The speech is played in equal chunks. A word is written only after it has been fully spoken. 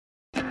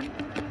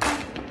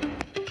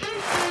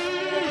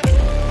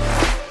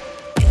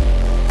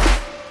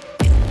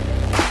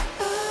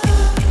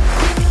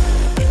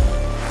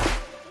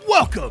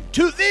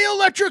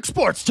Electric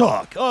Sports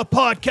Talk, a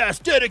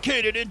podcast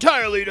dedicated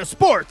entirely to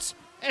sports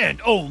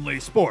and only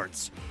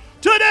sports.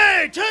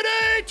 Today,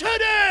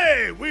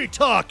 we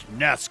talk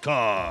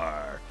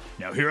NASCAR.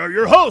 Now here are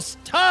your hosts,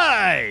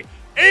 Ty,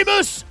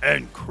 Amos,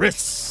 and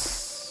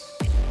Chris.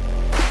 All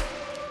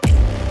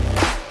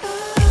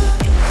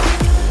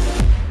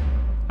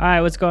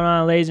right, what's going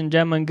on, ladies and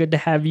gentlemen? Good to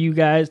have you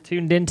guys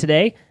tuned in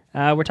today.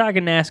 We're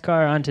talking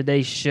NASCAR on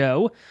today's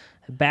show.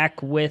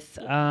 Back with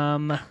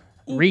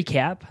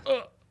recap.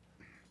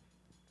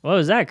 What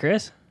was that,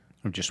 Chris?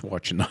 I'm just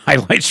watching the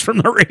highlights from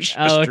the race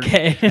Oh,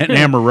 okay. and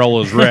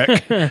Amarella's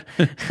wreck.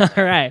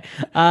 All right.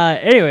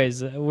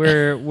 Anyways,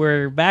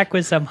 we're back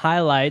with some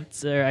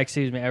highlights, or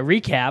excuse me, a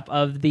recap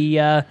of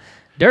the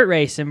dirt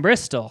race in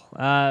Bristol.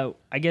 I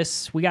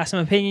guess we got some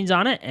opinions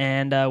on it,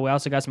 and we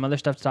also got some other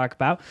stuff to talk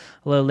about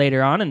a little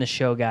later on in the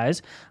show,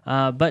 guys.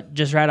 But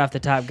just right off the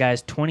top,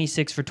 guys,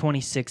 26 for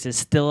 26 is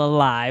still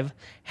alive.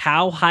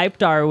 How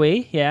hyped are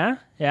we? Yeah?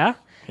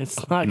 It's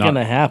not going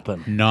to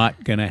happen.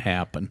 Not going to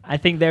happen. I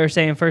think they were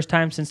saying first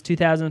time since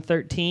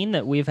 2013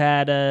 that we've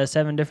had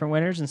 7 different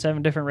winners in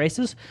 7 different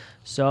races.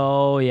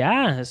 So,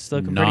 yeah, it's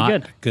looking pretty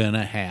good. Not going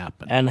to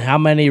happen. And how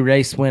many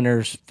race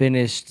winners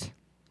finished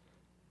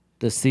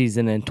the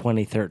season in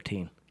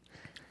 2013?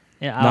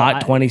 Yeah,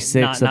 Not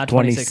 26 of not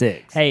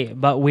 26. Hey,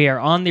 but we are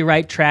on the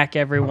right track,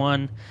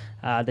 everyone.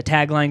 The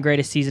tagline,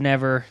 greatest season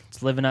ever.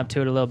 It's living up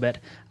to it a little bit.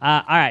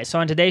 All right, so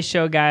on today's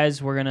show,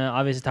 guys, we're going to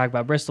obviously talk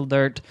about Bristol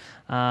Dirt.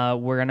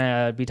 We're going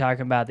to be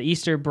talking about the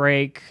Easter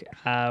break.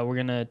 We're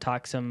going to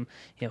talk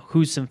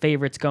who's some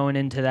favorites going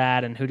into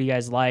that and who do you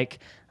guys like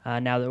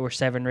now that we're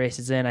 7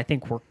 races in. I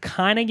think we're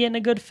kind of getting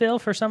a good feel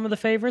for some of the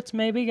favorites,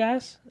 maybe,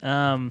 guys.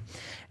 And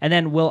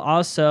then we'll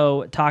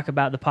also talk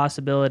about the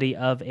possibility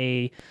of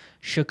a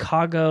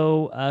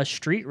Chicago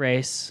street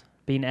race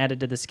being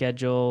added to the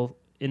schedule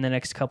in the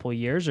next couple of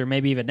years, or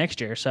maybe even next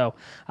year. So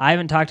I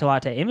haven't talked a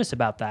lot to Amos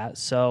about that,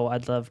 so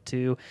I'd love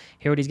to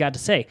hear what he's got to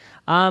say.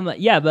 But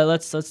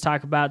let's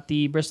talk about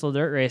the Bristol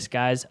Dirt Race,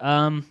 guys.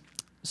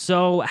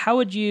 So how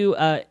would you,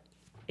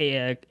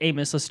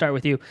 Amos, let's start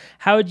with you.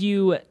 How would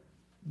you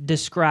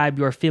describe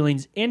your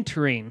feelings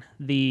entering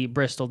the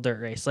Bristol Dirt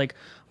Race? Like,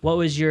 what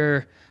was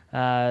your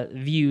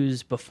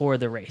views before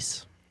the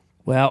race?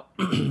 Well,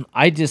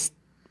 I just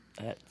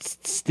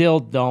still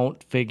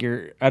don't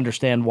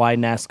understand why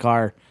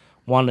NASCAR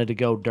wanted to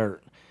go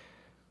dirt.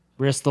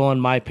 Bristol, in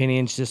my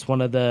opinion, is just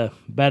one of the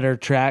better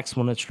tracks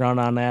when it's run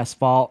on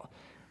asphalt.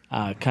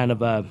 Kind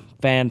of a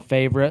fan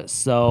favorite.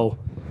 So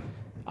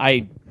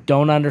I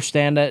don't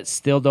understand it.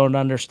 Still don't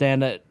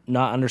understand it.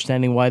 Not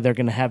understanding why they're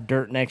going to have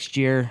dirt next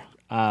year.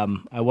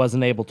 I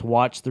wasn't able to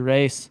watch the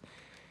race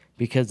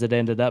because it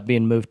ended up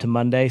being moved to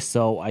Monday.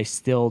 So I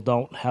still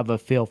don't have a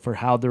feel for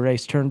how the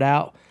race turned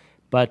out.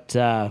 But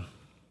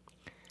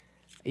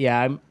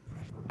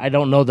I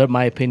don't know that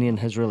my opinion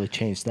has really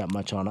changed that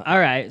much on it. All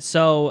right,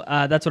 so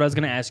that's what I was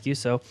going to ask you,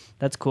 so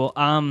that's cool.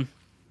 I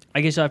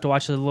guess you'll have to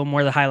watch a little more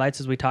of the highlights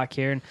as we talk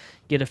here and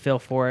get a feel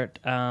for it.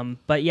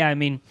 But yeah, I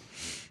mean,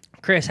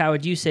 Chris, how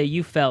would you say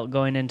you felt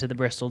going into the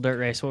Bristol Dirt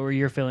Race? What were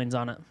your feelings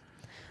on it?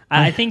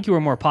 I think you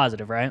were more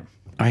positive, right?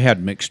 I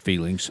had mixed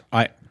feelings.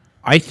 I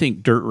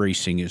think dirt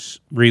racing is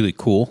really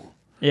cool.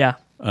 Yeah.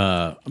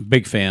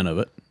 Big fan of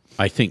it.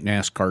 I think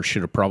NASCAR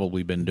should have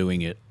probably been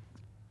doing it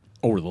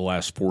over the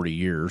last 40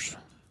 years.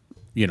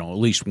 At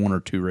least 1 or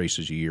 2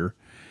 races a year.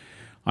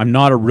 I'm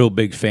not a real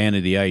big fan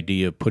of the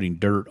idea of putting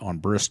dirt on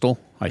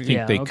Bristol. I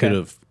think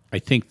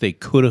they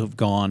could have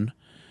gone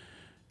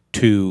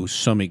to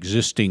some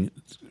existing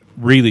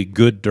really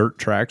good dirt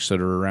tracks that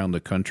are around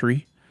the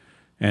country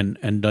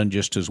and done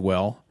just as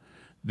well.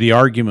 The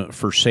argument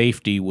for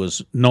safety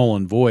was null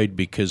and void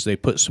because they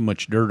put so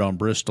much dirt on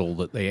Bristol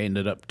that they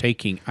ended up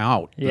taking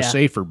out the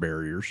safer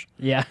barriers.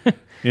 Yeah.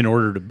 in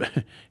order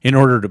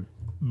to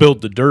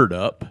build the dirt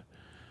up.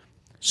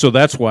 So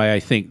that's why I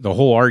think the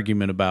whole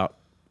argument about,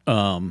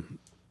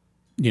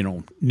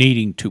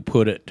 needing to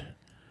put it,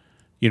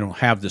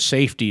 have the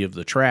safety of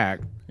the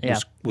track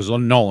was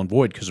null and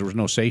void because there was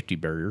no safety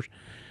barriers.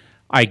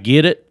 I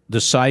get it.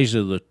 The size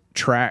of the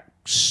track,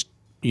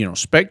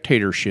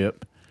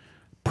 spectatorship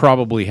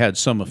probably had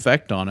some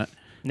effect on it.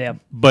 Yeah.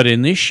 But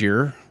in this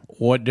year,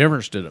 what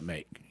difference did it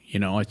make?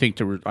 I think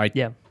there were.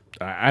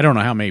 I don't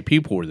know how many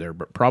people were there,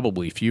 but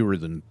probably fewer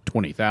than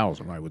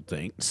 20,000, I would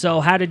think. So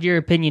how did your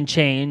opinion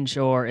change,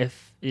 or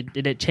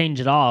did it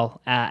change at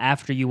all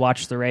after you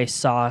watched the race,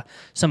 saw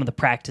some of the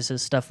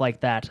practices, stuff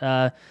like that?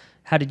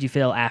 How did you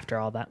feel after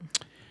all that?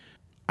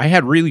 I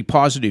had really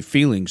positive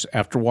feelings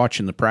after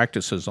watching the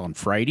practices on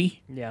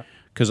Friday. Yeah.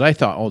 Because I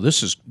thought,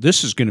 this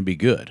is going to be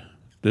good.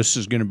 This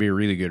is going to be a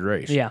really good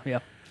race. Yeah.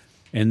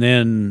 And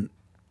then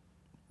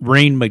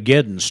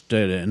Rain-mageddon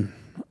stood in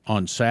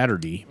on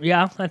Saturday.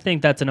 Yeah, I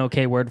think that's an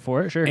okay word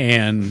for it, sure.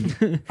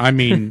 And, I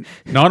mean,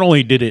 not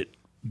only did it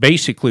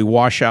basically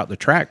wash out the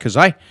track. Because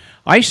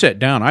I sat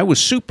down. I was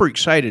super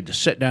excited to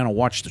sit down and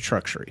watch the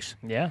trucks race.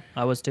 Yeah,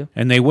 I was too.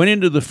 And they went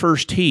into the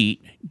first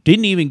heat,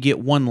 didn't even get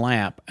one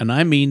lap. And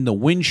I mean, the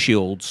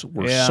windshields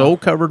were so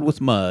covered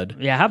with mud.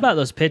 Yeah, how about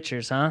those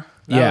pictures, huh?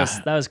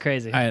 That was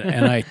crazy.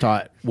 And I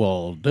thought,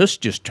 well, this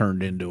just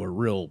turned into a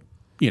real,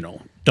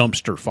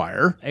 dumpster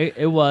fire.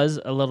 It was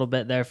a little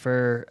bit there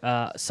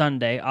for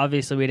Sunday.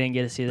 Obviously, we didn't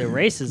get to see the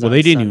races. Well,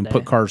 they didn't Sunday. even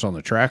put cars on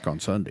the track on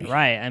Sunday.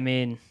 Right. I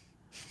mean,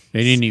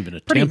 they didn't even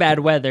attempt. pretty bad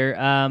weather.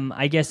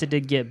 I guess it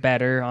did get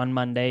better on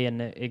Monday,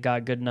 and it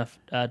got good enough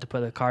to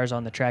put the cars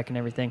on the track and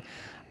everything.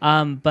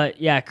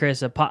 But yeah,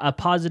 Chris, a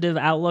positive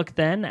outlook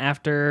then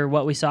after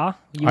what we saw.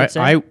 You would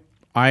say?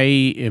 I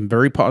am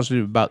very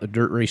positive about the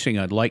dirt racing.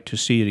 I'd like to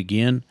see it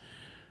again,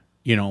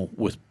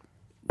 with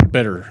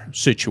better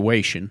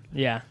situation.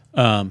 Yeah.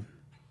 But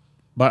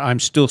I'm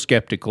still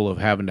skeptical of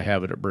having to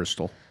have it at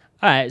Bristol.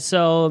 All right,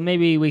 so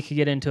maybe we could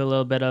get into a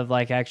little bit of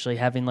like actually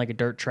having like a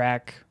dirt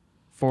track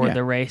for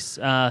the race,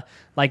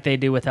 like they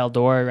do with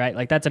Eldora, right?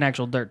 Like that's an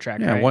actual dirt track,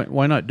 Yeah, right?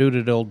 why not do it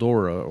at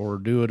Eldora or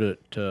do it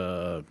at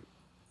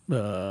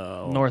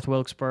North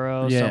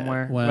Wilkesboro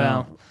somewhere.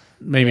 Well,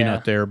 maybe yeah,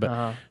 not there,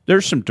 but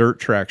there's some dirt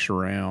tracks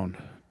around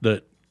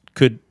that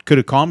could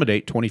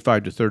accommodate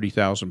 25 to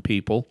 30,000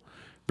 people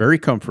very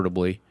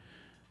comfortably.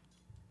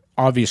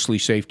 Obviously,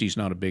 safety's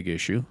not a big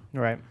issue.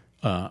 Right.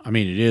 I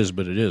mean, it is,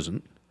 but it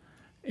isn't.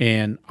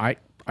 And I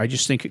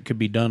just think it could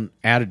be done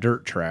at a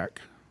dirt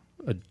track,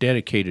 a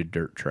dedicated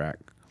dirt track,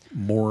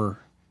 more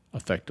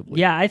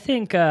effectively. Yeah, I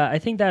think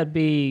that'd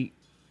be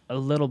a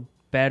little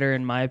better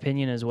in my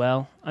opinion as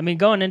well. I mean,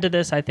 going into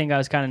this, I think I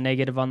was kind of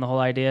negative on the whole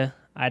idea.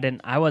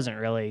 I wasn't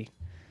really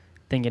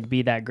thinking it'd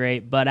be that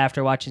great, but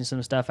after watching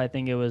some stuff, I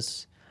think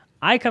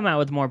I come out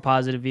with a more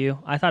positive view.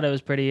 I thought it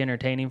was pretty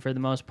entertaining for the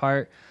most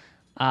part.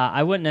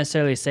 I wouldn't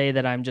necessarily say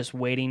that I'm just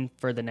waiting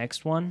for the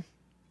next one.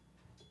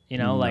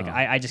 Like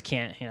I just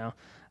can't,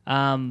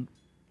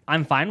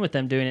 I'm fine with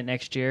them doing it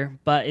next year,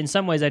 but in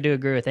some ways I do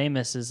agree with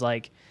Amos is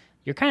like,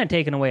 you're kind of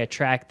taking away a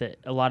track that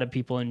a lot of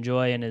people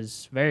enjoy and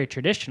is very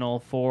traditional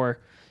for,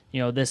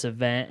 this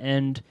event.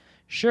 And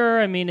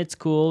sure, I mean, it's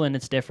cool and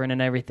it's different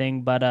and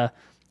everything, but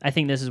I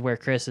think this is where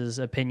Chris's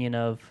opinion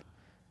of,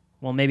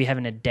 well, maybe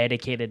having a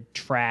dedicated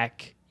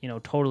track,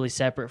 totally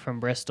separate from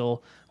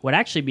Bristol would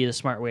actually be the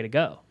smart way to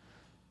go.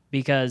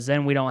 Because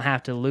then we don't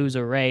have to lose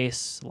a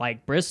race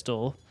like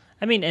Bristol.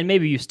 I mean, and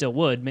maybe you still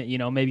would. Maybe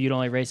you'd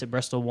only race at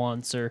Bristol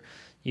once or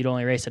you'd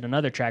only race at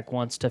another track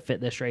once to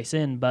fit this race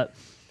in. But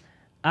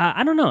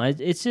I don't know.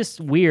 It's just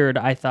weird,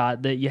 I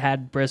thought, that you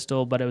had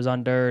Bristol, but it was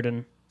on dirt,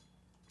 and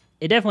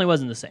it definitely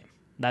wasn't the same.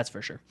 That's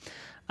for sure.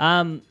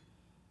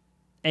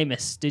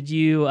 Amos, did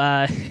you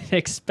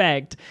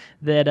expect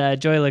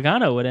that Joey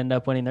Logano would end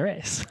up winning the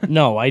race?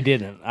 No, I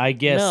didn't. I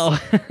guess. No.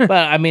 But,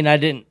 I mean, I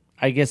didn't.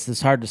 I guess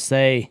it's hard to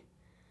say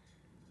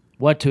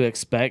what to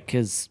expect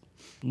because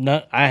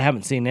I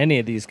haven't seen any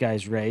of these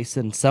guys race,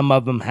 and some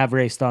of them have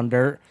raced on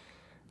dirt,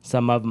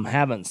 some of them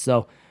haven't.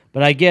 So,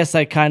 but I guess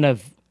I kind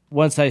of,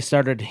 once I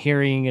started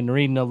hearing and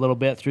reading a little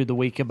bit through the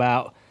week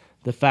about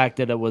the fact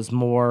that it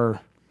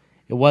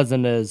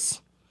wasn't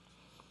as,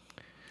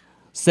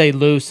 say,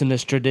 loose and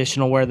as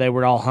traditional where they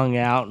were all hung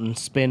out and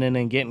spinning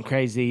and getting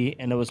crazy,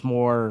 and there was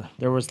a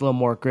little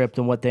more grip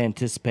than what they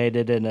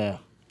anticipated, and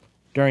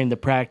during the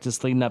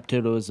practice leading up to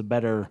it was a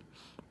better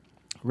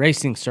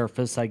racing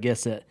surface. I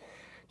guess it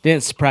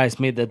didn't surprise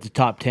me that the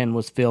top 10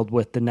 was filled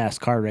with the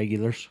NASCAR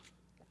regulars.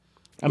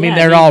 I mean,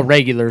 they're all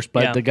regulars,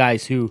 but the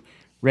guys who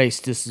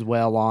raced just as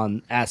well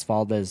on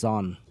asphalt as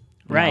on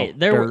right.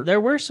 dirt.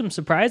 There were some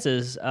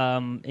surprises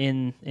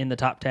in the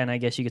top 10, I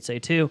guess you could say,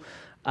 too.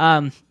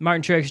 Martin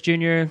Truex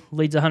Jr.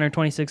 leads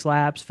 126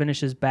 laps,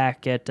 finishes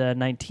back at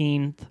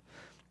 19th. And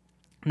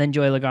then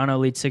Joey Logano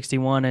leads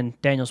 61,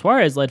 and Daniel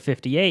Suarez led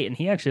 58, and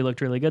he actually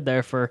looked really good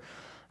there for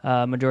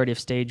majority of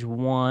stage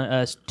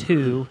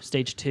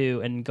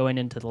 2, and going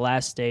into the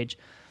last stage.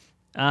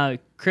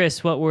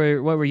 Chris, what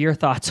were your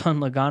thoughts on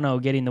Logano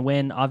getting the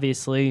win?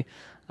 Obviously,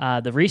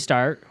 the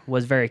restart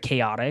was very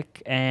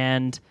chaotic,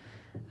 and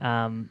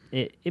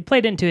it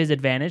played into his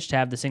advantage to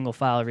have the single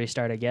file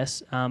restart, I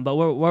guess. But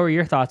what were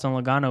your thoughts on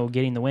Logano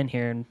getting the win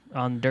here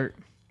on dirt?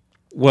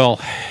 Well,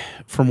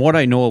 from what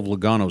I know of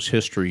Logano's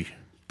history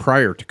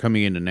prior to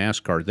coming into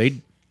NASCAR,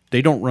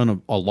 they don't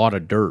run a lot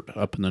of dirt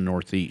up in the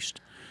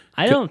Northeast.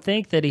 I don't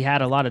think that he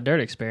had a lot of dirt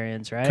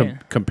experience,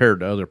 right?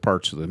 Compared to other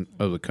parts of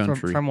the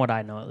country. From what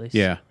I know, at least.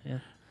 Yeah.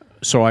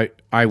 So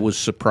I was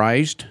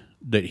surprised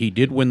that he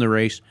did win the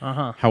race.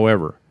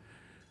 However,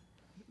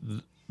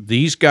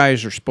 these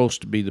guys are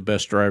supposed to be the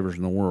best drivers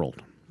in the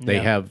world. They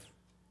have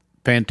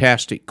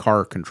fantastic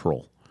car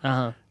control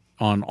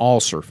on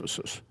all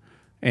surfaces.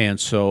 And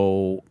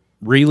so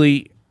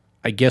really,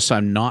 I guess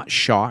I'm not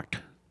shocked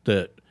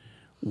that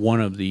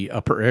one of the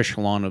upper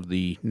echelon of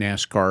the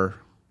NASCAR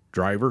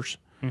drivers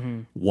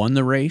won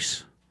the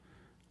race.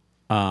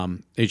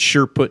 It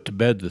sure put to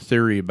bed the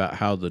theory about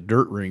how the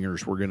dirt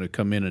ringers were going to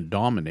come in and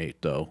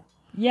dominate, though.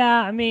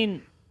 Yeah, I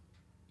mean,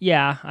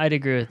 yeah, I'd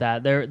agree with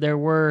that. There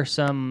were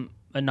some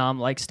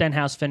like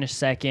Stenhouse finished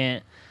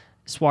second.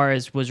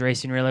 Suarez was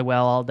racing really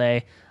well all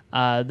day.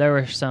 There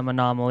were some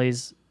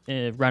anomalies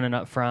running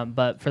up front,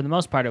 but for the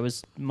most part, it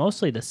was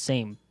mostly the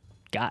same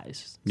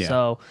guys. Yeah.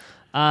 So,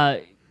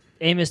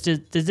 Amos,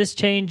 does this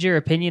change your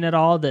opinion at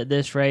all that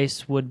this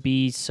race would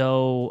be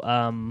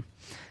so,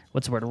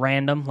 what's the word,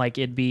 random? Like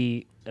it'd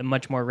be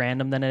much more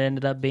random than it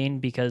ended up being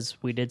because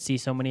we did see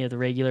so many of the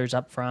regulars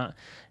up front,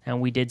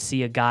 and we did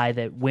see a guy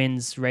that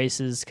wins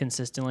races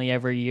consistently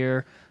every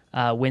year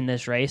win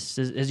this race.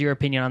 Has your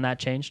opinion on that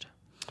changed?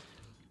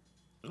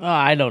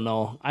 I don't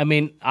know. I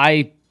mean,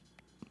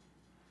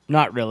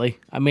 not really.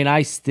 I mean,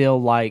 I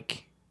still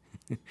like,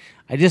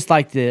 I just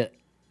like the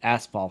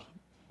asphalt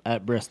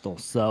at Bristol.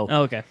 So,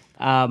 Oh, okay.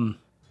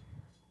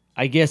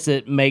 I guess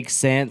it makes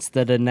sense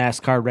that a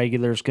NASCAR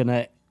regular is going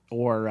to,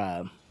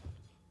 or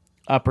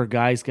upper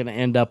guy's going to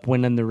end up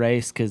winning the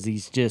race because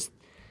he's just,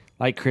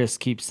 like Chris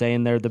keeps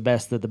saying, they're the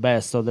best of the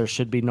best. So there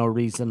should be no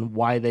reason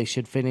why they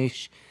should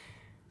finish,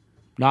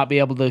 not be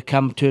able to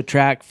come to a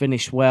track,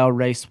 finish well,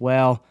 race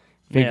well,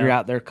 figure Yeah.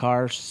 out their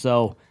cars.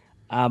 So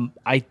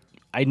I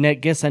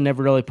guess I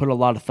never really put a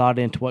lot of thought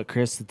into what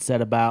Chris had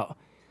said about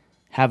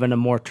having a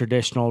more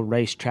traditional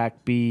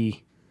racetrack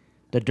be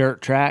the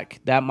dirt track.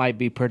 That might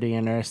be pretty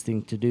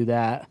interesting to do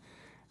that.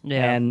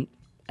 Yeah. And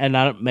I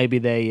don't, maybe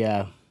they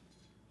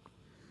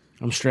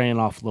I'm straying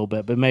off a little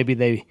bit, but maybe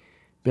they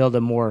build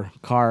a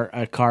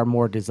car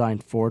more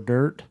designed for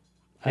dirt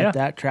at Yeah.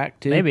 that track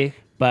too. Maybe.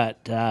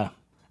 But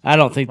I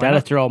don't think Why that'll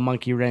not? throw a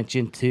monkey wrench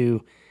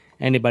into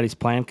anybody's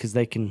plan because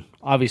they can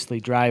obviously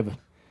drive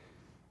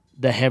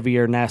the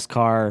heavier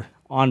NASCAR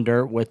on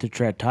dirt with the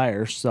tread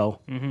tires. So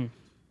and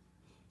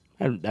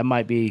that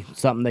might be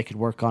something they could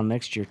work on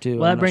next year too.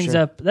 Well, I'm not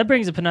sure. that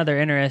brings up another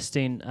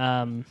interesting,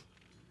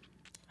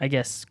 I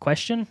guess,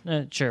 question.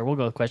 Sure, we'll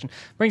go with question.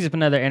 Brings up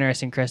another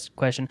interesting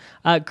question.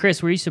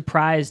 Chris, were you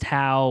surprised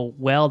how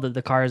well that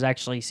the cars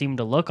actually seem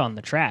to look on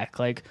the track?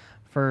 Like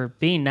for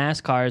being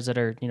NASCARs that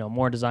are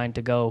more designed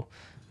to go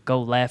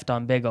left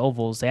on big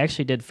ovals, they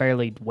actually did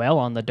fairly well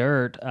on the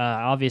dirt.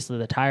 Obviously,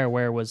 the tire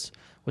wear was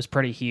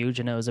pretty huge,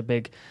 and it was a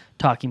big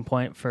talking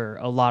point for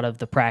a lot of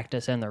the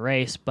practice and the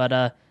race.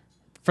 But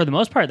for the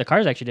most part, the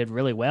cars actually did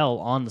really well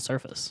on the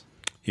surface.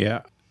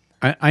 Yeah.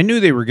 I knew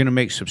they were going to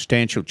make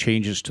substantial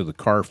changes to the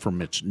car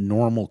from its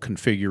normal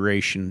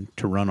configuration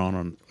to run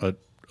on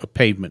a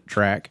pavement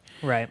track.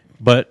 Right.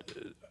 But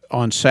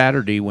on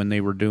Saturday, when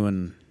they were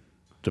doing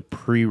the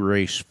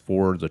pre-race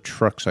for the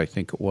trucks, I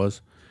think it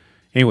was.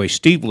 Anyway,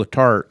 Steve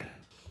Letarte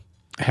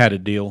had a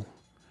deal,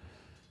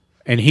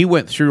 and he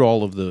went through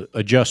all of the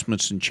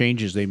adjustments and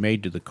changes they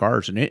made to the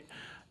cars, and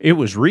it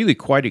was really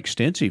quite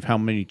extensive how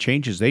many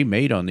changes they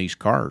made on these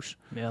cars.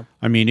 Yeah.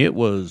 I mean, it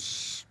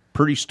was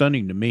pretty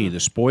stunning to me.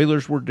 The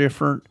spoilers were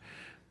different.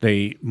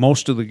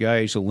 Most of the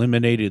guys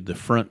eliminated the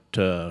front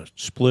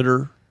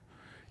splitter,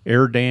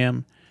 air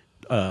dam,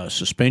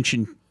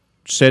 suspension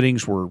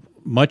settings were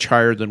much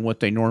higher than what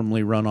they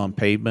normally run on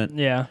pavement.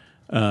 Yeah.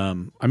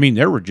 I mean,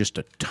 there were just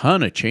a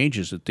ton of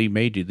changes that they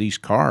made to these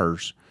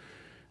cars,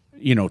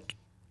 to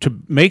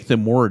make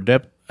them more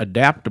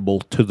adaptable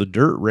to the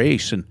dirt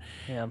race. And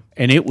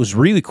it was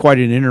really quite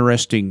an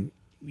interesting,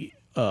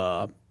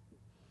 15,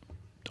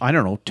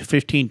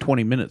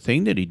 20-minute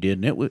thing that he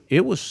did. And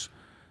it was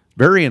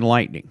very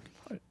enlightening.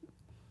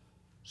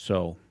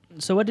 So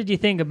what did you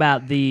think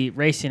about the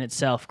racing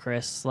itself,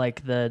 Chris?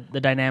 Like the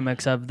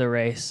dynamics of the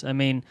race? I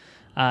mean,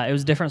 it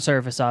was a different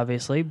surface,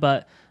 obviously,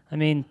 but I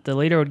mean, the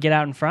leader would get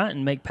out in front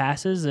and make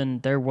passes, and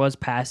there was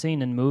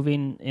passing and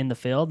moving in the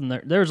field, and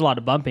there was a lot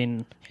of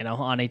bumping,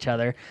 on each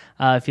other.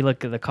 If you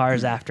look at the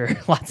cars after,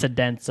 lots of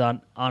dents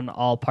on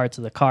all parts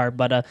of the car.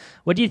 But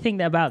what do you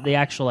think about the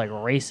actual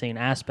racing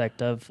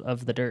aspect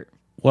of the dirt?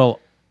 Well,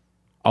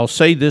 I'll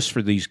say this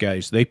for these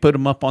guys: they put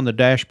them up on the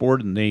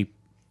dashboard and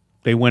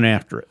they went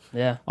after it.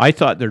 Yeah, I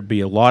thought there'd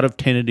be a lot of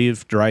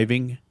tentative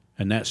driving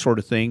and that sort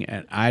of thing,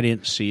 and I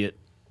didn't see it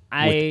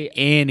with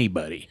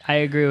anybody. I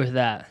agree with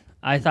that.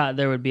 I thought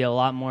there would be a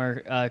lot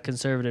more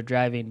conservative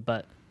driving,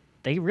 but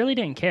they really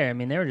didn't care. I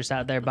mean, they were just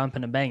out there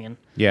bumping and banging.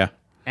 Yeah.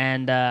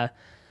 And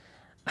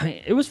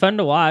it was fun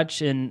to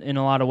watch in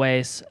a lot of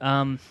ways.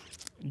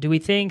 Do we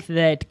think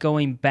that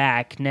going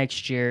back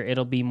next year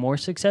it'll be more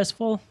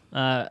successful?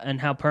 And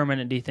how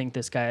permanent do you think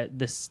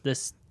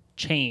this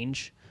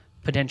change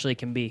potentially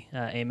can be,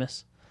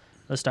 Amos?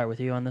 Let's start with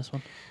you on this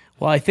one.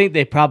 Well, I think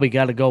they probably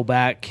got to go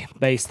back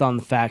based on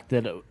the fact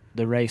that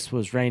the race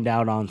was rained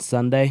out on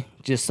Sunday,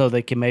 just so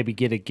they can maybe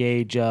get a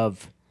gauge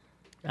of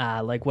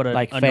like what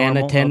a fan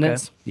normal,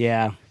 attendance. okay.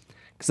 Yeah,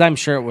 because I'm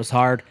sure it was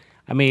hard.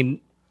 I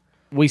mean,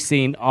 we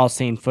all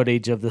seen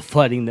footage of the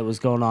flooding that was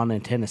going on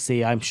in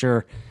Tennessee. I'm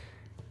sure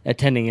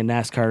attending a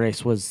NASCAR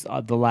race was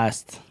the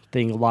last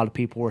thing a lot of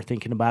people were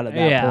thinking about at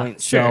that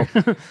point. Sure.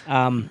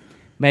 So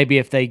maybe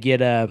if they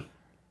get a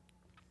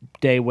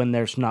day when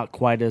there's not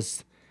quite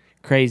as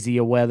crazy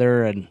a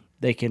weather and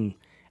they can,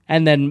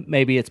 and then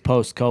maybe it's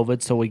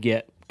post-COVID, so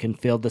we can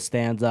fill the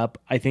stands up.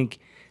 I think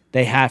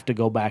they have to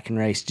go back and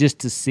race just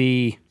to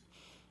see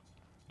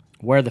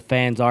where the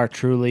fans are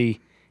truly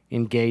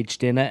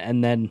engaged in it,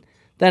 and then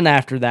then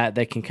after that,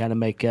 they can kind of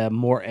make a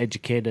more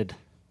educated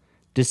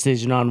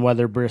decision on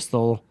whether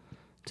Bristol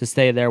to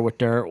stay there with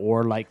dirt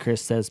or, like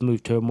Chris says,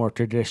 move to a more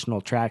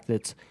traditional track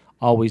that's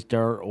always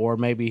dirt, or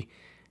maybe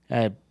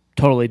a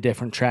totally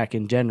different track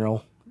in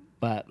general.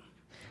 But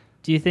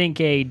do you think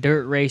a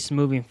dirt race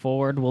moving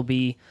forward will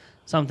be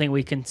something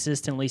we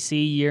consistently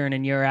see year in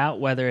and year out,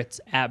 whether it's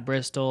at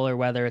Bristol or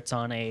whether it's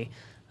on a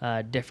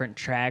different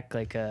track,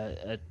 like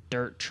a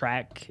dirt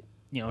track,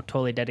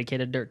 totally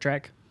dedicated dirt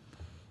track?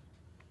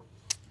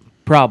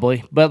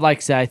 Probably. But like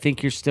I said, I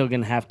think you're still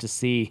going to have to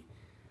see.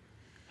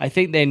 I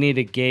think they need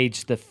to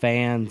gauge the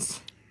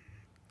fans'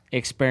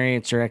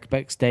 experience or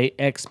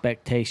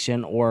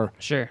expectation or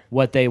Sure.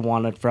 what they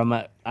wanted from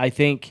it. I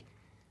think.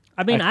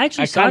 I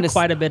actually saw kinda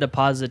quite a bit of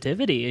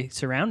positivity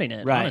surrounding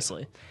it, Right.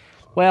 honestly.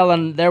 Well,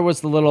 and there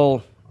was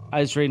I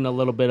was reading a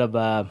little bit of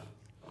a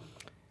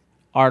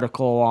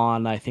article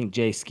on, I think,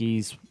 Jay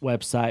Ski's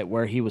website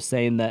where he was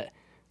saying that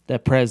the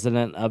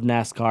president of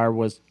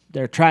NASCAR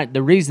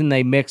the reason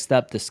they mixed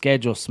up the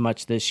schedule so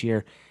much this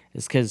year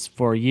is because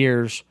for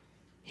years,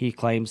 he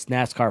claims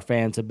NASCAR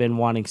fans have been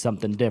wanting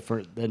something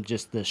different than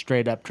just the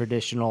straight up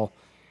traditional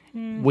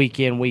week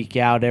in, week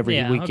out,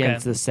 every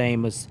weekend's the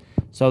same as.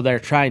 So they're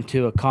trying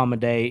to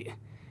accommodate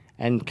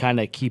and kind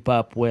of keep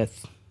up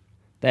with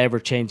the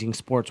ever-changing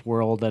sports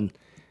world and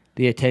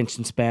the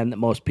attention span that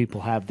most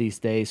people have these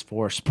days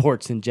for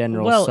sports in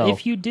general. Well, so,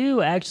 if you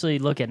do actually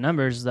look at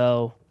numbers,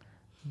 though,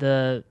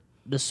 the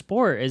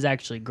sport is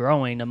actually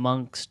growing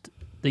amongst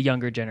the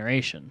younger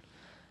generation.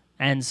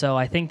 And so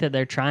I think that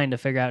they're trying to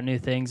figure out new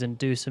things and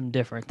do some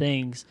different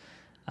things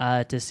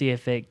to see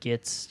if it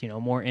gets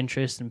more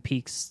interest and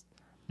piques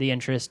the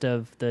interest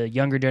of the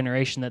younger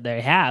generation that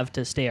they have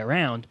to stay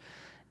around.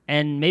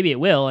 And maybe it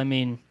will. I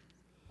mean,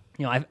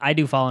 I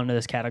do fall into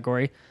this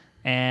category.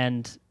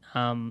 And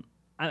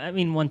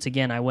once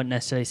again, I wouldn't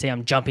necessarily say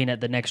I'm jumping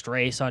at the next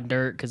race on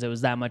dirt because it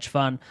was that much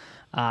fun.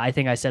 I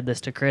think I said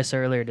this to Chris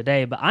earlier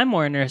today, but I'm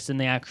more interested in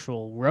the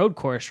actual road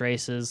course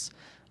races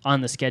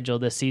on the schedule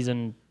this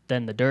season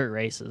than the dirt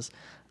races.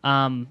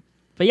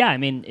 But yeah,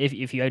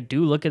 if you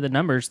do look at the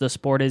numbers, the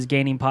sport is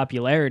gaining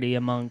popularity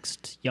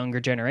amongst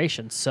younger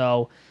generations.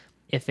 So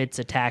if it's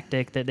a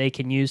tactic that they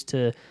can use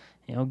to,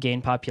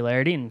 gain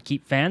popularity and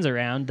keep fans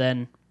around,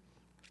 then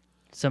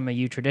some of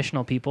you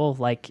traditional people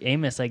like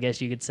Amos, I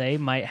guess you could say,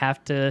 might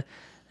have to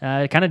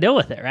kind of deal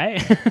with it,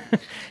 right?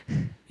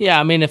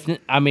 yeah,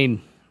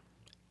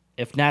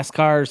 if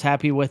NASCAR is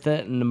happy with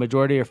it and the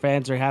majority of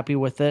fans are happy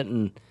with it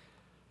and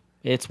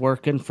it's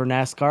working for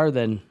NASCAR,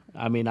 then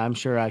I'm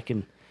sure I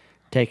can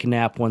take a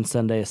nap one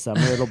Sunday of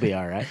summer. It'll be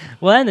all right.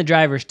 Well, and the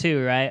drivers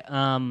too, right?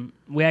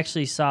 We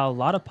actually saw a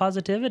lot of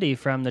positivity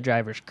from the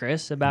drivers,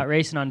 Chris, about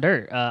racing on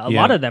dirt. A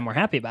lot of them were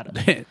happy about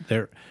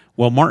it.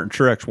 Well, Martin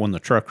Truex won the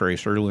truck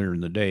race earlier in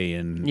the day,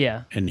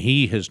 and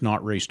he has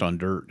not raced on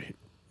dirt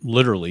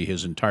literally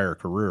his entire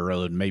career,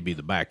 other than maybe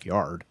the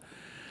backyard.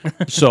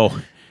 So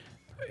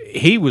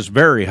he was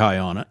very high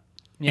on it,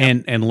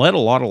 and led a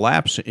lot of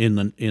laps in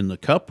the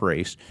Cup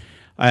race.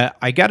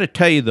 I got to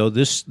tell you though,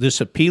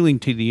 this appealing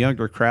to the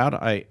younger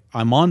crowd,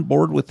 I'm on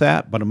board with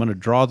that, but I'm going to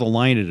draw the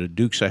line at a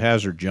Dukes of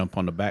Hazzard jump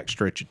on the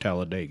backstretch of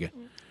Talladega.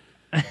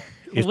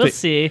 We'll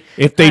see.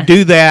 If they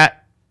do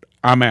that,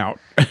 I'm out.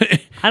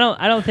 I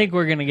don't think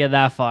we're gonna get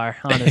that far,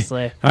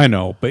 honestly. I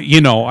know, but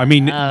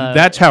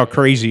that's how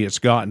crazy it's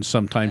gotten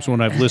sometimes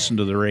when I've listened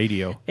to the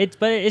radio.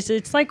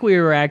 It's like we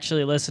were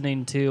actually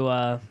listening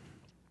to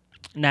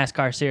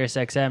NASCAR Sirius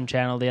XM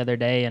channel the other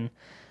day, and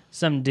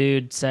some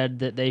dude said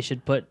that they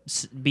should put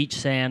beach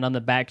sand on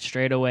the back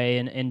straightaway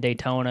in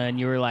Daytona, and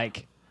you were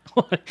like,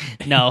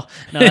 no,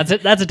 that's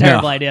a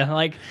terrible idea.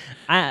 Like,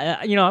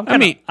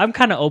 I'm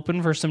kind of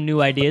open for some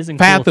new ideas and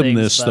fathom cool things,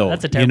 this though.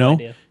 That's a terrible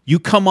idea. You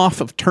come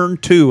off of turn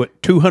 2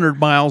 at 200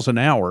 miles an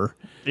hour,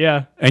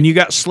 and you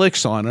got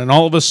slicks on, and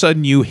all of a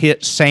sudden you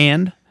hit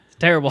sand.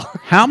 Terrible.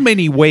 How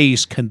many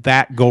ways can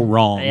that go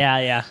wrong?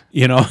 Yeah.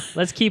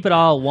 Let's keep it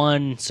all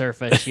one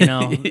surface.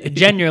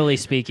 Generally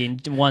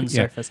speaking, one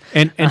surface.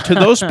 And to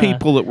those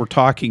people that were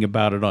talking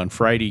about it on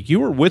Friday,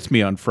 you were with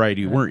me on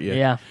Friday, weren't you?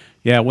 Yeah.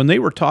 Yeah, when they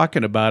were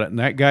talking about it, and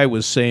that guy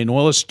was saying,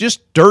 well, it's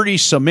just dirty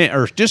cement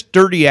or just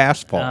dirty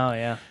asphalt. Oh,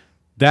 yeah.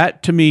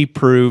 That, to me,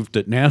 proved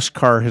that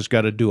NASCAR has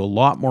got to do a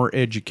lot more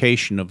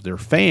education of their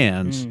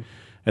fans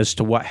as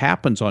to what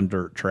happens on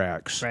dirt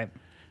tracks. Right.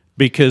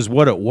 Because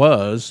what it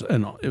was,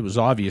 and it was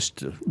obvious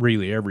to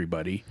really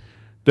everybody,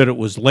 that it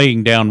was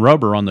laying down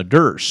rubber on the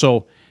dirt.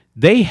 So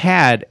they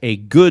had a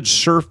good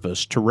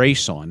surface to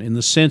race on in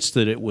the sense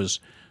that it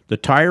was the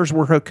tires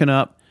were hooking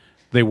up,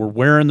 they were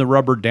wearing the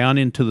rubber down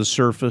into the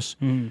surface.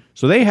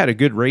 So they had a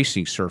good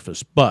racing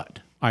surface. But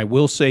I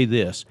will say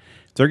this.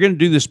 If they're going to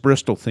do this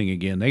Bristol thing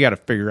again, they got to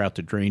figure out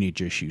the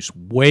drainage issues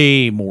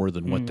way more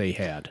than what they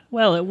had.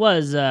 Well, it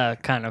was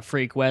kind of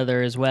freak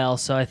weather as well,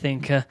 so I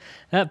think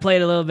that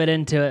played a little bit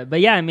into it. But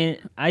yeah,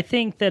 I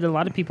think that a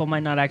lot of people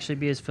might not actually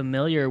be as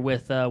familiar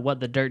with what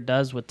the dirt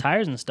does with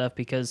tires and stuff,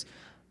 because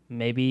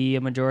maybe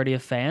a majority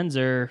of fans,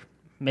 or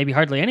maybe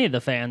hardly any of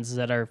the fans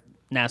that are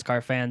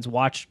NASCAR fans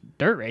watch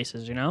dirt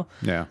races,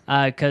 Yeah.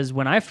 Because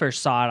when I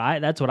first saw it,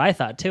 that's what I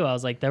thought too. I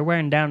was like, they're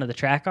wearing down to the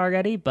track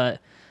already. But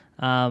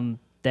then,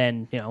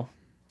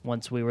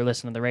 once we were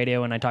listening to the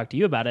radio and I talked to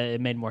you about it,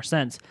 it made more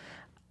sense.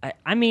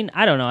 I mean,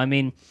 I don't know. I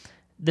mean,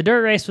 the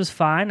dirt race was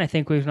fine. I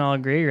think we can all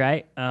agree,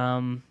 right?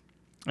 And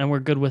we're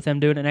good with them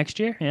doing it next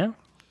year. Yeah.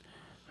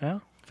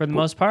 Well, for the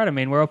most part, I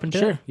mean, we're open to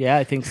Sure. it. Yeah,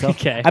 I think so.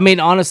 Okay. I mean,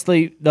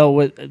 honestly, though,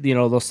 with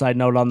little side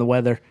note on the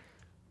weather,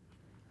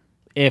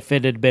 if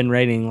it had been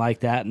raining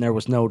like that and there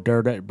was no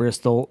dirt at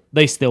Bristol,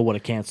 they still would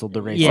have canceled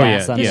the race Yeah,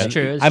 last Sunday. it's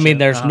true. It's I mean, true.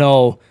 there's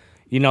no,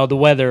 the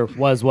weather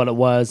was what it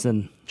was,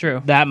 and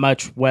True. that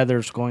much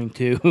weather's going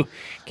to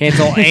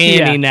cancel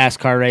any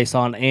NASCAR race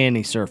on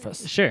any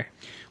surface. Sure.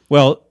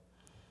 Well,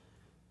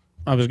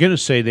 I was going to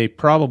say they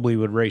probably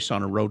would race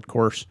on a road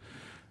course,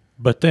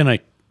 but then I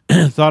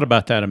thought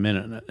about that a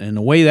minute, and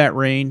the way that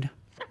rained,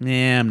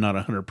 I'm not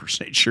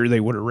 100% sure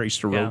they would have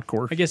raced a road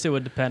course. I guess it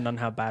would depend on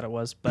how bad it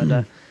was,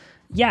 but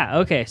yeah,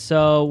 okay.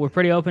 So we're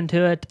pretty open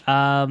to it.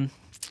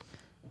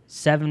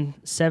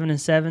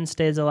 7-7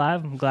 stays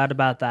alive. I'm glad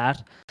about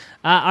that.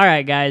 All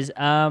right, guys.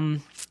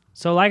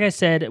 So like I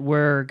said,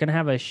 we're gonna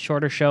have a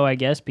shorter show, I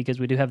guess, because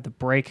we do have the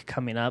break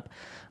coming up.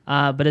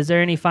 But is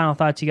there any final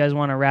thoughts you guys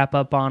want to wrap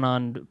up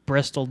on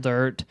Bristol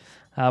Dirt?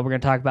 We're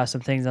going to talk about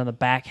some things on the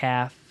back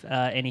half.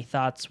 Any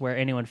thoughts where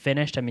anyone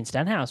finished? I mean,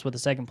 Stenhouse with a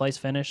second place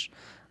finish,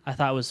 I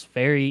thought was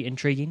very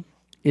intriguing.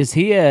 Is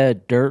he a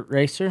dirt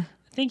racer?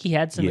 I think he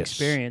had some Yes.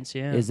 experience,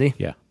 yeah. Is he?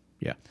 Yeah.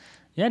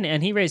 Yeah,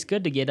 and he raced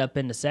good to get up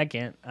into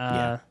second.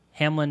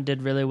 Hamlin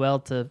did really well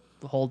to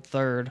hold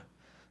third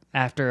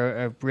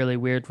after a really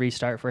weird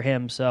restart for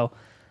him. So,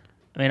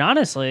 I mean,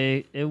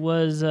 honestly, it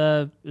was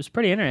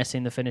pretty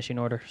interesting, the finishing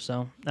order.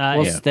 So,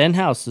 Well,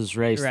 Stenhouse has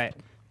raced right.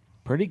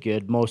 pretty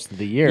good most of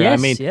the year. Yes,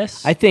 I mean,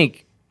 yes. I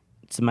think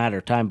it's a matter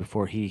of time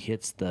before he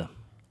hits the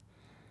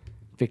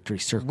victory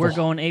circle. We're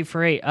going 8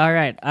 for 8. All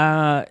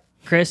right.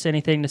 Chris,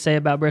 anything to say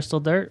about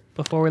Bristol Dirt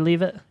before we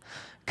leave it?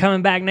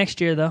 Coming back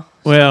next year, though.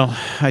 Well,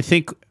 I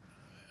think,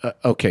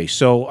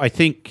 so I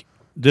think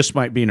this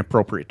might be an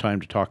appropriate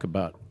time to talk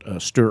about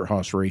Stewart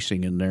Haas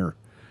Racing and their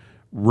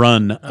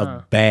run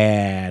of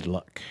bad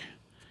luck.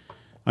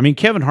 I mean,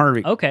 Kevin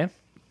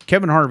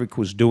Harvick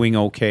was doing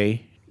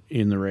okay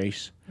in the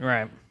race,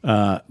 Right.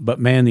 but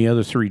man, the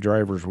other three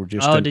drivers were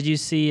just. Did you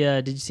see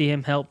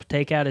him help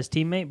take out his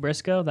teammate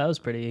Briscoe? That was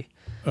pretty.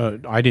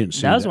 I didn't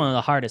see That was one of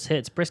the hardest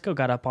hits. Briscoe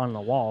got up on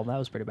the wall. That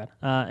was pretty bad.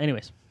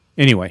 Anyways.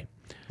 Anyway,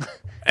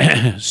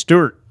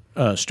 Stewart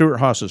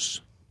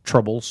Haas's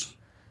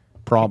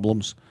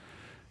problems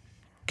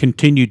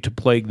continued to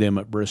plague them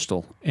at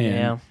Bristol,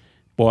 and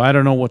boy, I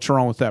don't know what's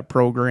wrong with that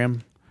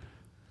program,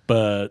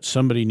 but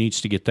somebody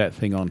needs to get that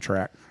thing on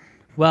track.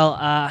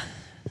 Well,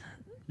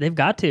 they've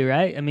got to,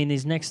 right? I mean,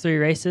 these next 3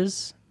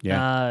 races.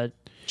 Yeah.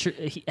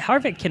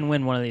 Harvick can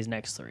win one of these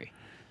next 3.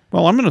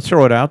 Well, I'm going to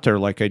throw it out there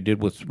like I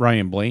did with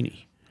Ryan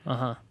Blaney.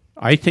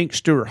 I think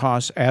Stewart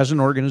Haas, as an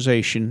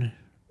organization,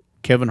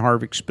 Kevin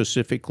Harvick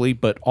specifically,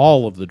 but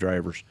all of the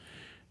drivers,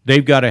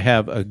 they've got to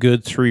have a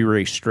good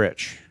 3-race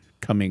stretch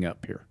coming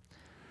up here.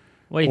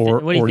 What do you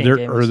think? What do you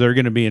think, Or Amos? they're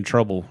going to be in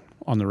trouble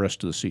on the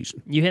rest of the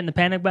season. You hitting the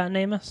panic button,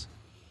 Amos?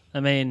 I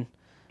mean,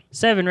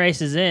 7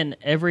 races in,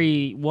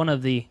 every one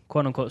of the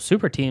quote-unquote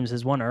super teams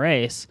has won a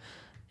race,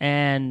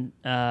 and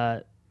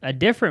a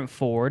different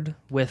Ford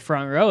with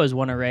front row has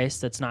won a race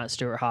that's not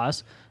Stewart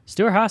Haas.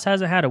 Stewart Haas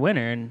hasn't had a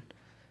winner, and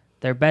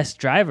their best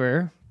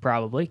driver,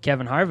 probably,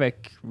 Kevin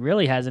Harvick,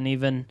 really hasn't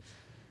even...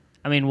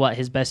 I mean,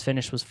 his best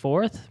finish was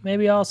 4th,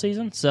 maybe all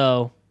season?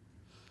 So...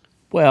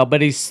 Well,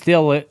 but he's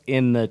still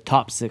in the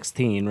top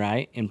 16,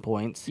 right, in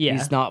points. Yeah.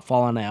 He's not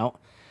falling out.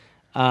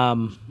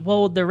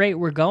 Well, the rate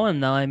we're going,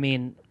 though, I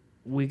mean,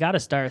 we got to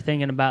start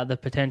thinking about the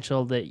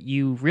potential that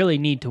you really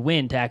need to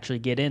win to actually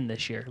get in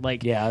this year.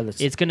 Like, Yeah,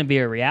 it's going to be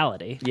a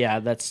reality. Yeah,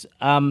 that's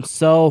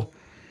so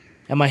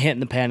am I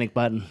hitting the panic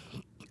button?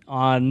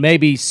 On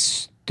maybe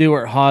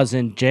Stewart Haas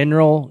in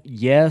general,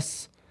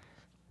 yes.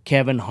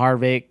 Kevin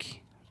Harvick,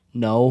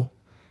 no.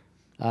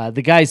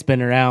 The guy's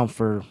been around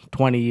for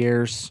 20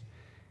 years.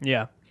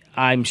 Yeah.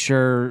 I'm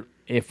sure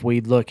if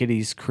we look at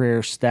his career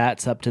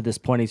stats up to this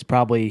point, he's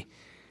probably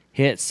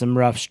hit some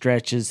rough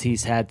stretches.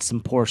 He's had some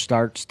poor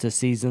starts to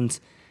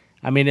seasons.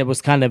 I mean, it was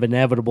kind of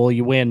inevitable.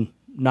 You win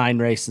 9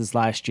 races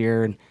last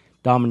year and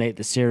dominate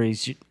the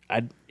series.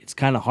 It's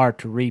kind of hard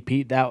to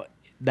repeat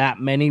that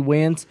many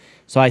wins.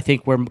 So I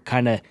think we're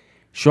kind of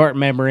short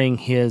remembering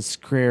his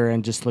career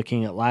and just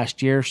looking at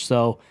last year.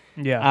 So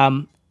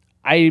Yeah.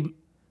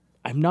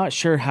 I'm not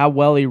sure how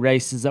well he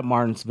races at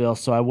Martinsville,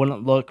 so I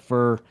wouldn't look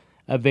for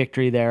a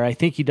victory there. I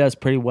think he does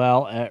pretty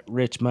well at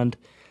Richmond.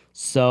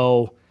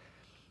 So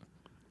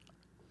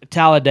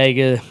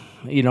Talladega,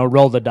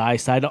 roll the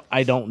dice.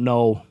 I don't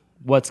know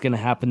what's going to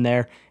happen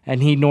there.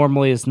 And he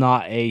normally is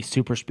not a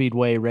super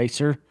speedway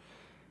racer,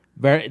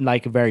 a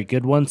very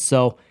good one.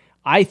 So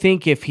I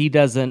think if he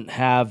doesn't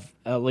have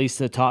at least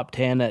the top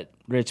 10 at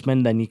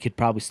Richmond, then you could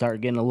probably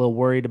start getting a little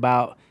worried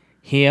about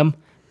him.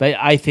 But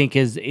I think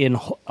in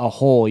a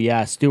whole,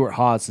 Stewart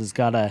Haas has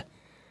got to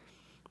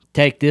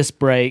take this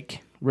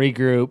break,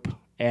 regroup,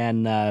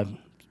 and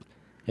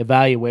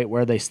evaluate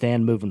where they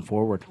stand moving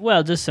forward.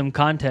 Well, just some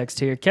context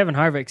here. Kevin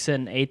Harvick's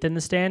sitting 8th in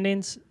the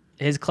standings.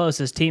 His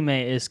closest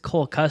teammate is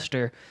Cole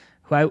Custer,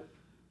 who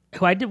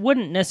I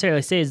wouldn't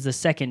necessarily say is the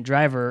second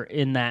driver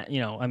in that,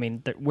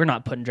 we're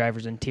not putting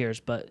drivers in tiers,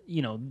 but,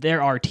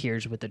 there are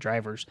tiers with the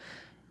drivers.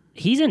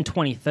 He's in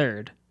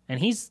 23rd, and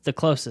he's the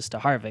closest to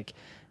Harvick.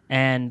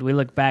 And we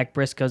look back,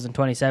 Briscoe's in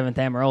 27th,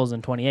 Amarola's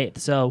in 28th.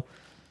 So,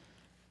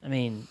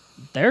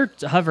 they're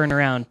hovering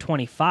around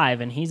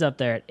 25, and he's up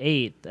there at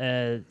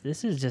 8th.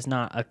 This is just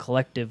not a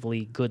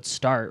collectively good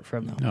start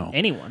from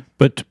anyone.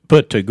 But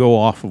to go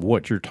off of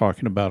what you're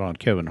talking about on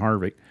Kevin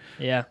Harvick,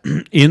 Yeah.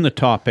 in the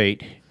top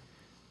 8,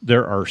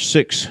 there are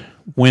 6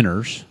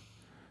 winners,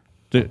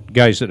 the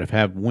guys that have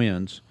had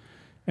wins,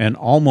 and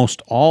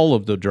almost all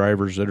of the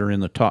drivers that are in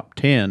the top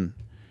 10,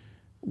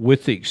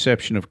 with the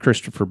exception of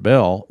Christopher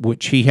Bell,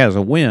 which he has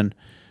a win,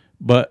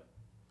 but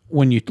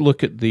when you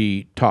look at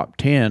the top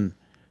 10,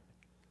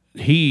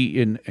 he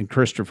and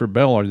Christopher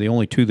Bell are the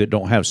only 2 that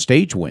don't have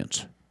stage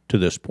wins to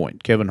this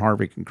point, Kevin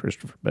Harvick and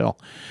Christopher Bell.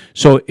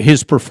 So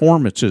his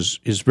performance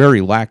is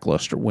very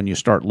lackluster when you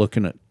start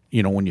looking at,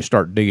 when you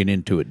start digging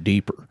into it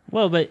deeper.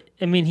 Well, but,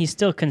 he's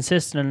still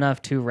consistent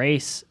enough to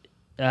race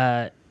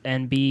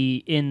and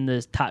be in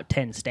the top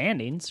 10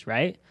 standings,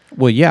 right?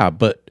 Well, yeah,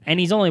 but... And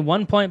he's only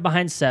 1 point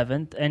behind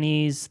 7th, and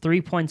he's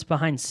 3 points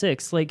behind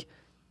 6th. Like,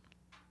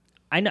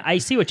 I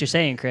see what you're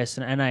saying, Chris,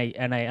 and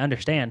I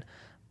understand.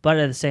 But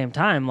at the same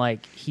time,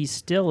 like, he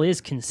still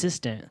is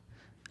consistent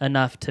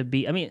enough to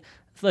be...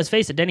 let's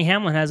face it, Denny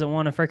Hamlin hasn't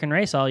won a freaking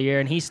race all year,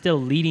 and he's still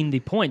leading the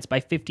points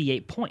by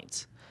 58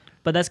 points.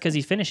 But that's because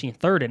he's finishing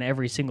 3rd in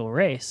every single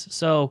race.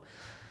 So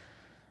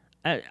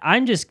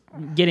I'm just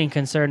getting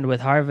concerned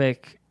with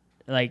Harvick,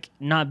 like,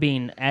 not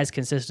being as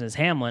consistent as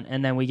Hamlin,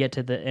 and then we get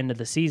to the end of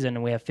the season,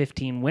 and we have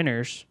 15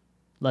 winners,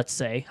 let's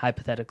say,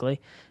 hypothetically,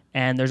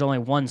 and there's only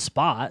 1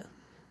 spot,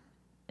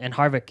 and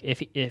Harvick,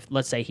 if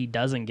let's say he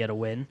doesn't get a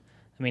win,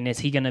 is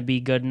he going to be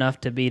good enough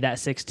to be that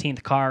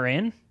 16th car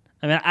in?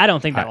 I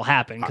don't think that'll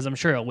happen because I'm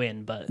sure he'll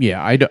win. But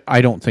yeah,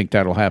 I don't think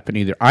that'll happen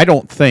either. I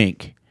don't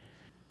think.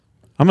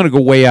 I'm going to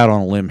go way out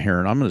on a limb here,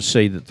 and I'm going to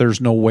say that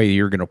there's no way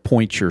you're going to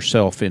point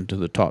yourself into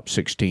the top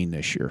 16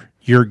 this year.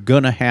 You're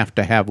going to have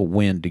a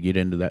win to get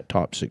into that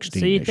top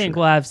 16. So you think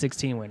we'll have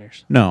 16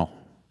 winners? No,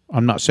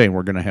 I'm not saying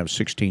we're going to have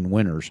 16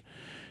 winners,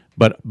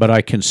 but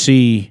I can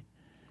see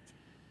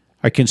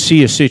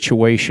a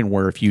situation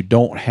where if you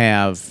don't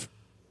have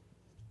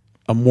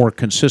a more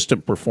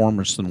consistent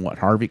performance than what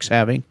Harvick's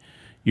having,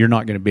 you're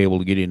not going to be able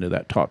to get into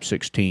that top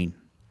 16,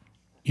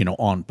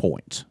 on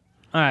points.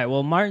 All right,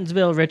 well,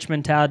 Martinsville,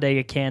 Richmond,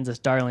 Talladega, Kansas,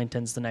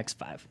 Darlington's the next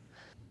 5.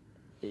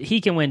 He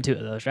can win 2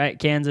 of those, right?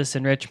 Kansas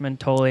and Richmond,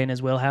 totally in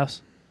his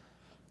wheelhouse?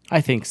 I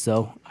think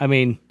so.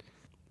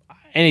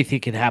 Anything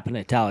can happen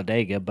at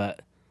Talladega,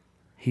 but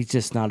he's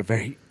just not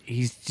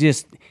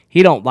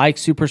he don't like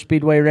super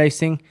speedway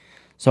racing,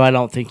 so I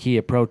don't think he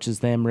approaches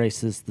them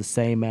races the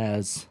same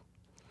as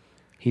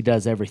he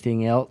does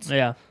everything else.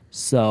 Yeah.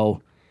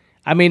 So,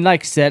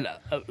 like I said,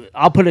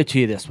 I'll put it to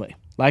you this way.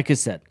 Like I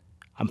said,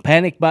 I'm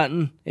panic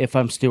button if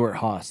I'm Stuart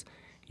Haas.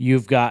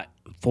 You've got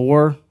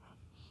 4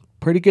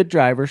 pretty good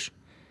drivers.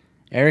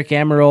 Eric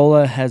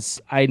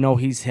Amarola I know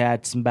he's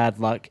had some bad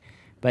luck,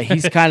 but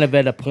he's kind of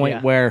at a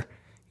point where,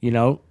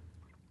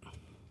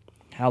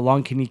 how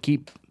long can you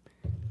keep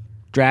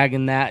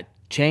dragging that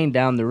chain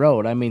down the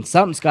road?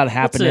 Something's got to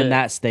happen in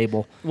that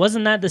stable.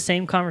 Wasn't that the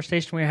same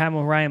conversation we were having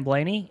with Ryan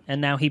Blaney,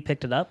 and now he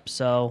picked it up?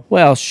 So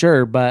well,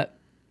 sure, but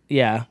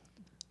yeah.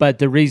 But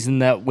the reason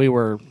that we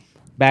were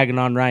bagging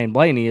on Ryan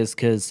Blaney is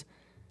because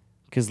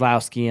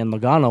Keselowski and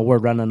Logano were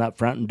running up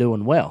front and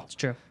doing well. It's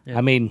true. Yeah.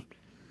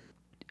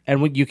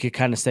 And you could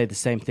kind of say the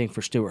same thing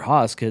for Stuart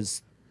Haas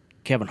because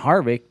Kevin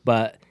Harvick,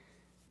 but,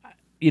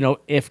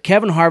 if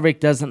Kevin Harvick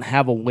doesn't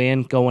have a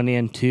win going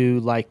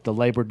into, like, the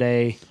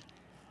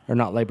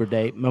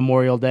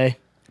Memorial Day,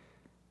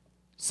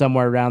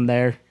 somewhere around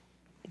there,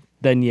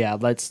 then, yeah,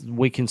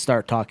 we can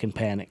start talking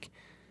panic.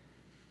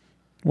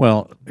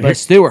 Well, but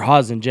Stuart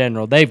Haas in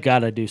general, they've got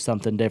to do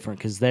something different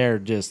because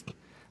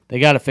they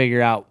got to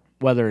figure out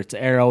whether it's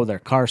aero, their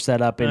car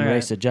setup, in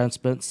race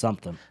adjustments,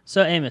 something.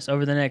 So Amos,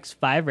 over the next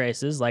 5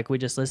 races, like we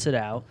just listed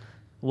out,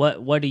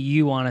 what do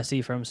you want to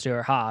see from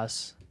Stuart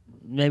Haas?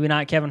 Maybe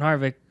not Kevin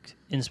Harvick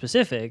in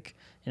specific.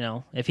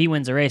 If he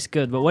wins a race,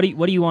 good. But what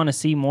do you want to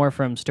see more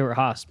from Stuart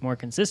Haas? More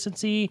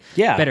consistency,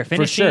 better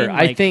finishing. For sure.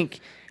 I think.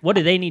 What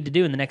do they need to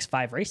do in the next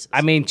 5 races?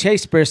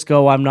 Chase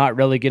Briscoe, I'm not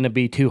really going to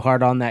be too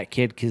hard on that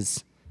kid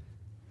because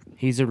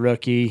he's a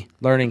rookie,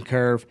 learning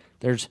curve.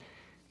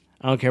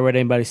 I don't care what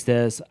anybody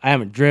says. I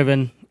haven't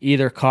driven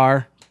either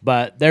car,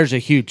 but there's a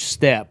huge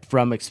step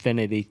from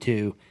Xfinity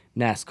to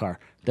NASCAR.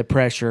 The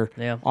pressure,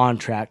 on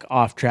track,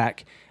 off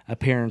track,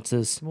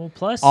 appearances,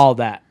 plus all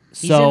that.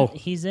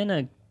 He's in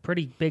a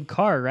pretty big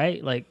car,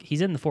 right? Like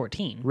he's in the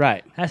 14,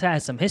 right?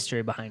 Has some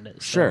history behind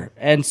it. So. Sure,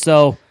 and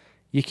so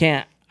you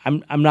can't.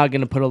 I'm not going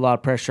to put a lot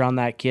of pressure on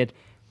that kid.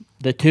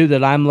 The 2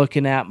 that I'm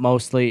looking at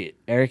mostly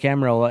Eric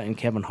Amarola and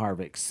Kevin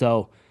Harvick.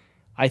 So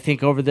I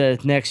think over the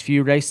next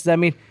few races, I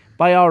mean,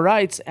 by all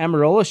rights,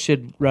 Amarola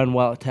should run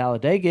well at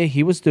Talladega.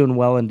 He was doing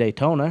well in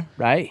Daytona,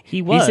 right?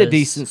 He was. He's a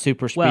decent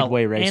super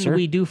speedway racer. And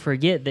we do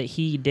forget that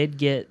he did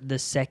get the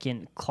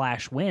second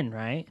Clash win,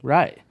 right?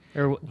 Right.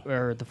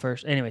 Or the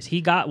first. Anyways,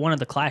 he got one of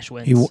the Clash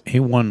wins. He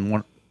won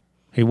one.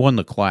 He won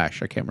the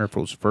Clash. I can't remember if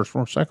it was the first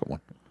one or second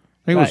one.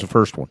 I think it was Right. the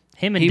first one.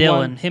 Him and He Dylan.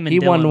 won- him and he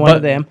Dylan. won one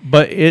of them.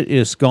 But it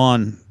is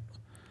gone.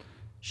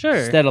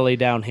 Sure. Steadily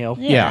downhill.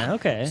 Yeah.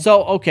 Okay.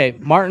 So, okay,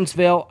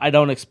 Martinsville, I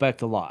don't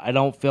expect a lot. I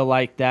don't feel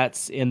like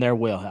that's in their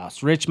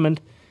wheelhouse. Richmond,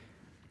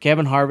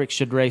 Kevin Harvick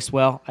should race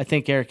well. I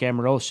think Eric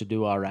Amarola should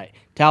do all right.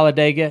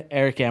 Talladega,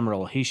 Eric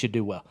Amarola, he should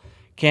do well.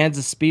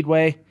 Kansas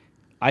Speedway,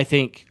 I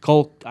think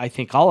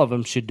all of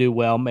them should do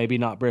well, maybe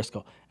not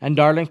Briscoe. And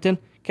Darlington,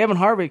 Kevin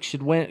Harvick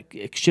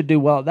should do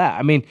well at that.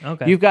 I mean,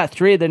 Okay. you've got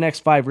 3 of the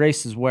next 5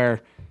 races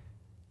where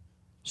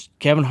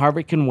Kevin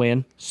Harvick can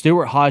win.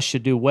 Stuart Haas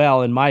should do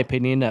well, in my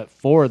opinion, at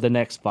 4 of the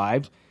next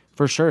 5.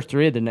 For sure,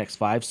 3 of the next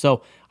 5.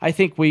 So I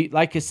think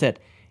like I said,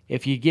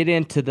 if you get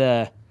into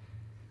the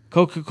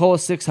Coca-Cola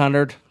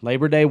 600,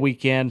 Labor Day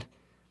weekend,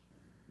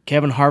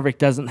 Kevin Harvick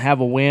doesn't have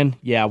a win,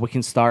 yeah, we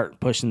can start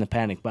pushing the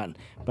panic button.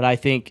 But I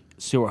think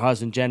Stuart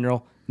Haas in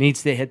general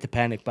needs to hit the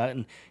panic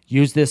button,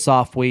 use this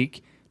off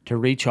week to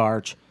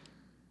recharge,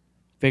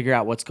 figure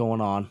out what's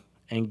going on,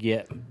 and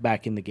get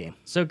back in the game.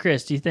 So,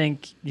 Chris, do you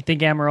think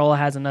Amarola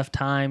has enough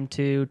time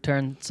to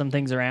turn some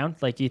things around?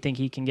 Like, do you think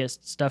he can get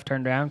stuff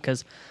turned around?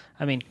 Because,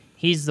 I mean,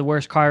 he's the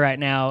worst car right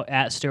now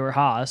at Stuart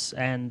Haas,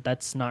 and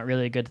that's not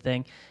really a good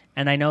thing.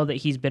 And I know that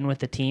he's been with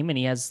the team, and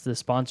he has the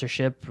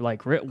sponsorship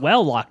like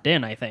well locked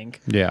in, I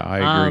think. Yeah,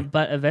 I agree.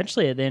 But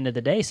eventually, at the end of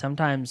the day,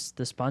 sometimes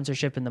the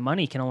sponsorship and the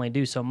money can only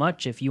do so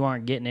much if you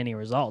aren't getting any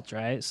results,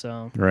 right?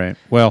 So, Right.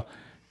 Well,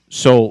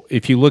 so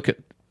if you look at,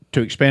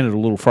 to expand it a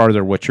little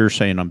farther, what you're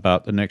saying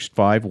about the next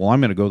 5, well,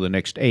 I'm going to go the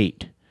next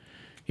 8.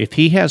 If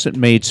he hasn't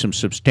made some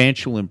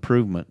substantial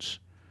improvements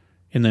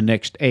in the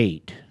next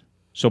 8,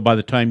 so by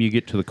the time you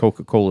get to the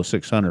Coca-Cola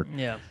 600,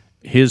 yeah.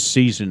 his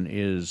season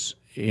is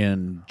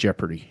in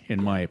jeopardy,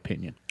 in my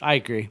opinion. I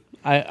agree.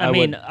 I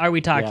mean, are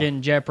we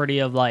talking jeopardy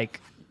of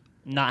like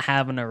not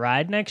having a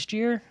ride next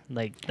year,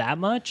 like that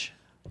much?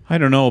 I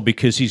don't know,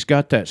 because he's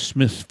got that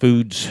Smith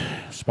Foods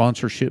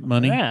sponsorship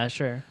money. Yeah,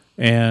 sure.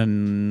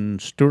 And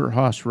Stuart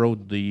Haas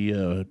rode the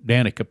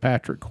Danica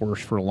Patrick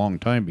horse for a long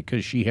time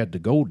because she had the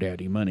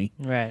GoDaddy money.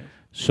 Right.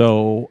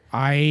 So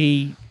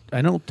I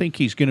don't think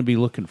he's going to be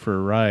looking for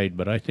a ride,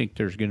 but I think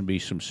there's going to be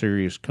some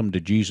serious come to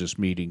Jesus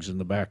meetings in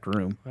the back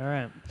room. All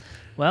right.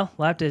 Well,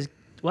 we'll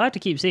have to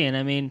keep seeing.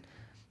 I mean,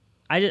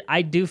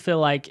 I do feel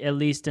like at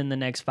least in the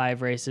next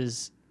 5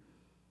 races,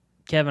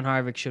 Kevin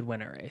Harvick should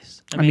win a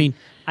race. I mean,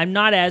 I'm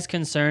not as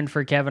concerned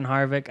for Kevin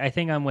Harvick. I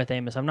think I'm with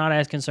Amos. I'm not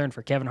as concerned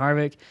for Kevin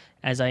Harvick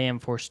as I am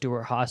for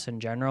Stuart Haas in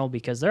general,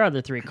 because their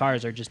other 3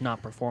 cars are just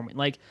not performing.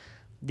 Like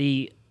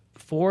the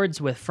Fords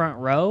with front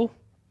row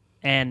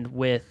and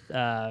with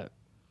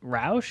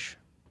Roush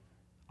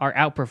are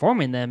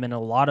outperforming them in a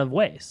lot of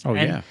ways. Oh,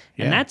 and, yeah.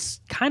 And that's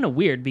kind of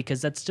weird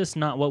because that's just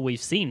not what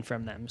we've seen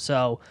from them.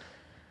 So,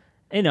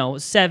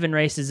 7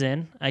 races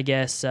in, I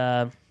guess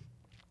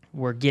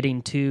we're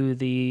getting to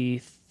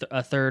the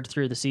third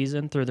through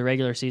the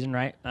regular season,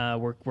 right?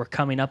 We're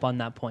coming up on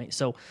that point.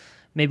 So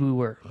maybe we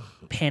were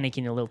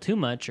panicking a little too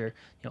much or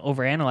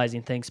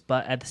overanalyzing things.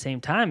 But at the same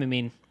time, I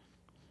mean,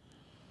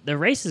 the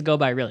races go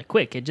by really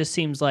quick. It just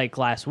seems like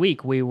last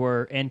week we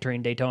were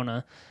entering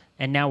Daytona,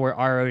 and now we're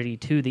already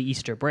to the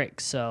Easter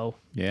break. So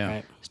Yeah.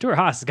 Right. Stuart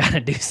Haas has got to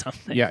do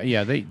something.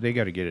 Yeah, they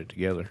got to get it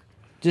together.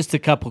 Just a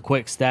couple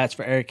quick stats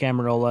for Eric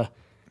Amarola.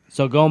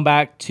 So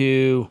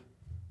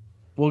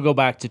we'll go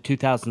back to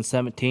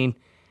 2017.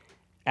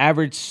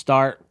 Average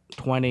start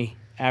 20,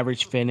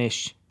 average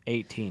finish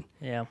 18.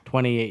 Yeah.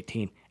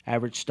 2018,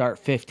 average start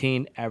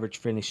 15, average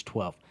finish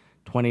 12.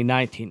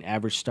 2019,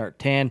 average start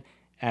 10,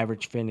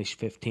 average finish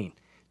 15.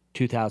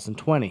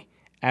 2020,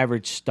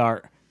 average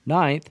start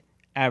 9th,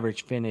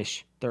 average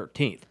finish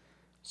 13th.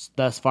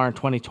 Thus far in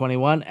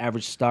 2021,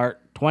 average start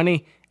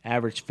 20,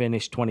 average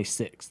finish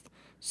 26th.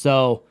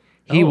 So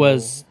he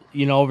was,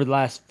 over the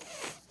last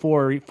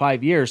 4 or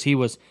 5 years, he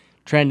was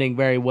trending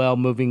very well,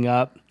 moving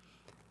up.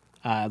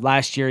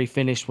 Last year, he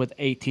finished with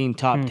 18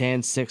 top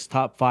 10s, 6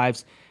 top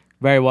 5s.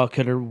 Very well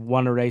could have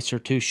won a race or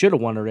two, should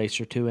have won a race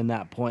or two in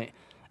that point.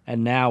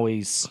 And now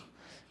he's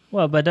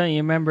Well, but don't you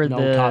remember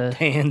no top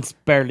 10s,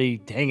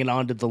 barely hanging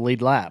on to the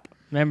lead lap.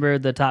 remember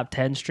the top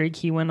 10 streak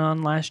he went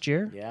on last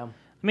year? Yeah.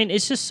 I mean,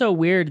 it's just so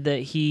weird that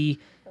he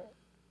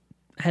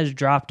has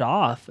dropped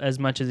off as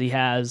much as he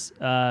has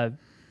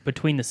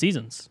between the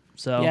seasons.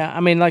 So Yeah, I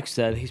mean, like I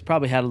said, he's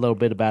probably had a little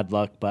bit of bad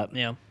luck, but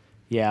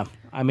yeah.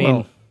 I mean,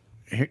 Well,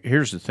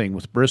 here's the thing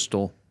with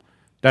Bristol.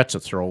 That's a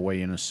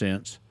throwaway in a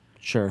sense.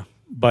 sure.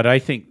 But I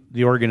think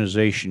the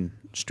organization,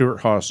 Stuart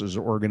Haas's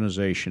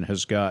organization,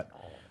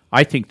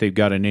 I think they've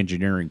got an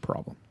engineering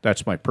problem.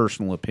 That's my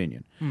personal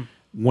opinion.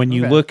 When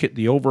you look at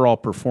the overall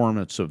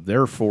performance of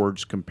their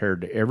Fords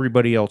compared to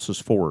everybody else's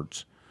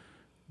Fords,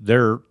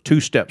 they're 2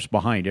 steps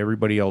behind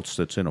everybody else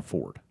that's in a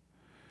Ford.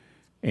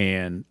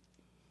 And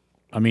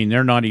I mean,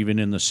 they're not even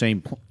in the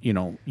same,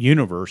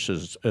 universe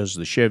as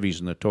the Chevys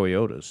and the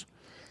Toyotas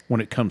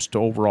when it comes to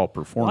overall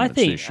performance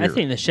this year. I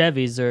think the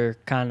Chevys are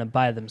kind of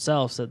by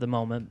themselves at the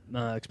moment,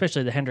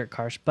 especially the Hendrick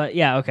cars. But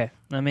yeah, okay.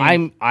 I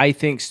mean, I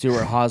think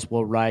Stuart Haas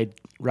will right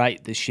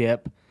the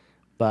ship,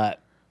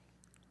 but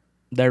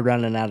they're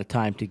running out of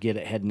time to get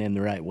it heading in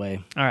the right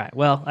way. All right.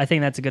 Well, I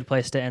think that's a good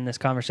place to end this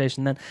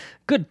conversation then.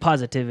 Good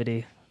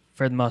positivity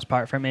for the most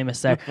part from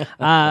Amos there.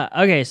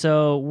 Okay,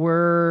 so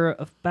we're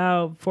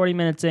about 40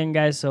 minutes in,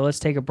 guys, so let's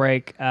take a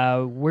break.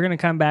 We're going to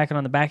come back, and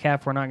on the back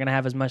half, we're not going to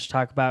have as much to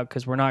talk about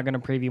because we're not going to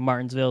preview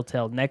Martinsville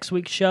till next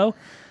week's show.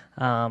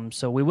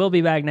 So we will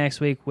be back next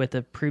week with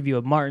a preview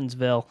of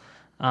Martinsville,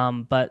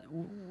 but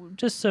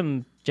just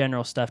some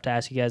general stuff to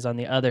ask you guys on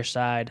the other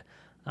side,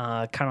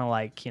 kind of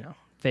like,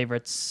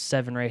 favorites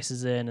 7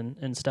 races in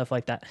and stuff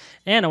like that.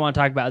 And I want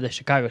to talk about the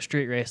Chicago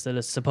street race that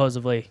is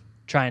supposedly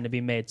trying to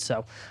be made.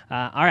 So,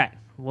 all right,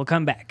 we'll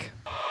come back.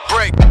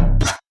 Break.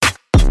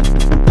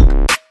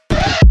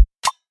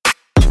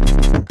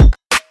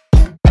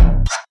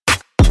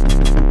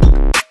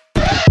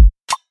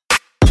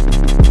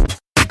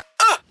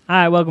 All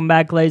right, welcome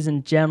back, ladies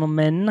and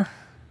gentlemen.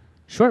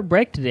 Short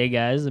break today,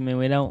 guys. I mean,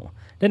 we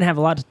didn't have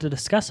a lot to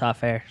discuss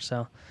off air.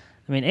 So,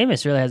 I mean,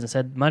 Amos really hasn't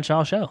said much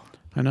all show.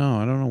 I know.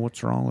 I don't know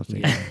what's wrong with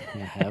you. I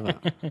haven't.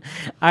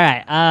 All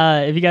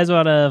right. If you guys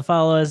want to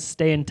follow us,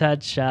 stay in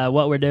touch,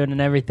 what we're doing and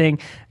everything,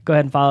 go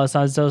ahead and follow us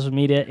on social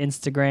media.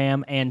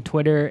 Instagram and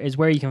Twitter is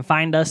where you can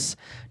find us.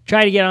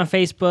 Try to get on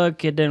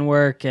Facebook. It didn't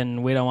work,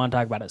 and we don't want to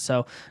talk about it.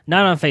 So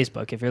not on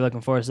Facebook if you're looking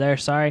for us there.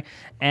 Sorry.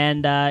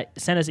 And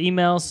send us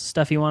emails,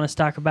 stuff you want us to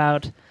talk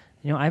about.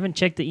 I haven't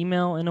checked the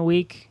email in a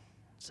week,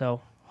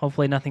 so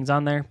hopefully nothing's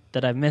on there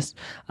that I've missed.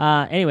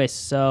 Anyways,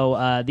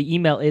 so the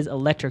email is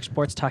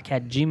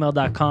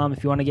electricsportstalk@gmail.com.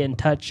 If you want to get in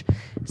touch,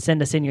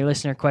 send us in your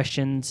listener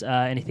questions,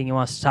 anything you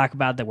want us to talk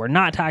about that we're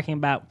not talking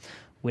about.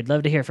 We'd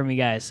love to hear from you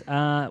guys.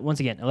 Once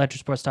again,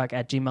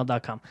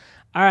 electricsportstalk@gmail.com.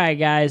 All right,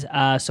 guys.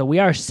 So we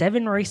are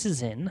 7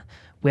 races in.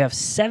 We have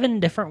 7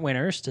 different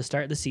winners to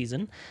start the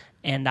season,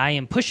 and I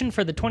am pushing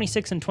for the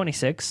 26 and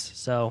 26,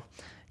 so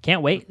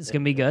can't wait. It's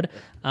going to be good.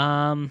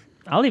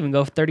 I'll even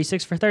go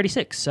 36 for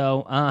 36.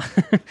 So, all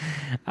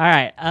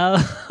right.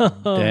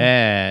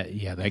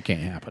 That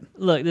can't happen.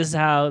 Look, this is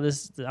how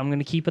I'm going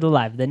to keep it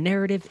alive. The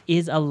narrative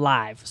is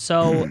alive.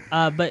 So,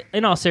 but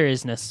in all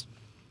seriousness,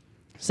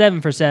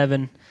 7 for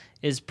 7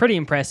 is pretty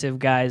impressive,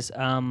 guys.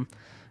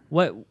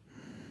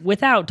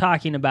 Without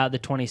talking about the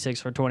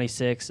 26 for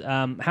 26,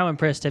 how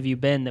impressed have you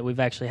been that we've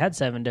actually had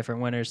 7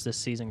 different winners this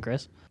season,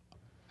 Chris?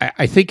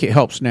 I think it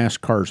helps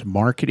NASCAR's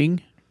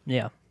marketing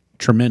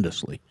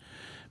tremendously.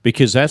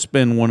 Because that's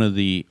been one of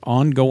the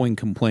ongoing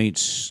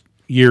complaints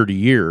year to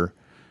year,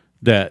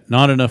 that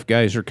not enough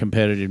guys are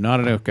competitive,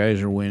 not enough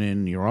guys are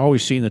winning. You're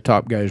always seeing the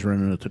top guys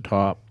running at the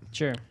top.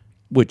 Sure.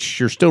 Which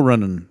you're still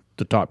running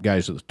the top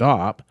guys at the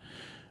top,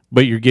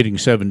 but you're getting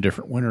 7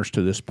 different winners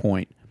to this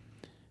point.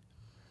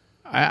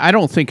 I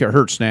don't think it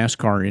hurts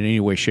NASCAR in any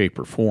way, shape,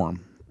 or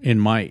form, in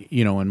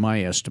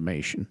my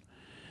estimation.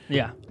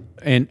 Yeah.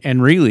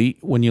 And really,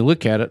 when you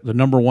look at it, the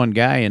number 1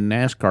 guy in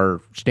NASCAR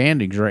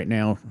standings right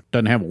now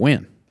doesn't have a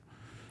win.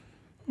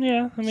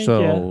 Yeah, I mean,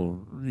 so,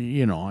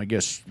 I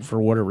guess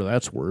for whatever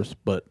that's worth.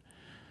 But,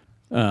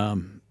 I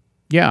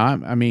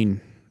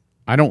mean,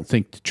 I don't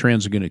think the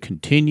trend's going to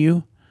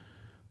continue,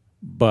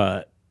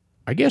 but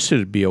I guess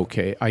it'd be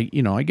okay. I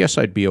guess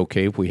I'd be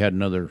okay if we had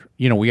another,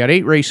 we got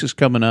 8 races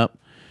coming up.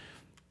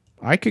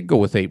 I could go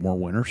with 8 more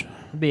winners.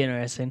 It'd be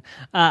interesting.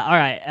 All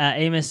right,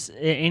 Amos,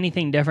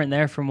 anything different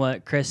there from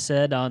what Chris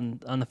said on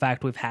the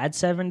fact we've had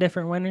 7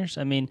 different winners?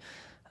 I mean,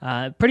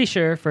 pretty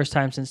sure first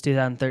time since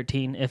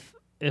 2013.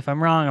 If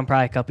I'm wrong, I'm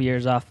probably a couple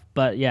years off.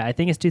 But, yeah, I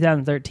think it's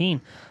 2013.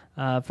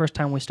 First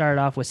time we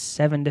started off with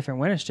 7 different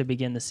winners to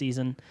begin the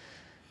season.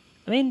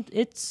 I mean,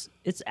 it's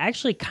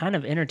actually kind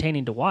of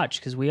entertaining to watch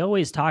because we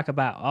always talk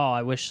about,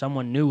 I wish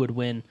someone new would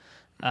win.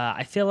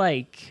 I feel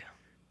like,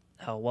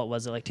 what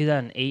was it, like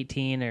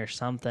 2018 or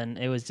something?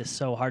 It was just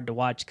so hard to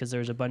watch because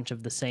there was a bunch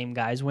of the same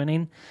guys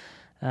winning.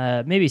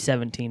 Maybe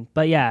 17.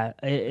 But, yeah,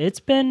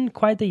 it's been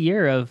quite the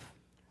year of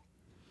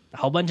a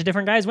whole bunch of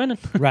different guys winning.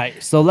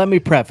 Right. So let me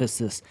preface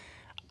this.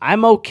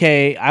 I'm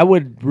okay. I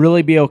would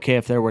really be okay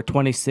if there were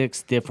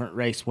 26 different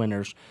race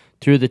winners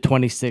through the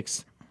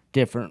 26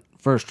 different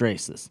first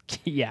races.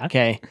 Yeah.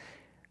 Okay.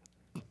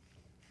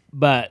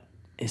 But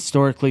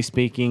historically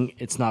speaking,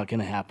 it's not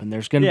going to happen.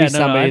 There's going to be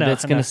somebody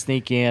that's going to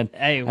sneak in.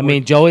 Hey, I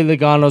mean, Joey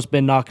Logano's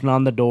been knocking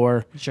on the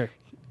door. Sure.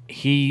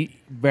 He's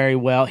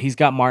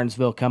got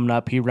Martinsville coming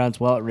up. He runs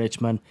well at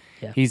Richmond.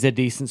 Yeah. He's a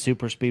decent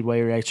super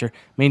speedway racer.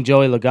 I mean,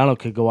 Joey Logano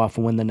could go off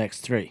and win the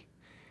next 3.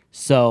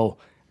 So,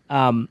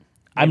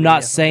 I'm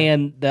not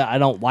saying that I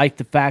don't like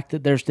the fact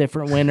that there's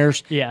different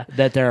winners. Yeah.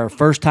 That there are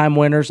first-time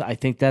winners. I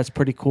think that's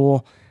pretty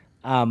cool.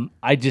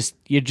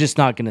 You're just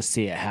not going to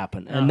see it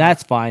happen, and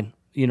that's fine.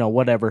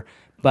 Whatever.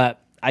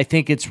 But I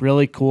think it's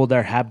really cool.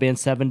 There have been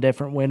 7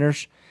 different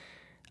winners.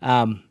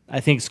 I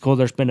think it's cool.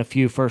 There's been a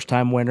few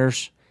first-time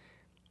winners.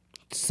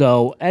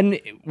 So, and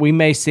we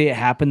may see it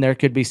happen. There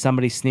could be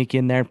somebody sneak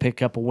in there and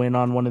pick up a win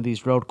on one of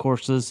these road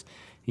courses.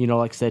 You know,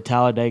 like I said,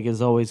 Talladega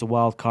is always a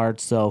wild card,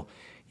 so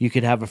you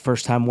could have a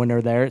first-time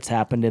winner there. It's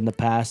happened in the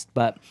past.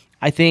 But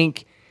I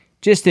think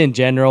just in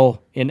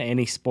general, in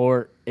any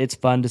sport, it's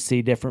fun to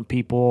see different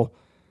people,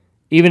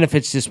 even if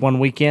it's just one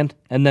weekend,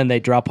 and then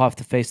they drop off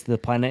the face of the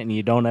planet and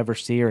you don't ever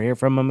see or hear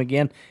from them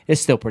again. It's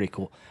still pretty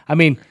cool. I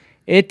mean,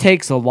 it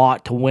takes a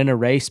lot to win a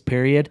race,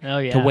 period. Oh,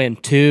 yeah. To win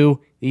 2,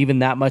 even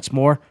that much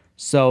more.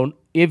 So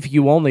if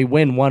you only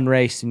win 1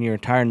 race in your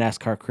entire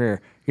NASCAR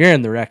career, you're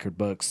in the record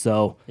books.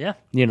 So, Yeah.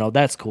 you know,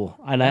 that's cool.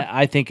 And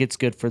I think it's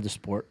good for the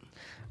sport.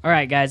 All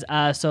right, guys.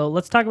 So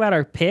let's talk about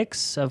our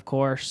picks. Of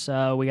course,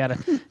 we got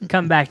to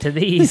come back to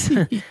these.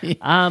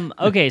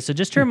 Okay, so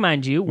just to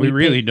remind you, We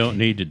really don't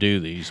need to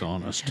do these,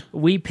 honest.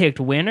 we picked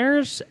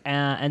winners,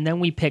 and then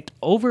we picked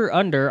over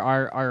under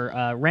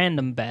our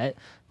random bet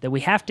that we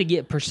have to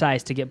get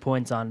precise to get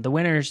points on. The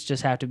winners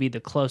just have to be the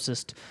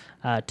closest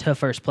to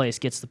first place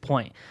gets the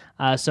point.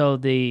 So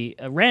the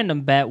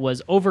random bet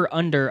was over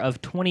under of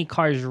 20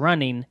 cars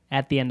running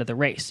at the end of the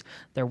race.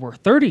 There were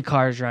 30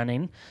 cars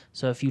running,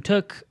 so if you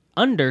took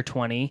under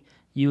 20,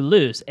 you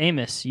lose.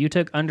 Amos, you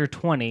took under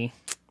 20.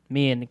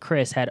 Me and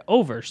Chris had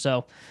over,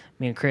 so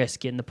me and Chris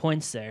getting the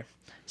points there.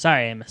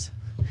 Sorry, Amos.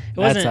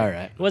 That's all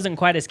right. It wasn't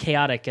quite as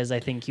chaotic as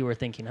I think you were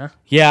thinking, huh?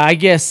 Yeah, I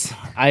guess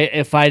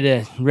if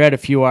I'd read a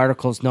few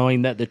articles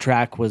knowing that the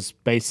track was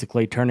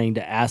basically turning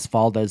to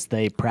asphalt as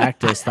they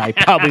practiced, I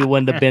probably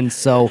wouldn't have been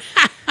so,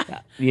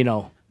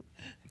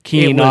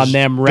 keen It was on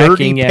them dirty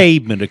wrecking it.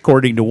 pavement,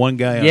 according to one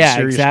guy on Yeah,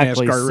 Sirius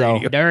exactly, NASCAR so-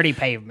 radio. Dirty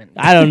pavement.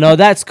 I don't know.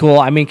 That's cool.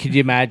 I mean, could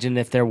you imagine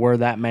if there were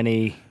that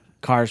many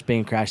cars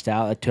being crashed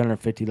out? A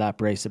 250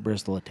 lap race at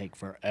Bristol would take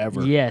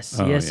forever. Yes,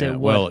 Oh, yes, yeah. it would.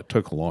 Well, it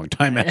took a long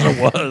time as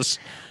it was.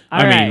 All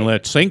I right. mean,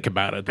 let's think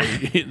about it.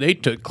 They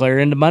took Clear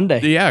into Monday.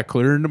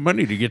 clearing the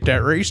money to get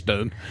that race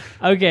done.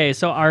 Okay,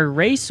 so our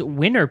race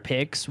winner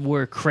picks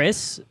were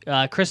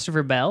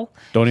Christopher Bell.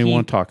 Don't even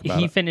want to talk about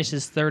He it.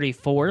 finishes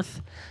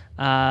 34th.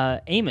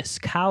 Amos,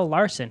 Kyle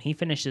Larson, he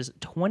finishes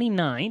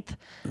 29th.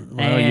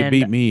 Well, you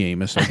beat me,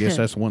 Amos. I guess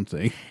that's one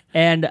thing.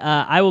 And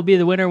I will be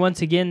the winner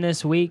once again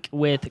this week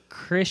with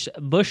Chris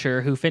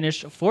Buescher, who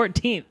finished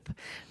 14th.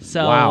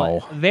 So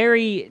Wow.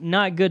 very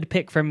not good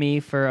pick from me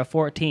for a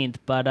 14th,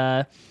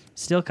 but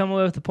still come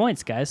away with the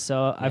points, guys.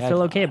 So I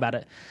feel okay about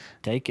it.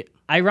 Take it.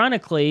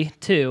 Ironically,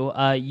 too,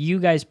 you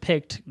guys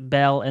picked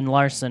Bell and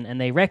Larson, and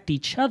they wrecked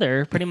each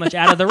other pretty much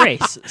out of the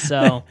race.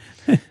 So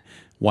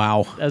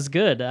Wow. that was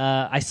good.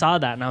 I saw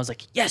that, and I was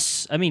like,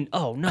 yes. I mean,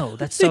 oh, no,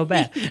 that's so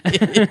bad.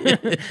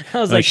 I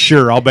was like,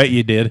 Sure, I'll bet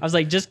you did. I was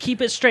like, just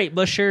keep it straight,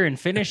 Buescher, and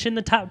finish in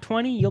the top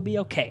 20. You'll be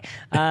okay.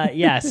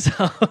 Yeah,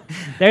 so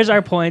there's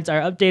our points, our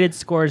updated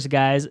scores,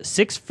 guys.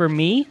 6 for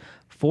me,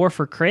 4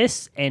 for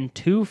Chris, and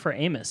 2 for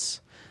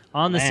Amos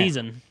on the Man.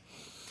 season.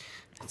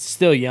 It's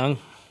still young.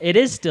 It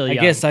is still young.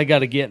 I guess I got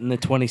to get in the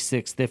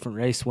 26 different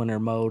race winner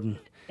mode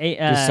and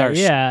just start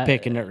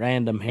picking at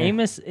random here.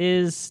 Amos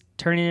is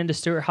turning into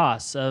Stuart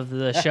Haas of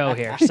the show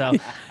here. So,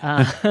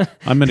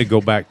 I'm going to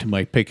go back to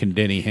my picking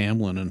Denny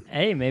Hamlin and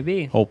hey,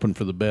 maybe. hoping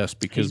for the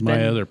best because He's my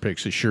been- other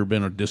picks have sure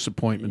been a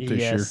disappointment this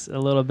year. Yes, a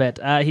little bit.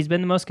 He's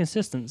been the most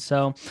consistent,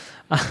 so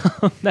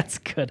that's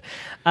good.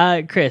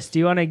 Chris, do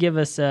you want to give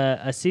us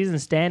a season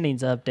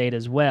standings update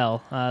as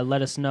well?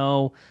 Let us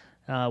know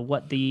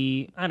what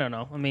I don't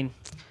know. I mean,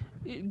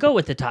 go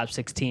with the top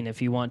 16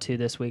 if you want to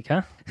this week,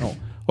 huh? Oh.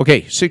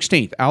 Okay,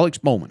 16th, Alex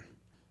Bowman.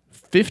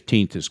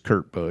 15th is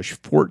Kurt Busch.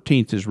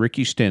 14th is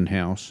Ricky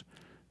Stenhouse.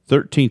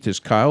 13th is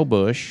Kyle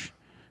Busch.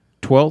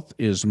 12th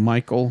is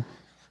Michael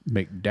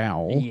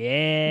McDowell.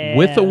 Yeah.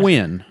 With a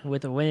win.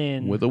 With a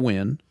win. With a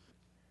win.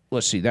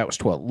 Let's see, that was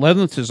 12th.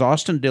 11th is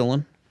Austin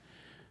Dillon.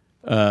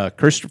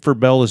 Christopher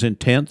Bell is in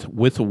 10th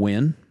with a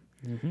win.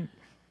 Mm-hmm.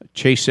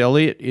 Chase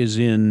Elliott is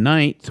in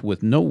 9th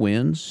with no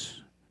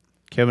wins.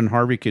 Kevin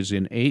Harvick is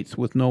in 8th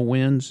with no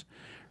wins.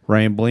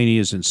 Ryan Blaney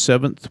is in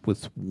 7th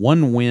with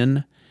 1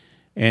 win.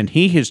 And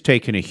he has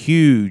taken a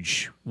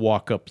huge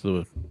walk up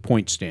the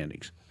point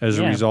standings as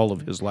a Yeah. result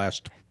of his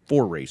last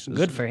 4 races.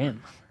 Good for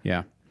him.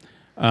 Yeah.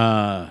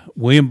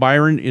 William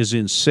Byron is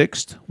in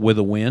 6th with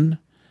a win.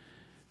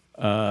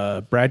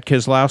 Brad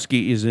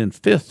Keselowski is in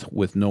 5th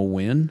with no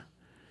win.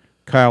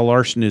 Kyle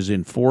Larson is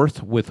in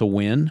 4th with a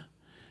win.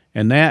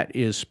 And that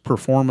is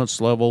performance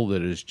level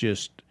that is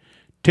just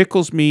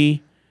tickles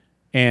me.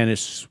 And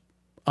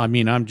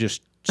I'm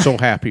just so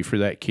happy for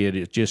that kid.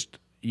 It's just,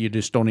 you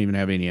just don't even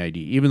have any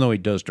idea, even though he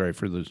does drive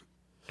for the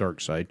dark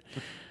side.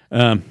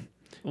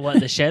 What,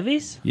 the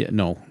Chevys? Yeah,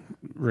 no,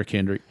 Rick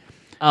Hendrick.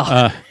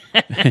 Oh.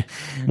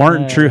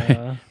 Martin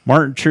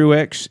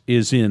Truex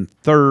is in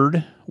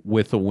 3rd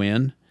with a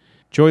win.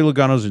 Joey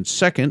Logano's in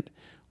 2nd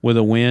with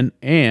a win.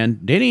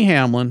 And Denny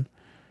Hamlin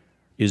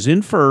is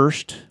in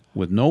 1st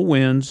with no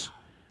wins.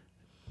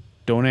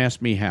 Don't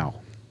ask me how.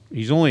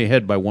 He's only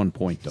ahead by 1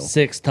 point, though.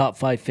 6 top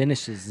 5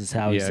 finishes is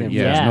how he's in.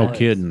 Yeah, no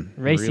kidding.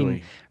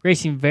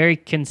 Racing very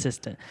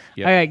consistent.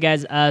 Yep. All right,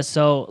 guys.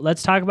 So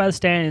let's talk about the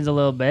standings a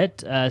little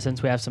bit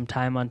since we have some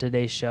time on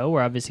today's show.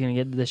 We're obviously going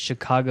to get to the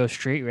Chicago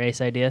street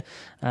race idea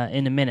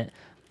in a minute.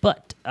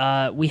 But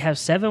we have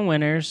 7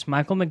 winners: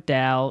 Michael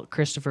McDowell,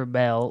 Christopher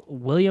Bell,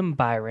 William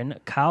Byron,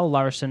 Kyle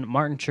Larson,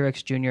 Martin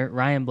Truex Jr.,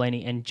 Ryan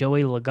Blaney, and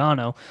Joey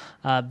Logano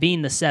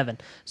being the 7.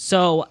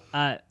 So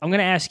I'm going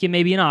to ask you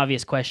maybe an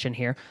obvious question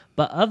here,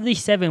 but of the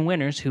 7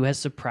 winners, who has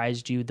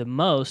surprised you the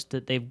most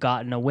that they've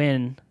gotten a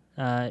win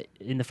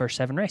in the first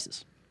 7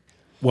 races?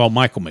 Well,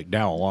 Michael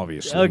McDowell,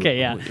 obviously. Okay,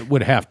 yeah.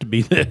 Would have to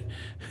be the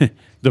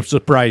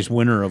surprise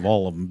winner of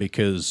all of them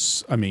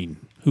because, I mean,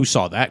 who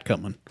saw that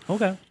coming?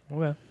 Okay.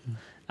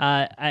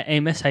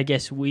 Amos, I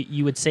guess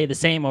you would say the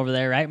same over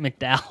there, right?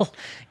 McDowell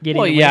getting.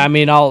 Well, the yeah,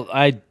 win.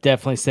 I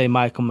definitely say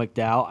Michael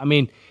McDowell. I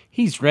mean,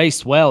 he's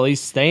raced well.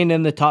 He's staying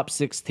in the top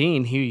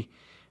 16. He,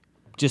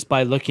 just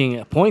by looking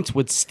at points,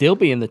 would still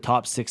be in the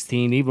top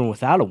 16 even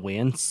without a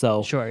win.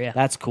 So Sure, yeah.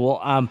 that's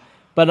cool.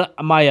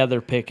 But my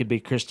other pick would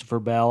be Christopher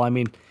Bell. I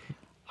mean,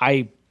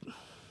 I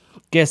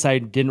guess I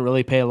didn't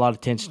really pay a lot of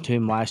attention to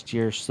him last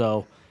year,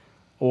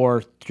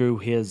 or through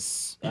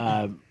his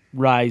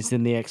rise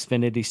in the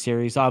Xfinity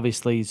Series.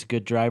 Obviously, he's a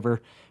good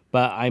driver,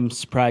 but I'm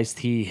surprised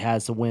he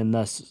has a win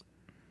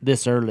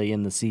this early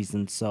in the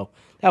season. So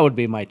that would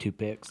be my 2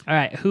 picks. All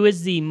right, who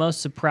is the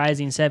most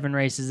surprising 7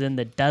 races in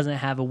that doesn't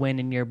have a win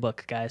in your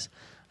book, guys?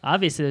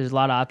 Obviously, there's a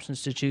lot of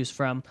options to choose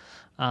from.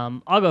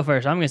 I'll go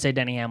first. I'm going to say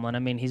Denny Hamlin. I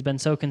mean, he's been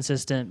so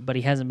consistent, but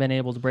he hasn't been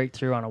able to break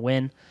through on a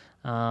win.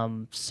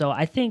 So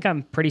I think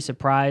I'm pretty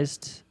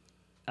surprised.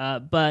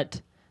 But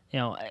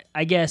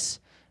I guess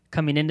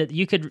coming into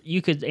you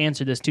could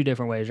answer this 2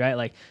 different ways, right?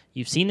 Like,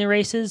 you've seen the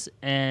races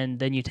and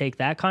then you take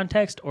that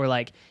context, or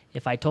like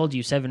if I told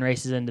you 7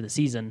 races into the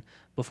season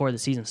before the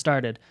season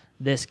started,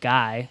 this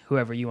guy,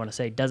 whoever you want to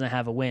say, doesn't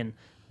have a win,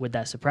 would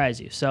that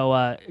surprise you?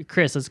 So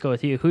Chris, let's go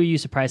with you. Who are you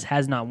surprised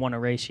has not won a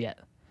race yet?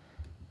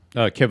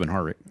 Kevin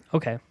Harvick,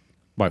 Okay.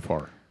 by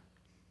far.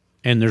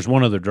 And there's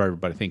one other driver,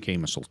 but I think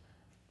Amos will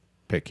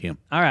pick him.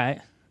 All right.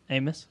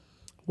 Amos?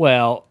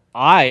 Well,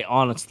 I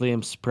honestly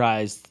am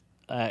surprised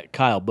at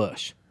Kyle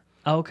Busch.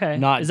 Okay.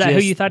 Not Is that who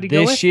just you thought he'd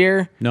go with? this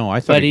year, No, I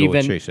thought but he'd go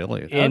with even Chase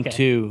Elliott.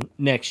 into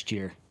next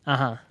year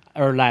Uh-huh.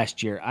 or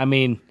last year. I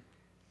mean,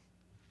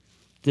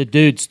 the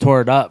dude's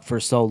tore it up for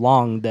so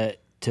long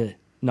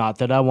not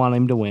that I want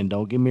him to win.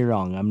 Don't get me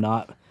wrong. I'm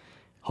not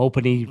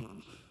hoping he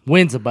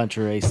wins a bunch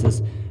of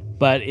races,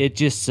 but it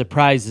just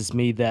surprises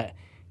me that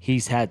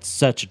he's had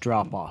such a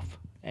drop off.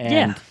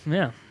 And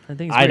Yeah. I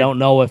think it's I weird. don't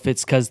know if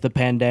it's because the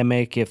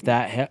pandemic, if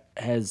that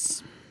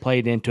has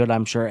played into it.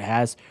 I'm sure it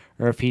has,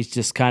 or if he's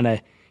just kind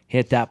of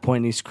hit that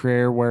point in his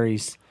career where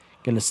he's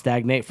going to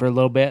stagnate for a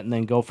little bit and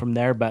then go from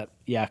there. But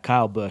yeah,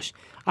 Kyle Busch.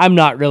 I'm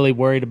not really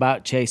worried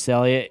about Chase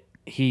Elliott.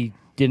 He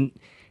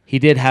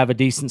did have a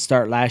decent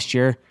start last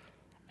year,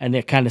 and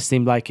it kind of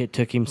seemed like it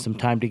took him some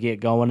time to get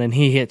going, and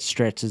he hit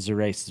stretches of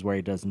races where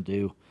he doesn't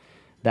do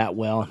that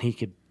well, and he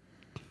could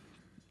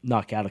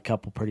knock out a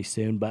couple pretty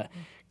soon. But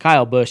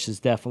Kyle Busch is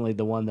definitely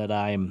the one that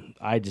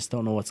I just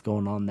don't know what's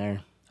going on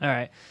there. All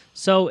right.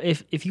 So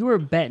if you were a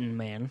betting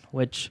man,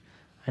 which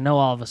I know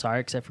all of us are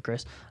except for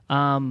Chris,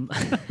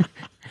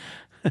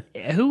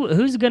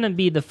 who's going to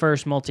be the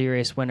first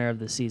multi-race winner of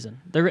the season?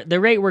 The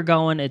rate we're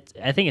going,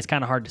 I think it's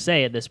kind of hard to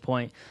say at this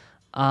point.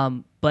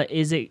 But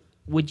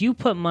would you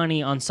put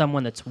money on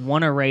someone that's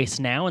won a race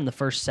now in the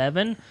first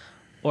 7,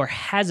 or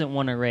hasn't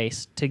won a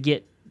race to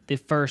get the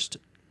first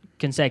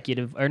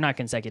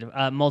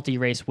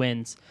multi-race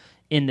wins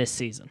in this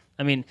season?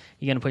 I mean,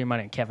 you're going to put your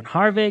money on Kevin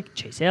Harvick,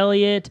 Chase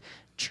Elliott,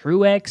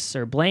 Truex,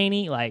 or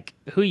Blaney? Like,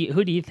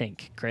 who do you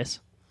think, Chris?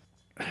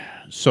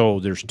 So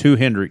there's 2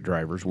 Hendrick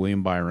drivers,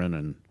 William Byron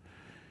and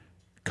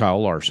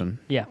Kyle Larson.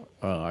 Yeah.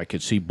 I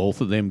could see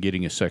both of them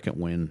getting a second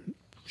win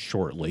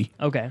shortly.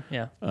 Okay,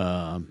 yeah.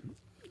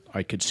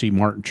 I could see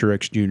Martin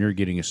Truex Jr.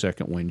 getting a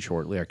second win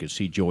shortly. I could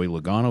see Joey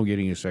Logano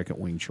getting a second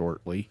win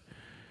shortly.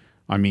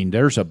 I mean,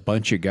 there's a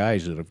bunch of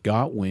guys that have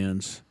got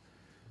wins.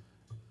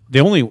 The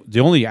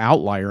only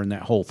outlier in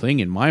that whole thing,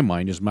 in my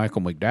mind, is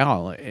Michael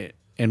McDowell.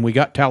 And we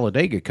got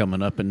Talladega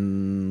coming up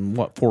in,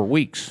 4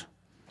 weeks?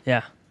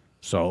 Yeah.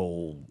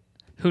 So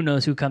Who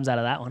knows who comes out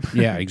of that one?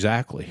 yeah,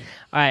 exactly.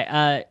 All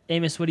right,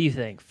 Amos, what do you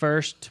think?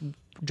 First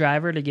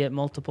driver to get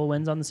multiple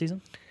wins on the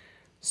season?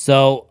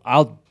 So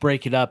I'll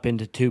break it up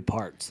into 2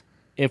 parts.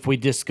 If we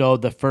just go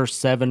the first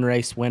 7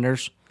 race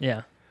winners,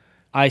 Yeah.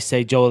 I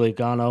say Joey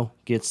Logano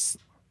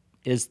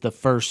is the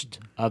first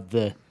of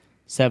the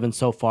 7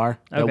 so far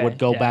that Okay, would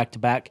go yeah. back to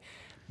back.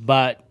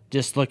 But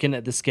just looking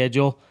at the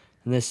schedule,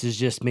 and this is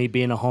just me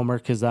being a homer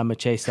because I'm a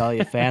Chase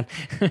Elliott fan,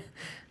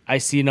 I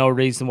see no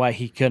reason why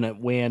he couldn't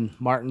win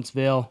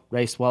Martinsville,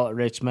 race well at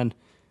Richmond,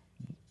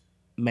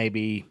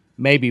 maybe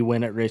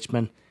win at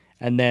Richmond,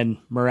 and then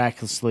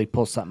miraculously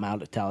pull something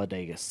out at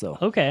Talladega. So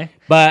Okay.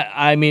 but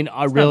I mean,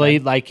 I really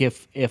bad.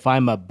 if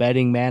I'm a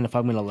betting man, if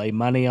I'm going to lay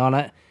money on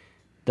it,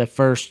 the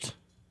first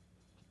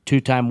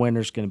two-time winner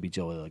is going to be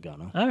Joey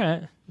Logano. All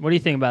right. What do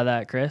you think about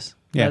that, Chris?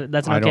 Yeah,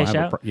 That's an I okay don't have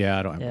shout?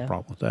 I don't have Yeah. a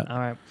problem with that. All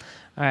right.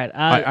 All right.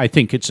 I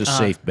think it's a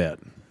safe bet.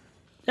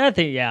 I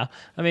think, yeah.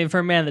 I mean, for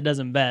a man that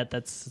doesn't bet,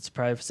 it's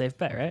probably a safe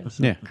bet, right?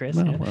 So, Yeah, Chris,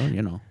 well, yeah. well,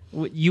 you know,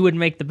 You would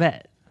make the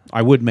bet.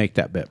 I would make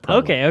that bet.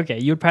 Probably. Okay.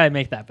 You would probably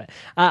make that bet.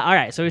 All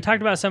right, so we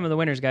talked about some of the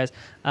winners, guys.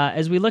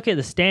 As we look at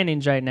the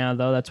standings right now,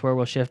 though, that's where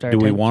we'll shift our Do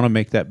we attention. want to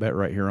make that bet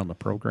right here on the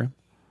program?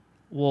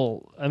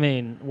 Well, I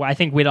mean, I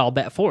think we'd all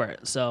bet for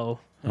it, so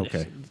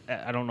Okay.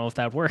 I don't know if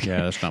that would work.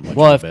 Yeah, that's not much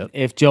Well, of a bet.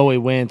 if Joey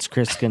wins,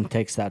 Chris can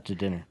take us out to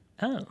dinner.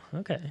 Oh,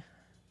 okay.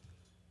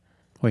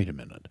 Wait a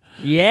minute.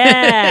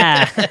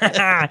 Yeah.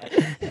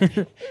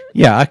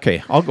 Yeah,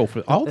 okay. I'll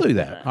do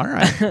that. All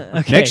right.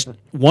 Okay.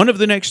 One of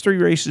the next 3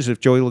 races,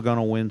 if Joey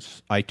Logano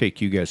wins, I take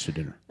you guys to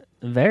dinner.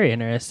 Very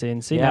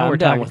interesting. See, Yeah, now I'm we're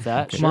down talking with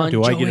that. Come on,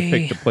 Do I get to Joey.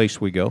 pick the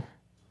place we go?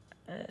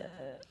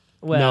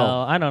 Well,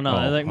 No. I don't know.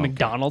 Oh, Like okay.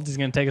 McDonald's, he's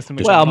going to take us to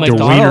Well, McDonald's. Der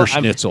McDonald- Wiener I'm-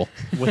 Schnitzel.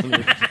 With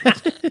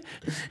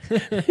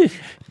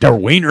Der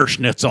Wiener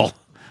Schnitzel.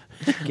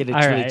 get a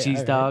All chili right, cheese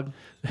all dog.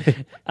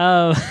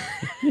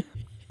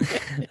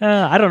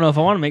 I don't know if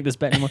I want to make this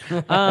bet anymore.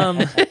 All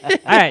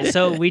right,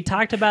 so we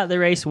talked about the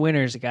race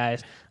winners,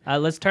 guys.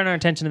 Let's turn our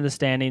attention to the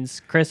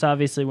standings. Chris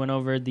obviously went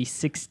over the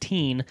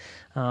 16,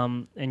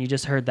 and you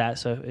just heard that.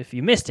 So if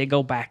you missed it,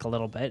 go back a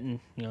little bit and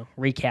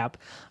recap.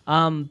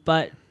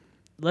 But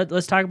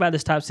let's talk about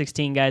this top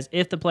 16, guys.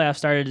 If the playoffs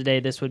started today,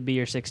 this would be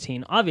your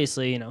 16.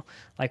 Obviously,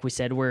 like we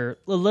said, we're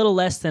a little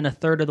less than a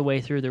third of the way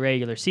through the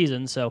regular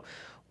season, so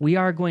we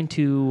are going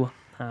to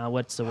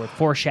what's the word,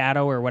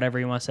 foreshadow or whatever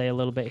you want to say a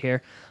little bit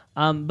here.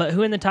 But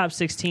who in the top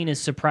 16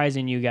 is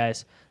surprising you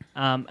guys?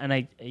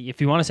 And if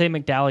you want to say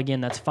McDowell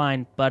again, that's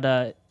fine.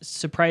 But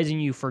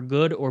surprising you for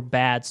good or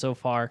bad so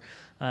far.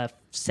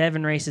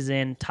 7 races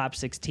in, top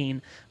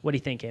 16. What do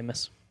you think,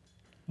 Amos?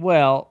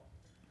 Well,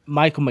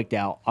 Michael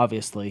McDowell,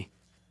 obviously,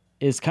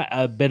 is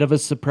a bit of a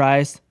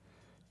surprise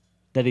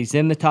that he's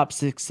in the top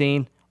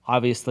 16.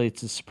 Obviously,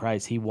 it's a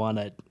surprise he won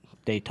at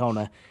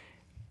Daytona.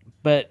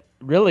 But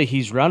really,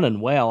 he's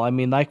running well. I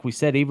mean, like we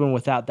said, even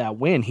without that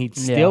win, he'd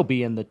still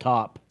be in the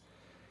top.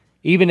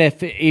 Even if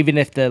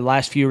the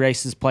last few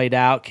races played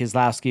out,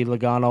 Keselowski,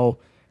 Logano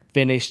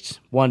finished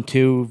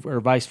 1-2 or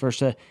vice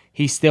versa,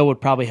 he still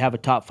would probably have a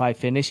top 5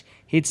 finish.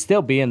 He'd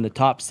still be in the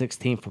top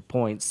 16 for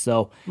points.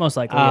 So Most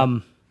likely. Yeah.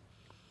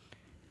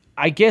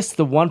 I guess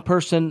the one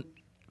person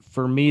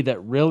for me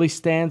that really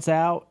stands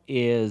out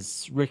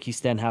is Ricky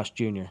Stenhouse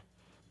Jr.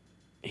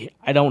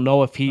 I don't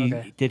know if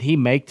did he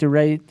make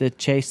the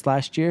chase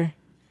last year?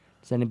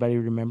 Does anybody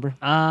remember?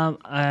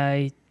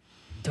 I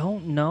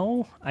don't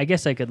know. I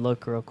guess I could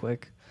look real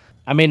quick.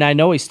 I mean, I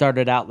know he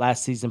started out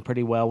last season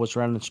pretty well, was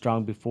running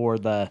strong before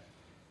the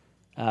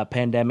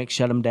pandemic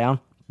shut him down.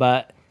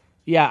 But,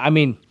 yeah, I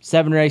mean,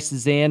 7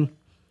 races in,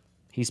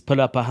 he's put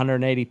up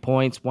 180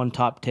 points, 1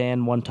 top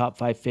 10, 1 top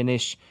 5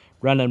 finish,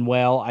 running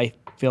well. I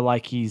feel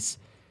like he's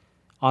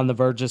on the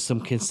verge of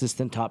some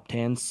consistent top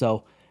 10s.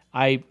 So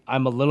I'm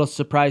a little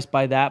surprised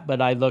by that,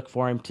 but I look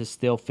for him to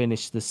still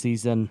finish the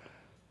season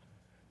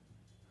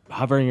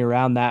hovering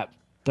around that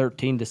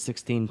 13 to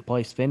 16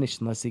 place finish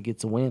unless he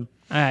gets a win.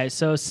 All right,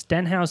 so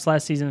Stenhouse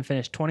last season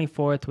finished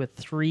 24th with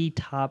 3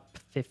 top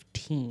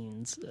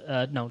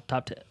 15s. No,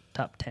 top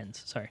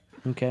 10s, sorry.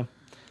 Okay.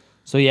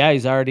 So, yeah,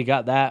 he's already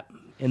got that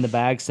in the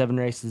bag, 7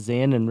 races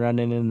in and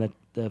running in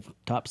the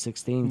top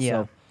 16.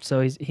 Yeah,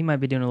 so he might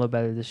be doing a little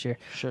better this year.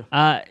 Sure.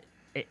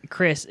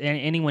 Chris,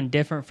 anyone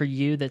different for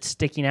you that's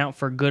sticking out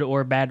for good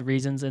or bad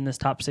reasons in this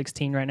top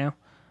 16 right now?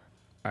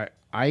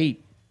 I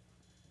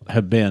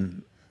have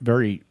been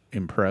very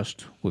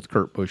impressed with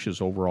Kurt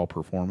Busch's overall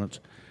performance.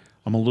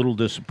 I'm a little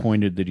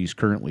disappointed that he's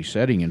currently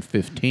sitting in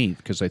 15th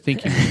because I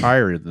think he was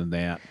higher than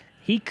that.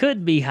 He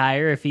could be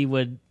higher if he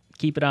would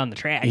keep it on the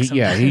track. He's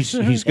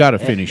got to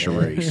finish a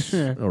race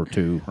or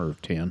 2 or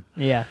 10.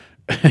 Yeah.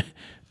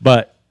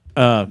 But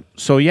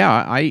so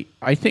yeah,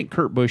 I think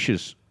Kurt Busch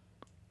is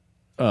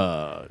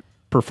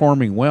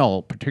performing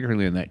well,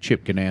 particularly in that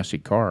Chip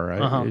Ganassi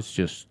car. It's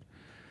just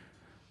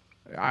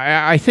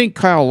I think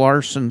Kyle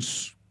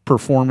Larson's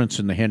performance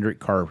in the Hendrick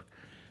car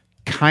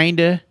kind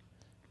of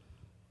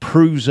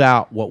proves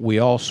out what we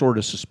all sort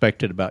of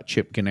suspected about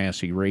Chip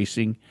Ganassi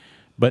racing,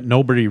 but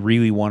nobody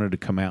really wanted to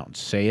come out and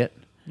say it.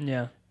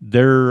 Yeah.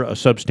 They're a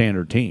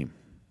substandard team.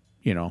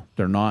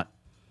 They're not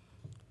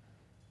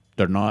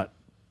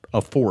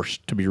a force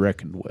to be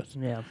reckoned with.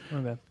 Yeah.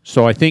 Okay.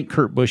 So I think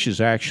Kurt Busch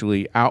is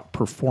actually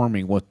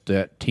outperforming what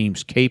that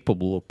team's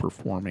capable of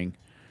performing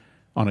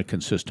on a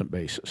consistent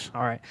basis.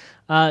 All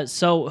right.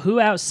 So who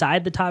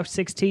outside the top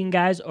 16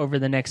 guys over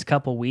the next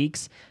couple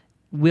weeks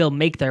will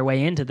make their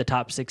way into the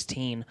top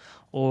 16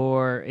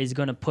 or is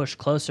going to push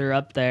closer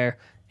up there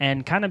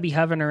and kind of be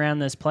hovering around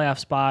this playoff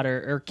spot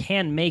or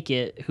can make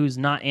it who's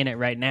not in it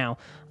right now?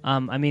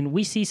 I mean,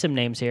 we see some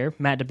names here.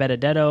 Matt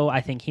DiBenedetto, I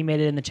think he made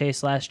it in the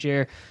chase last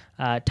year.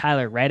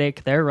 Tyler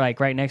Reddick, they're like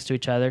right next to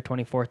each other,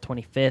 24th,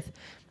 25th.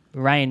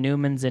 Ryan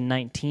Newman's in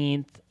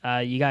 19th.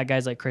 You got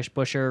guys like Chris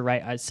Buescher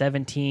right at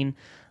 17.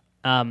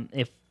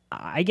 If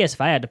I guess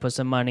if I had to put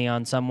some money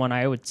on someone,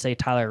 I would say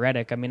Tyler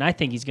Reddick. I mean, I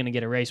think he's going to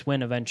get a race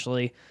win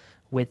eventually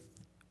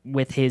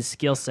with his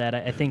skill set.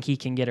 I think he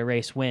can get a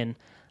race win.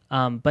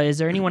 But is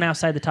there anyone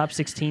outside the top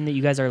 16 that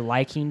you guys are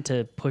liking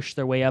to push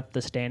their way up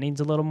the standings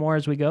a little more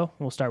as we go?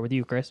 We'll start with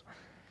you, Chris.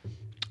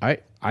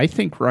 I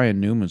think Ryan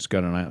Newman's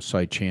got an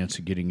outside chance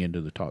of getting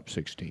into the top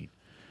 16.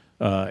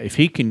 If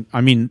he can,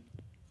 I mean,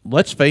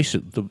 let's face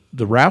it,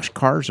 the Roush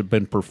cars have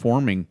been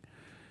performing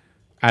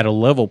at a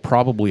level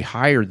probably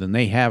higher than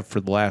they have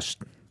for the last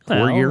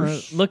 4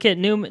 years. Look at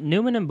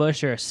Newman and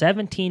Busch are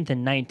 17th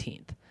and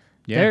 19th.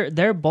 Yeah.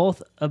 They're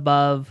both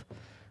above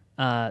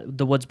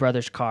the Woods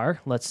Brothers car,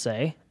 let's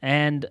say,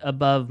 and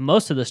above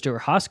most of the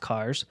Stewart-Haas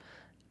cars.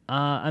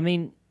 I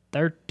mean,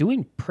 they're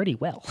doing pretty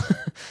well.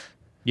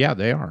 Yeah,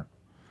 they are.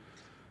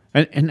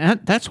 And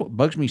that's what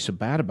bugs me so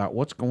bad about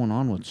what's going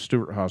on with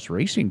Stewart-Haas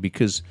Racing,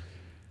 because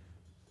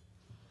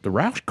the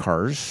Roush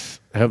cars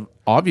have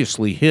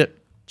obviously hit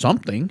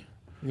something.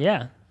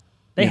 Yeah,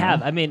 they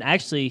have. I mean,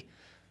 actually,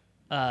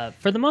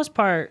 for the most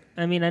part,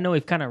 I mean, I know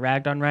we've kind of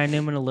ragged on Ryan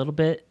Newman a little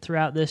bit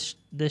throughout this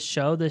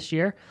show this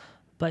year,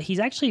 but he's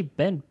actually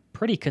been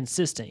pretty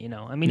consistent. You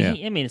know, I mean, Yeah.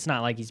 it's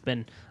not like he's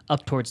been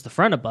up towards the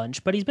front a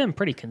bunch, but he's been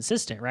pretty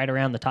consistent, right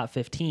around the top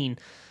 15.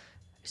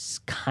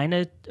 Kind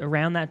of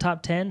around that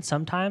top 10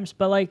 sometimes,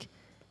 but like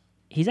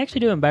he's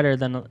actually doing better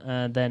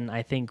than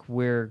I think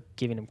we're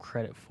giving him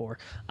credit for.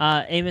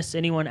 Amos,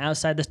 anyone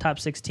outside this top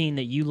 16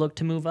 that you look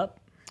to move up?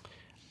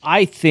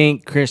 I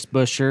think Chris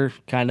Buescher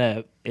kind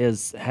of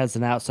has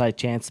an outside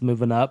chance of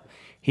moving up.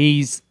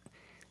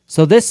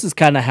 So this is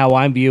kind of how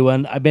I'm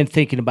viewing. I've been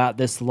thinking about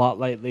this a lot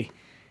lately.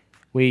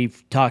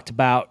 We've talked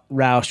about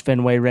Roush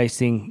Fenway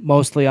Racing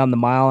mostly on the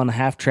 1.5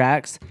 mile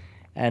tracks,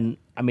 and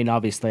I mean,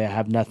 obviously, I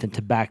have nothing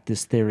to back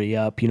this theory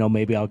up. You know,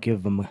 maybe I'll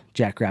give him a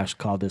Jack Roush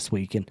call this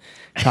week and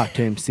talk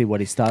to him, see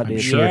what his thought I'm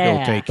is. sure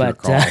he'll take your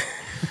call.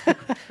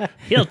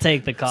 He'll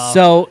take the call.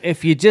 So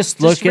if you just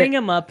look Just ring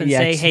him up and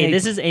say, hey,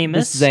 this is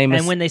Amos. This is Amos.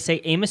 And when they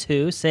say Amos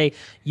who, say,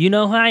 you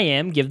know who I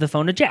am, give the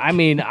phone to Jack. I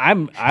mean,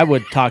 I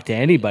would talk to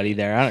anybody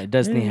there. It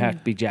doesn't even have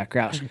to be Jack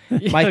Roush.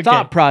 My Okay.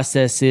 thought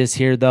process is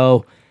here,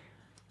 though,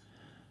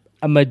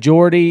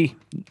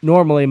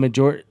 normally a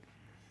majority,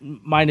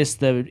 minus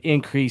the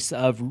increase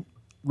of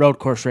road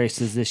course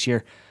races this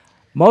year,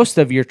 most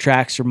of your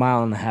tracks are 1.5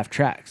 mile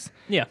tracks.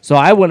 Yeah. So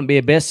I wouldn't be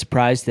a bit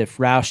surprised if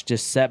Roush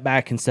just sat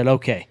back and said,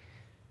 okay,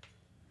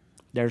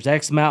 there's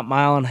X amount 1.5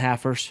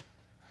 miles.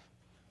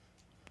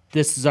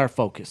 This is our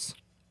focus.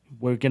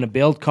 We're going to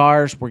build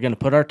cars. We're going to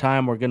put our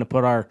time. We're going to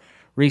put our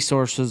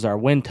resources, our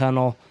wind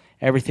tunnel,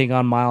 everything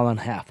on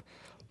 1.5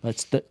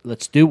 miles.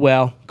 Let's do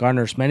well,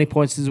 garner as many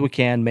points as we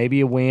can,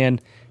 maybe a win,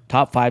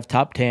 top 5,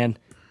 top 10,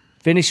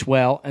 finish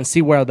well, and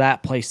see where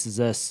that places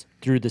us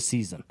through the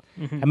season.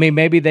 Mm-hmm. I mean,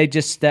 maybe they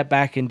just step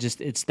back and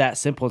it's that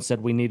simple and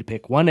said we need to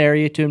pick one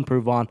area to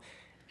improve on,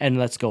 and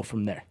let's go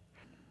from there.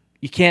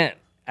 You can't,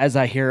 as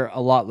I hear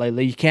a lot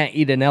lately, you can't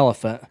eat an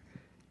elephant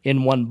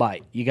in one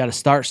bite. You got to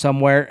start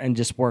somewhere and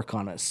just work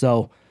on it.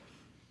 So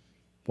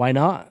why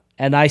not?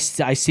 And I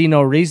see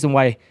no reason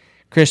why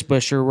Chris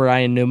Buescher,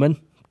 Ryan Newman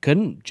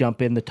couldn't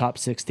jump in the top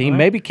 16,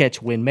 maybe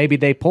catch win. Maybe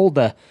they pulled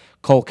the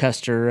Cole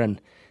Custer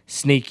and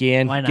sneak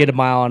in, get a 1.5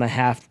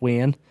 mile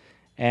win,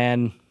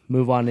 and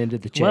move on into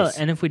the chase. Well,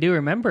 and if we do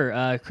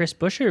remember, Chris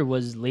Buescher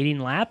was leading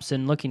laps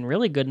and looking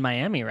really good in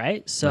Miami,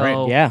 right? So,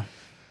 right, yeah.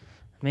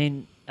 I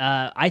mean,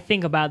 I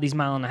think about these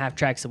 1.5 mile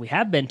tracks that we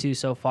have been to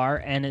so far,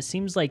 and it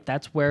seems like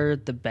that's where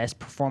the best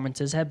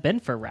performances have been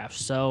for Roush.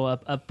 So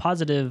a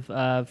positive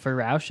for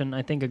Roush, and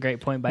I think a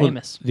great point by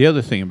Amos. The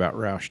other thing about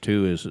Roush,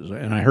 too, is,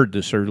 and I heard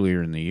this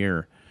earlier in the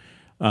year,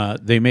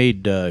 they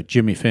made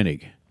Jimmy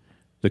Finnig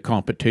the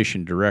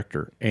competition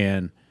director,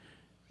 and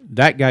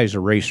that guy's a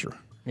racer.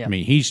 Yeah. I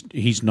mean,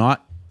 he's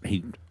not,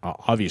 he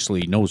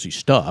obviously knows his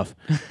stuff,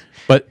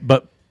 but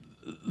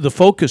the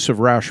focus of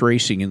Roush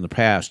Racing in the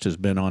past has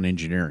been on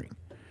engineering.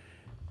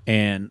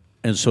 And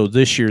so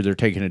this year they're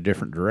taking a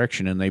different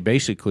direction, and they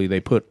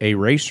put a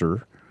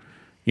racer,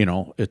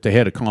 at the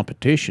head of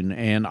competition,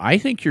 and I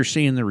think you're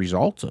seeing the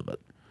results of it.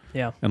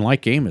 Yeah. And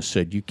like Amos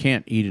said, you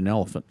can't eat an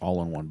elephant all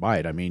in one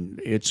bite. I mean,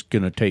 it's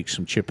going to take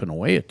some chipping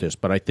away at this,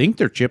 but I think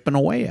they're chipping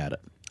away at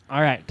it.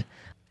 All right.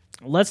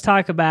 Let's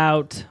talk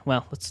about,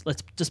 let's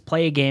just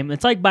play a game.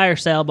 It's like buy or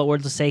sell, but we'll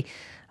just say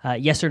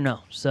yes or no.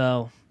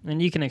 So,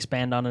 and you can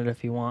expand on it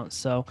if you want.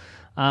 So,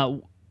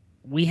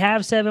 we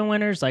have 7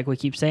 winners, like we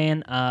keep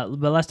saying,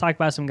 but let's talk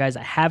about some guys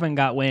that haven't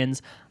got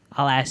wins.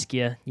 I'll ask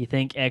you, you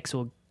think X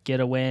will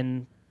get a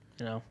win,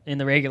 in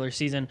the regular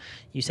season?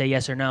 You say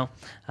yes or no.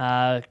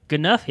 Good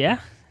enough, yeah?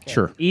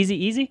 Sure.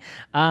 Easy.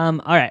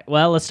 All right,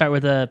 well, let's start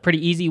with a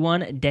pretty easy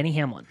one. Denny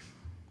Hamlin.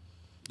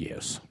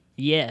 Yes.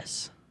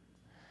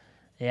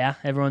 Yeah,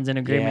 everyone's in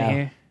agreement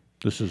here.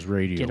 This is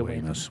radio, Get away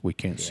Amos. We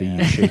can't see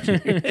you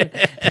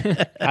shaking.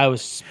 I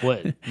was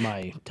split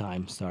my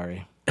time,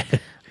 sorry.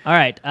 All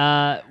right,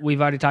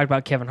 we've already talked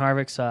about Kevin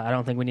Harvick, so I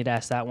don't think we need to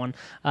ask that one.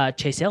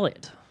 Chase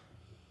Elliott.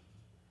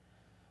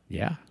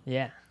 Yeah.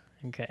 Yeah.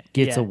 Okay.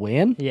 Gets a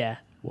win? Yeah.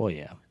 Well,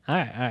 yeah.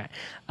 All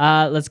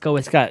right. Let's go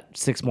with It's got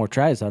 6 more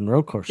tries on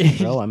road courses,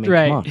 bro. I mean,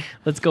 right. come on.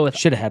 Let's go with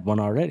Should have had one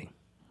already.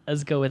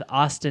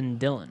 Austin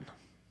Dillon.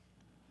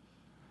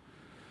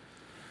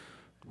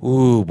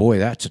 Ooh, boy,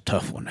 that's a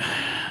tough one.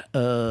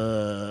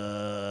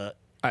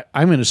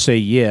 I'm going to say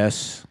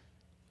yes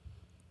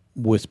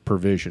with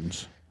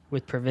provisions.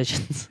 With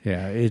provisions.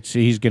 Yeah,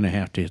 he's going to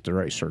have to hit the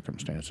right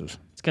circumstances.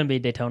 It's going to be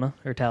Daytona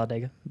or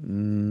Talladega.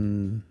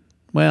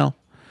 Well,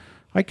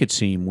 I could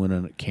see him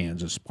winning at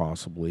Kansas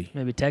possibly.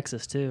 Maybe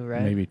Texas too,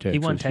 right? Maybe He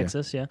won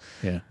Texas, Texas,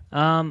 Yeah.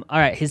 All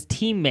right, his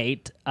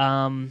teammate,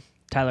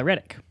 Tyler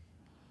Reddick.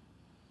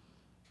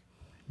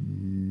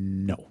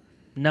 No.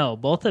 No,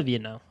 both of you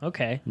know.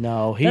 Okay.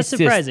 No, That's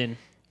surprising.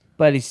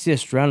 But he's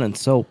just running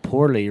so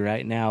poorly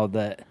right now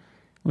that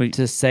Wait,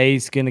 to say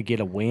he's going to get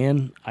a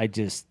win,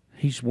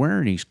 he's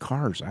wearing these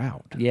cars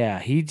out.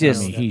 yeah, I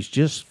mean, he's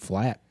just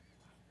flat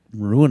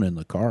ruining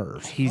the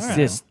cars. he's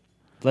just,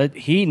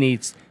 he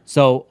needs,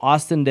 so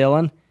Austin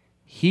Dillon,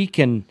 he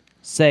can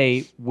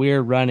say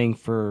we're running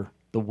for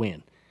the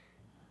win.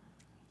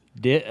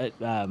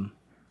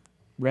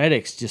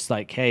 Reddick's just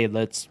like, hey,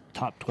 let's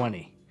top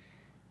 20.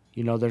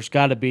 You know, they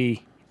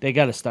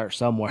got to start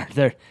somewhere.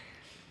 I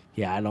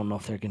don't know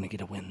if they're going to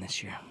get a win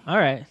this year. All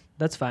right,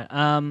 that's fine.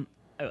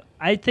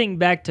 I think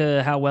back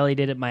to how well he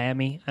did at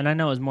Miami, and I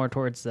know it was more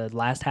towards the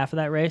last half of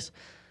that race.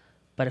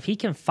 But if he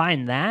can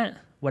find that,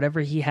 whatever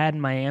he had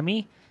in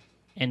Miami,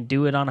 and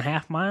do it on a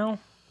half mile,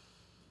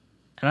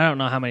 and I don't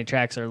know how many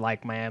tracks are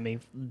like Miami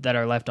that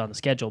are left on the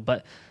schedule,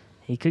 but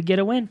he could get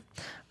a win.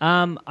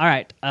 All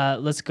right,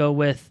 let's go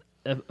with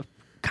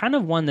kind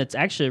of one that's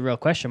actually a real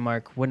question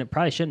mark when it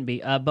probably shouldn't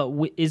be. But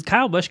is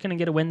Kyle Busch going to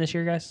get a win this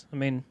year, guys? I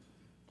mean,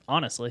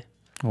 honestly.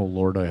 Oh,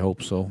 Lord, I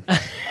hope so.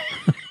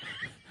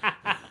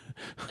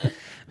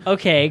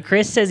 Okay,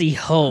 Chris says he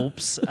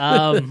hopes.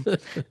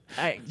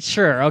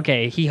 Sure,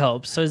 okay, he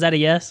hopes. So is that a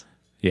yes?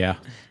 Yeah,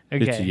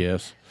 it's a Okay.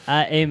 yes.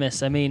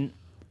 Amos, I mean,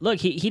 look,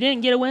 he didn't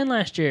get a win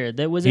last year.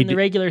 That was in the did-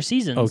 regular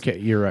season. Okay,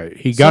 you're right.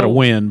 He got a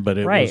win, but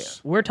it right.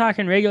 was... We're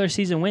talking regular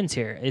season wins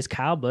here. Is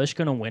Kyle Busch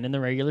going to win in the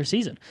regular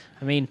season?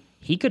 I mean,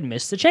 he could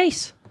miss the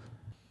chase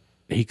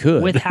He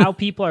could. with how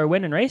people are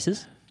winning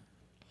races.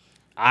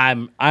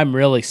 I'm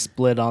really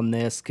split on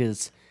this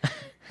because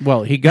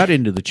Well, he got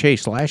into the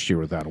chase last year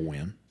without a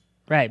win.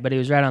 Right, but he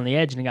was right on the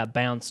edge and he got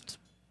bounced.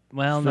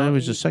 Well, So no, it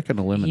was the second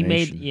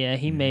elimination.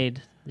 he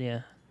made.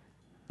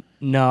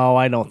 no,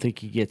 I don't think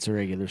he gets a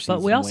regular season.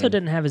 But we also win.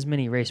 didn't have as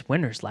many race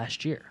winners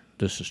last year.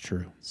 This is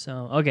true.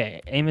 So,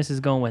 okay, Amos is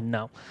going with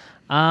no.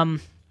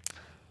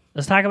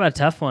 Let's talk about a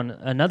tough one,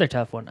 another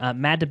tough one.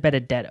 Matt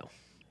DiBenedetto.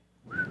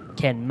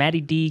 Can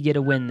Matty D get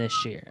a win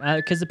this year?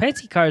 Because the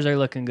Penske cars are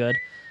looking good.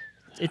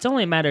 It's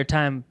only a matter of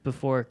time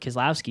before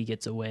Keselowski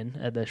gets a win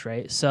at this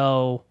rate.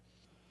 So,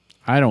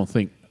 I don't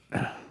think...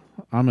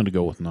 I'm going to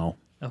go with no.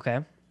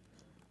 okay.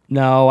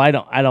 No, I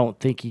don't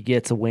think he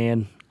gets a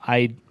win.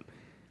 I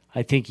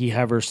think he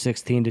hovers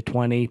 16 to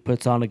 20,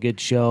 puts on a good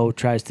show,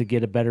 tries to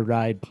get a better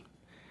ride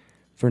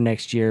for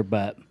next year,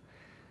 but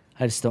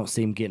I just don't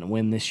see him getting a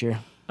win this year.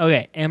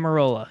 Okay,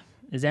 Amarola.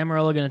 Is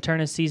Amarola going to turn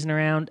his season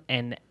around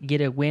and get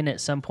a win at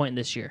some point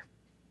this year?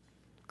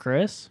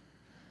 Chris?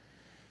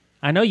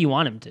 I know you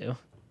want him to.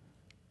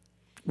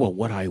 Well,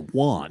 what I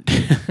want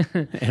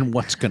and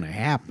what's going to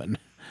happen,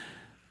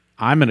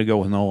 I'm going to go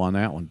with no on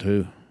that one,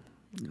 too.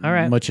 All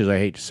right. Much as I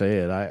hate to say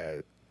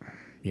it,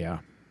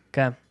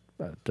 Okay.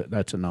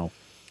 that's a no.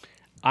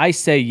 I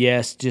say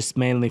yes, just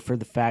mainly for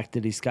the fact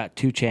that he's got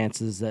 2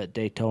 chances at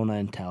Daytona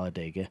and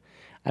Talladega.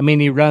 I mean,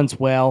 he runs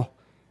well.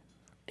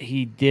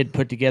 He did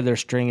put together a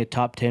string of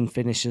top 10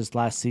 finishes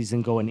last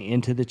season going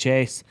into the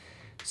chase.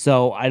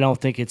 So I don't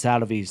think it's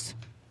out of his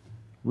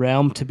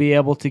realm to be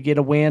able to get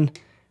a win.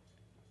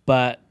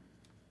 But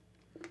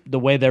the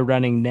way they're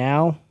running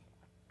now,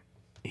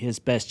 his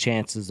best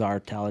chances are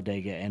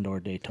Talladega and or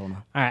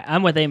Daytona. All right,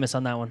 I'm with Amos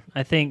on that one.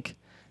 I think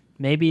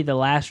maybe the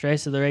last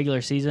race of the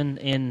regular season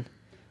in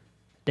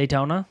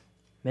Daytona,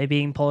 maybe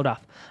he can pull it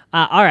off.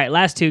 All right,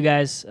 last 2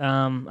 guys.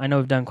 I know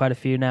we've done quite a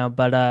few now,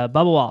 but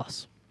Bubba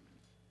Wallace.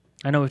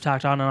 I know we've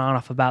talked on and on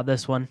off about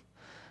this one.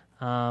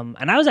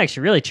 And I was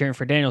actually really cheering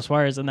for Daniel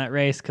Suarez in that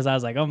race because I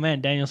was like, oh,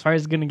 man, Daniel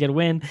Suarez is going to get a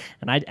win.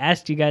 And I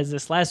asked you guys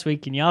this last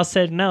week, and y'all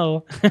said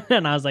no.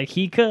 And I was like,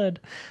 he could.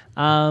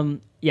 So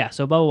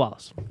Bubba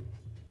Wallace.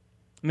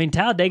 I mean,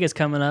 Talladega's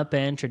coming up,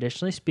 and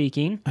traditionally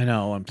speaking, I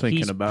know. I'm thinking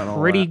he's about all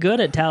pretty that.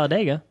 good at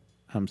Talladega.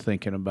 I'm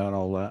thinking about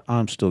all that.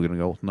 I'm still going to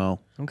go with no.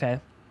 Okay.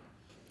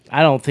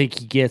 I don't think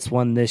he gets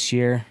one this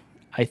year.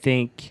 I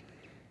think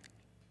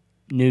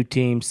new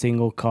team,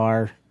 single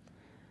car,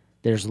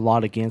 there's a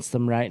lot against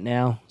them right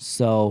now.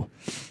 So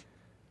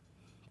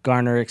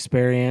garner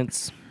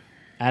experience,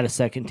 add a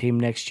second team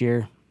next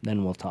year,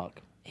 then we'll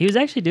talk. He was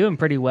actually doing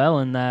pretty well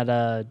in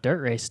that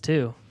dirt race,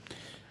 too.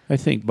 I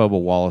think Bubba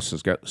Wallace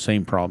has got the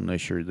same problem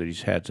this year that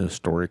he's had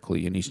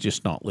historically, and he's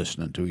just not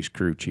listening to his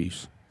crew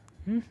chiefs.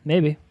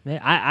 Maybe.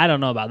 I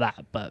don't know about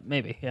that, but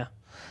maybe, yeah.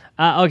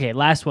 Okay,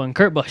 last one.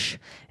 Kurt Busch.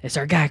 Is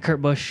our guy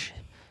Kurt Busch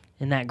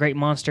in that great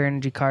Monster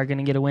Energy car going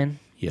to get a win?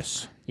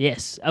 Yes.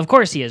 Yes, of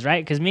course he is,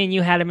 right? Because me and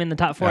you had him in the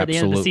top 4 at the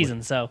end of the Absolutely.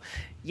 season. So,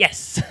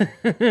 yes.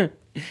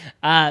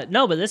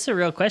 No, but this is a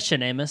real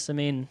question, Amos. I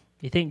mean,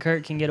 you think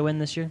Kurt can get a win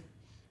this year?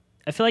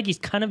 I feel like he's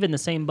kind of in the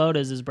same boat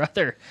as his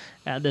brother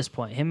at this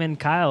point. Him and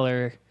Kyle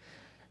are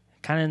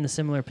kind of in the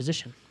similar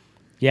position.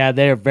 Yeah,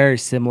 they're very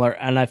similar,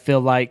 and I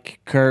feel like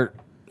Kurt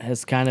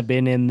has kind of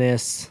been in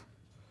this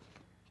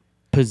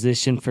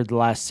position for the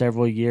last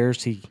several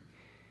years.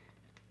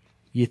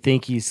 You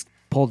think he's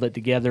pulled it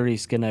together,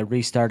 he's going to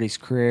restart his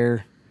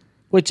career,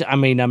 which, I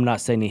mean, I'm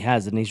not saying he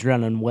hasn't. He's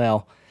running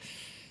well.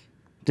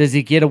 Does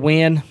he get a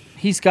win?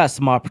 He's got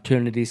some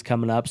opportunities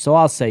coming up, so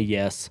I'll say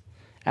yes.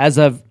 As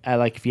of,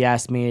 like, if you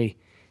ask me,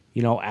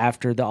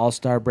 after the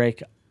All-Star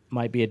break,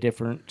 might be a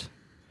different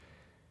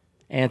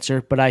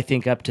answer, but I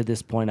think up to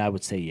this point, I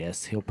would say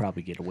yes. He'll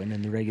probably get a win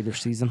in the regular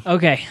season.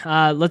 Okay,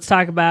 let's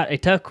talk about a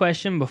tough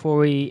question before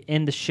we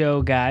end the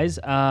show, guys.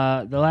 The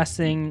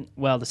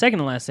second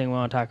to last thing we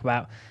want to talk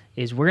about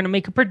is we're going to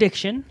make a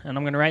prediction, and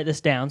I'm going to write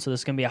this down, so this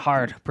is going to be a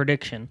hard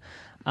prediction.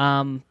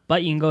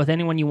 But you can go with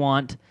anyone you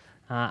want.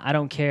 I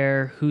don't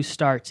care who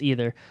starts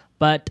either.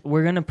 But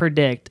we're going to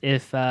predict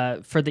if,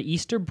 for the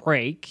Easter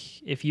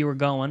break, if you were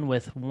going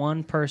with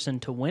one person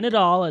to win it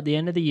all at the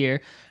end of the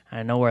year,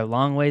 I know we're a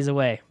long ways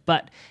away,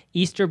 but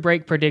Easter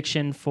break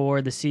prediction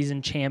for the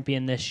season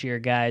champion this year,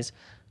 guys.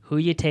 Who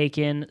you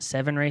taking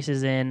 7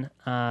 races in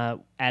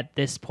at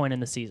this point in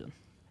the season?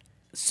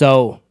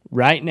 So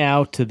right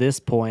now, to this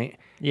point,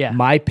 Yeah.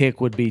 my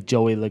pick would be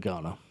Joey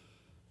Logano.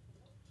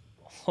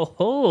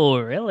 Oh,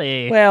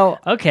 really? Well,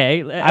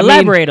 okay.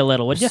 Elaborate a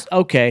little, would you?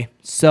 Okay,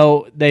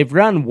 so they've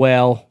run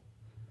well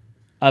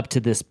up to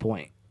this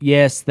point.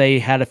 Yes, they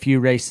had a few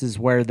races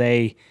where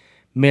they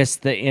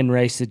missed the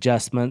in-race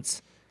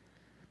adjustments,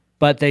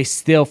 but they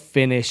still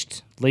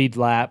finished lead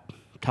lap,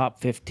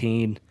 top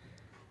 15.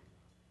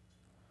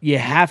 You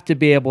have to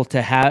be able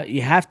to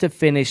you have to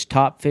finish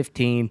top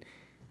 15,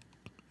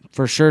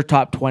 for sure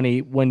top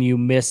 20 when you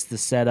miss the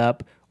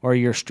setup or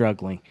you're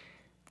struggling.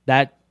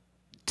 That,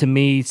 to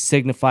me,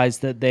 signifies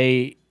that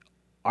they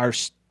are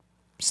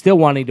still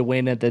wanting to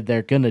win and that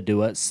they're going to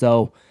do it,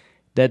 so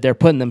that they're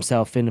putting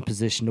themselves in a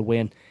position to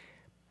win.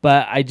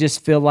 But I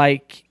just feel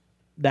like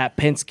that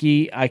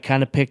Penske, I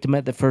kind of picked them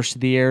at the first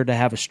of the year to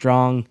have a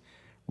strong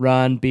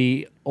run,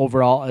 be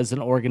overall as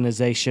an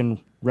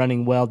organization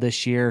running well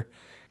this year.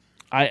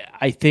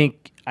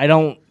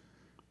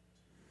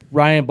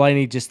 Ryan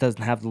Blaney just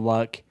doesn't have the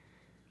luck.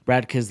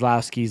 Brad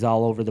Keselowski's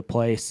all over the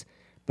place.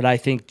 But I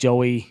think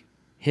Joey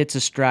hits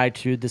a stride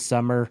through the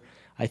summer.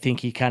 I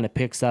think he kind of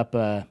picks up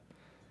a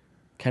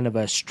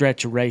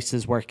stretch of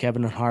races where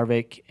Kevin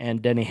Harvick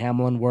and Denny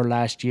Hamlin were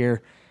last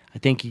year. I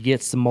think he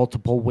gets some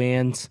multiple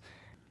wins,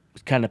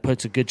 kind of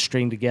puts a good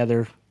string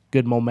together,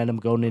 good momentum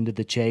going into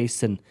the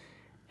chase, and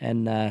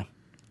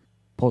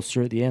pulls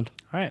through at the end.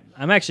 All right.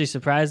 I'm actually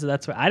surprised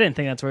that I didn't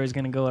think that's where he was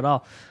going to go at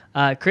all.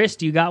 Chris,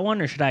 do you got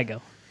one or should I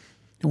go?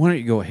 Why don't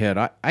you go ahead?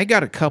 I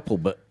got a couple,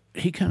 but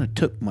he kind of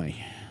took my...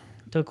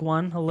 Took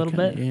one a little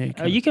bit?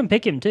 Yeah, you can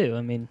pick him too.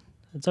 I mean,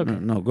 it's okay.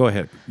 No, go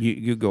ahead.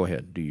 You go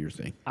ahead. Do your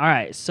thing. All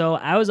right. So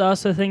I was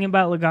also thinking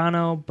about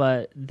Logano,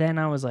 but then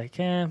I was like,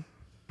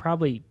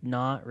 probably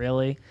not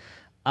really.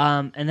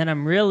 And then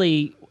I'm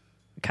really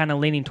kind of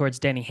leaning towards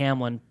Denny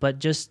Hamlin, but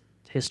just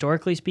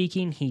historically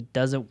speaking, he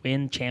doesn't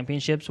win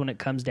championships when it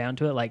comes down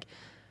to it. Like,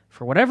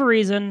 for whatever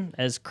reason,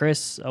 as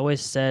Chris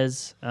always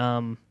says,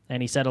 and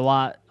he said a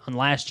lot on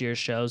last year's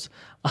shows,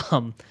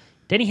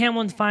 Denny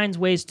Hamlin finds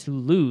ways to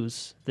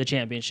lose the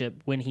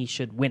championship when he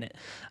should win it.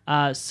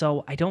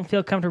 So I don't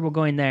feel comfortable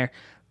going there.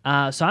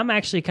 So I'm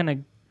actually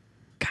kind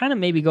of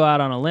maybe go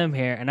out on a limb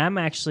here, and I'm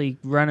actually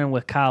running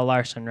with Kyle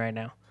Larson right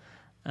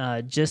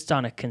now. Just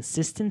on a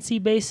consistency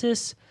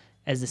basis,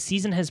 as the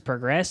season has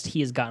progressed, he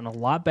has gotten a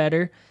lot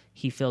better.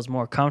 He feels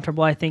more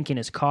comfortable, I think, in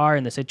his car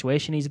and the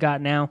situation he's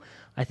got now.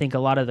 I think a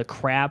lot of the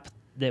crap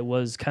that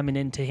was coming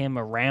into him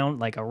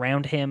around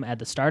him at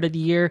the start of the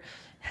year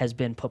has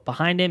been put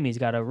behind him. He's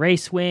got a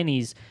race win.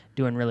 He's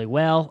doing really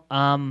well.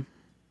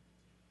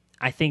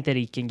 I think that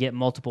he can get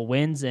multiple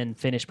wins and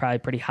finish probably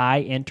pretty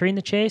high entering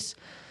the chase.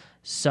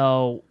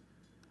 So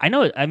I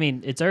know,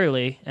 it's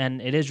early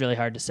and it is really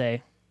hard to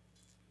say.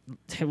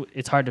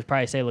 It's hard to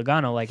probably say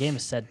Logano, like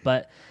Amos said,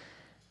 but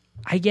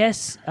I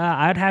guess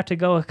I'd have to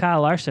go with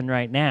Kyle Larson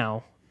right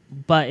now.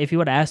 But if you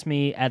would have asked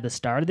me at the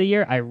start of the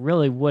year, I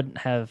really wouldn't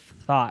have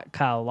thought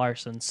Kyle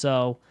Larson.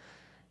 So,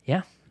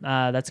 yeah,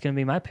 that's going to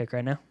be my pick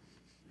right now.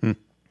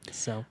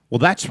 So, well,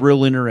 that's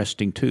real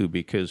interesting too,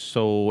 because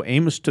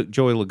Amos took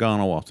Joey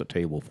Logano off the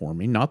table for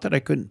me. Not that I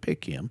couldn't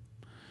pick him,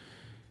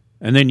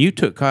 and then you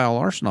took Kyle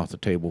Larson off the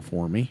table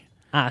for me.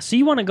 So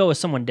you want to go with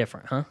someone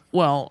different, huh?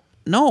 Well,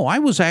 no, I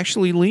was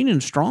actually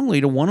leaning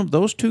strongly to one of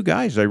those two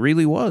guys. I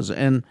really was,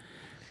 and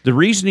the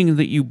reasoning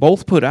that you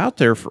both put out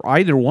there for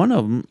either one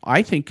of them,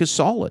 I think, is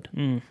solid.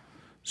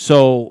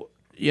 So,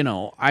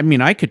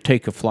 I could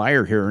take a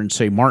flyer here and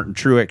say Martin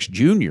Truex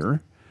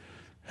Jr.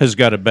 has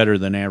got a better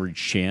than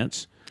average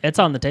chance. It's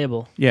on the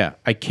table. Yeah,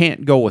 I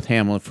can't go with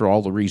Hamlin for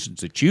all the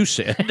reasons that you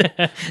said.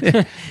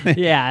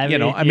 Yeah,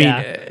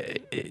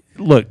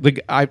 look,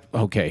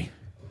 okay.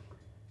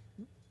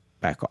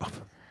 Back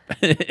off.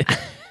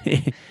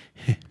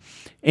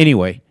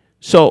 Anyway,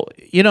 so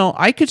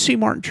I could see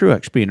Martin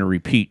Truex being a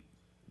repeat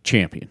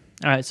champion.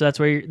 All right, so that's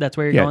where you're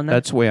Yeah, going then?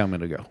 that's the way I'm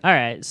going to go. All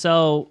right,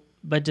 so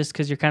but just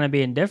because you're kind of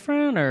being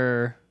different,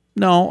 or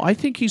No, I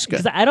think he's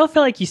because got. I don't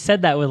feel like you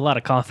said that with a lot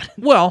of confidence.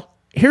 Well,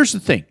 here's the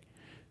thing.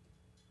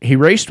 He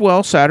raced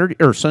well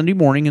Sunday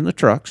morning in the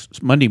trucks.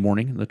 Monday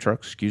morning in the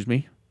trucks. Excuse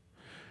me.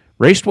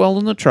 Raced well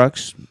in the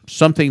trucks,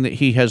 something that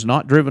he has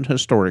not driven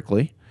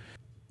historically.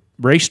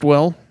 Raced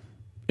well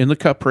in the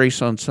Cup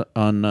race on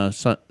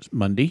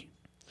Monday.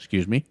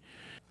 Excuse me.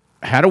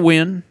 Had a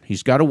win.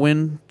 He's got a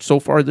win so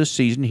far this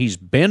season. He's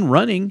been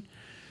running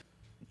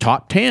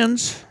top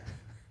tens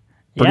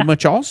pretty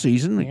much all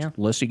season,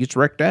 unless he gets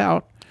wrecked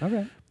out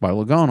by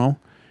Logano.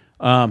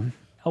 Oh,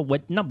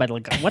 what? Not by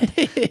like what?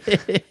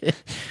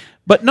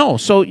 But no,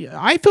 so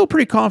I feel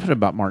pretty confident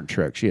about Martin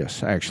Truex.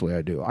 Yes, actually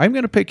I do. I'm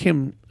going to pick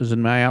him as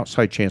my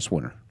outside chance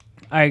winner.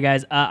 All right,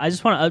 guys. I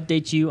just want to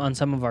update you on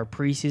some of our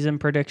preseason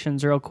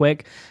predictions real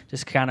quick,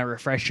 just kind of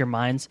refresh your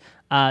minds.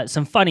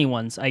 Some funny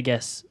ones, I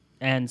guess,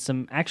 and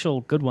some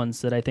actual good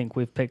ones that I think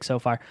we've picked so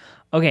far.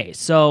 Okay,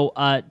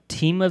 so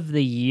team of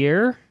the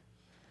year.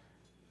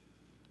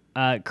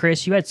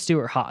 Chris, you had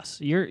Stuart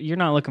Haas. You're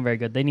not looking very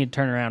good. They need to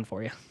turn around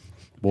for you.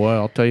 Boy,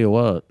 I'll tell you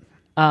what.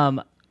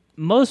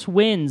 Most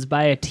wins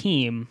by a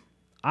team,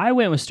 I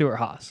went with Stuart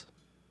Haas.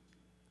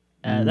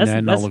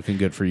 That's not looking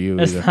good for you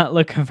That's either. not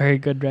looking very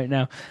good right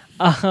now.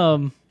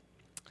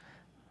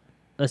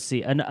 Let's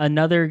see.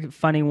 Another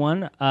funny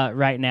one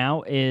right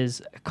now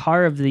is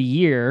car of the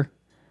year.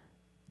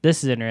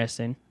 This is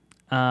interesting.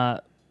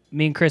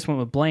 Me and Chris went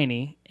with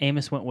Blaney.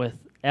 Amos went with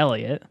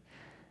Elliott.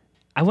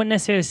 I wouldn't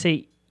necessarily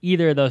say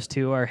either of those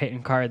two are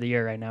hitting car of the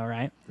year right now,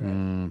 right?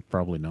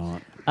 Probably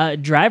not.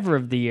 Driver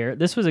of the year.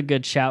 This was a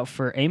good shout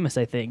for Amos,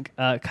 I think.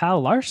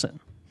 Kyle Larson.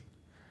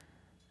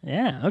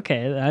 Yeah,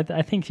 okay.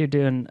 I think you're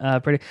doing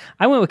pretty.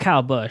 I went with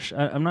Kyle Busch.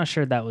 I'm not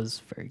sure that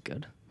was very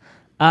good.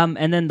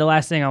 And then the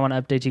last thing I want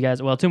to update you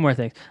guys. Well, two more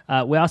things.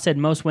 We all said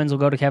most wins will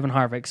go to Kevin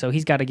Harvick, so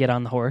he's got to get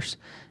on the horse.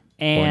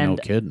 And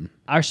Boy, no kidding.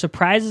 Our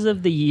surprises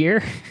of the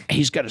year.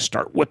 He's got to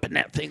start whipping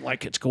that thing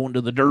like it's going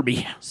to the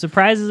Derby.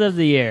 Surprises of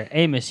the year.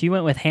 Amos, you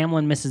went with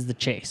Hamlin misses the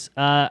chase.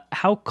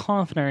 How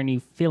confident are you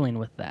feeling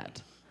with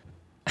that?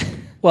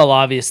 Well,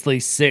 obviously,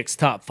 6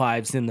 top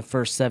 5s in the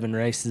first 7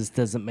 races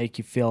doesn't make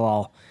you feel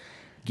all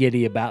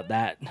giddy about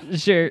that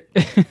Sure.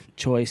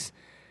 choice.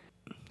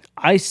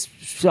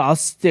 I'll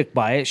stick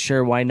by it.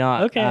 Sure, why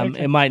not? Okay.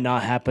 It might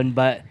not happen,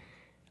 but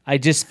I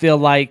just feel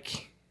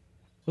like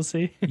We'll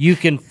see. you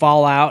can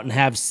fall out and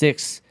have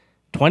 6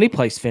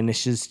 20-place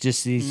finishes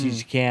just as easy as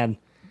you can.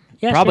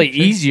 Yeah, Probably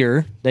sure.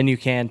 easier than you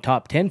can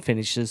top 10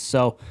 finishes.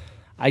 So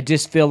I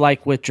just feel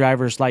like with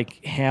drivers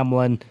like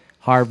Hamlin,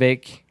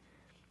 Harvick,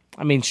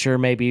 I mean, sure,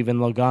 maybe even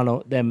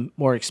Logano, them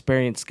more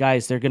experienced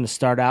guys, they're going to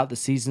start out the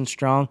season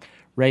strong,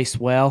 race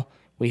well.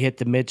 We hit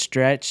the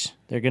mid-stretch.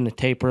 They're going to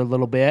taper a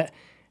little bit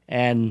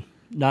and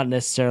not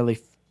necessarily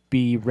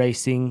be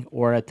racing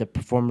or at the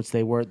performance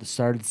they were at the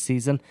start of the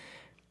season.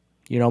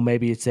 You know,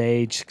 maybe it's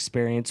age,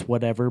 experience,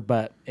 whatever,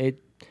 but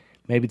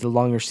maybe the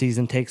longer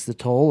season takes the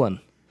toll, and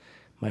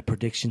my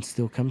prediction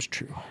still comes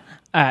true.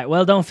 All right.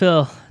 Well, don't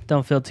feel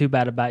too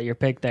bad about your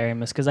pick there,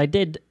 Amos, because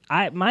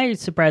my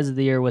surprise of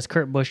the year was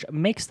Kurt Busch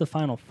makes the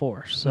Final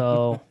Four.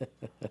 So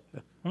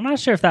I'm not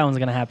sure if that one's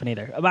going to happen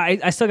either.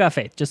 But I still got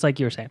faith, just like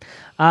you were saying.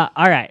 All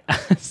right.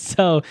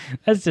 So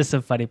that's just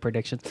some funny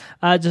predictions.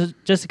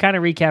 Just to kind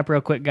of recap real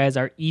quick, guys,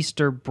 our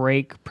Easter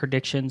break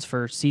predictions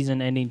for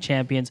season-ending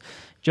champions.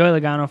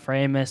 Joey Logano for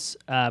Amos,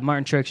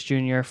 Martin Truex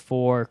Jr.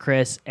 for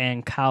Chris,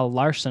 and Kyle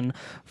Larson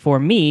for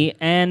me.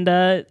 And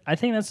I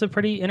think that's a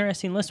pretty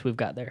interesting list we've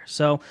got there.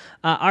 So,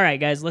 all right,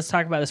 guys, let's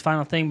talk about this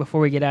final thing before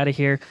we get out of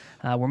here.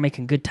 We're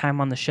making good time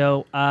on the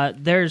show.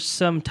 There's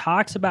some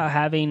talks about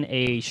having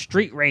a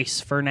street race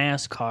for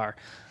NASCAR.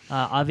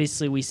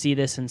 Obviously, we see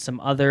this in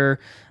some other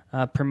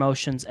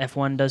promotions.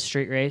 F1 does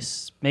street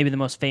race, maybe the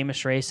most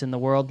famous race in the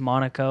world,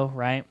 Monaco,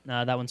 right?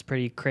 That one's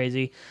pretty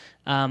crazy.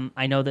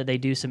 I know that they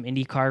do some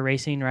IndyCar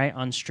racing, right,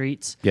 on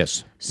streets.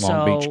 Yes,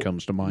 Long Beach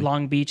comes to mind.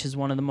 Long Beach is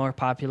one of the more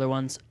popular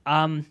ones.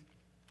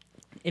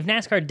 If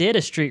NASCAR did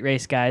a street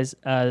race, guys,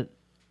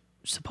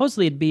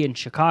 supposedly it'd be in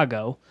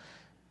Chicago,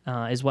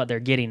 is what they're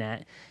getting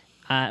at,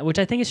 which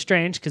I think is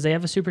strange because they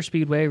have a super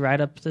speedway right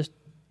up,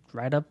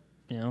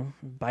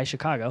 by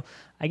Chicago.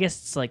 I guess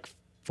it's like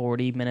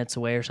 40 minutes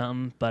away or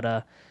something,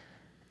 but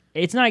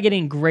it's not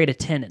getting great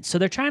attendance. So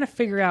they're trying to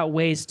figure out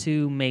ways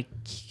to make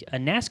a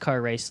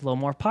NASCAR race a little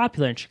more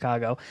popular in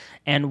Chicago.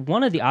 And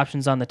one of the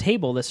options on the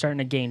table that's starting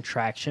to gain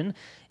traction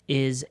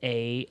is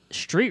a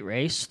street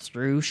race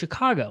through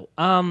Chicago.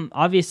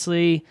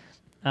 Obviously,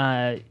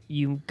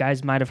 you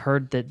guys might have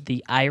heard that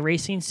the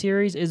iRacing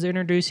series is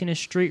introducing a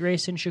street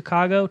race in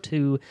Chicago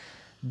to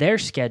their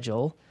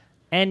schedule.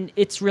 And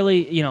it's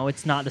really,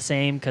 it's not the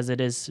same because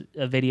it is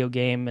a video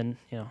game and,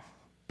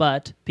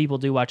 but people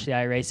do watch the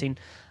iRacing.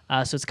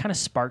 So it's kind of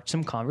sparked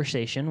some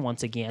conversation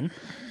once again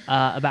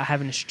about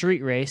having a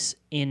street race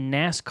in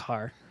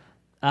NASCAR.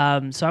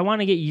 So I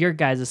want to get your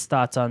guys'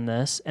 thoughts on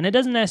this. And it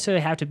doesn't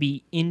necessarily have to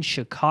be in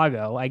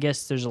Chicago. I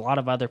guess there's a lot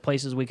of other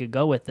places we could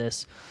go with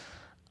this.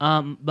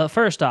 But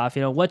first off,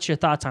 what's your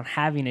thoughts on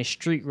having a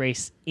street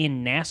race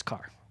in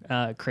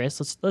NASCAR?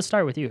 Chris, let's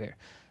start with you here.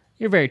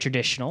 You're very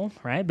traditional,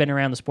 right? Been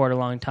around the sport a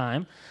long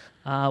time.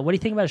 What do you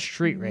think about a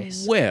street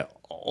race? Well,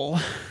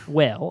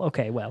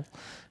 Well.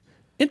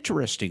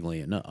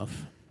 interestingly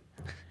enough,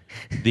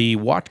 the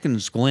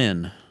Watkins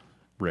Glen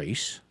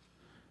race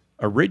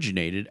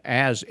originated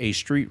as a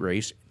street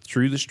race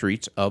through the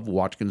streets of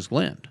Watkins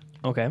Glen.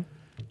 Okay.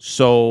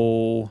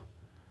 So,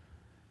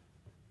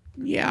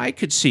 yeah, I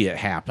could see it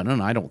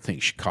happening. I don't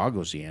think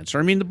Chicago's the answer.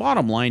 I mean, the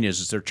bottom line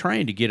is they're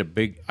trying to get a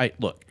big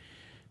look.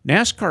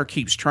 NASCAR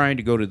keeps trying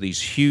to go to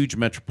these huge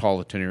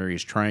metropolitan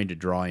areas, trying to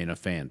draw in a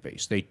fan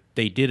base.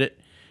 They did it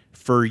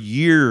for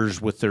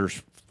years with their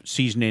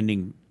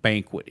season-ending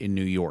banquet in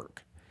New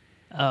York.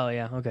 Oh,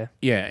 yeah, okay.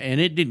 Yeah, and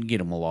it didn't get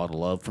them a lot of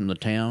love from the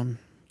town,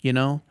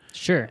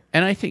 Sure.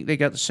 And I think they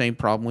got the same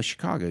problem with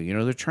Chicago.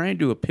 They're trying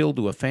to appeal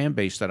to a fan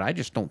base that I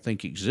just don't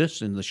think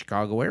exists in the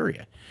Chicago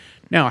area.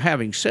 Now,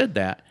 having said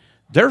that,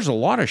 there's a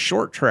lot of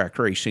short track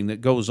racing that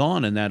goes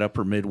on in that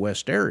upper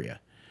Midwest area.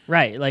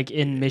 Right, like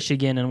in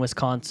Michigan and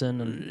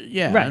Wisconsin. And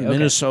And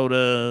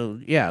Minnesota,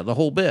 the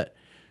whole bit.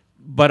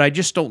 But I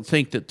just don't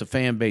think that the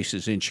fan base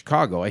is in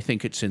Chicago. I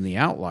think it's in the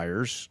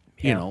outliers,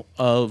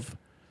 of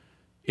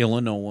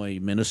Illinois,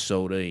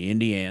 Minnesota,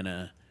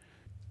 Indiana.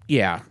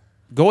 Yeah,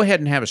 go ahead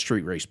and have a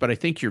street race, but I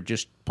think you're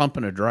just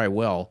pumping a dry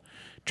well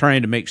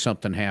trying to make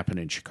something happen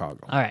in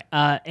Chicago. All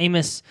right.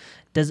 Amos,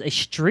 does a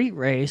street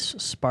race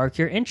spark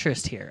your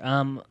interest here?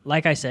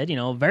 Like I said,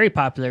 a very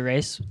popular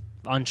race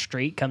on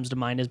street comes to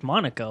mind is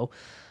Monaco.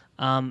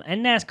 And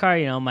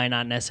NASCAR, might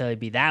not necessarily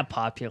be that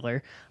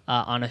popular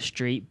on a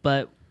street,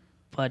 but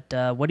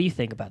what do you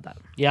think about that?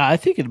 Yeah, I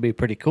think it'd be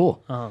pretty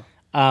cool.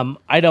 Uh-huh.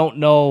 I don't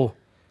know.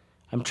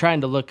 I'm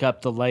trying to look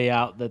up the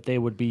layout that they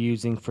would be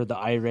using for the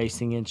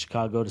iRacing in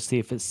Chicago to see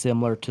if it's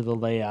similar to the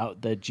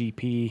layout, the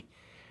GP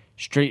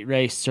street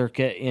race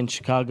circuit in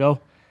Chicago.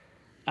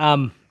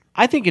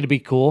 I think it'd be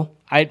cool.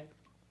 I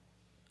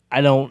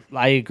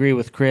agree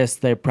with Chris.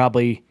 They're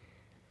probably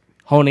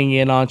honing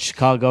in on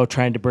Chicago,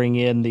 trying to bring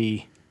in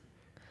the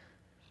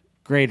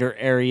greater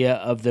area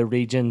of the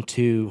region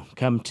to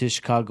come to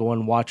Chicago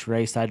and watch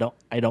race. I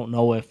don't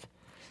know if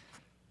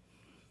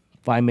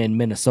I'm in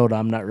Minnesota,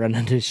 I'm not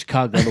running to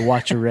Chicago to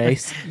watch a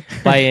race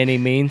by any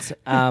means.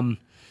 I'm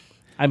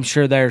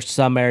sure there's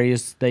some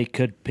areas they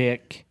could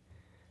pick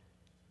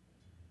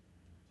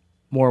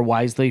more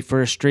wisely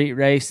for a street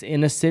race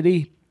in a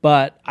city,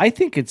 but I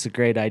think it's a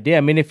great idea.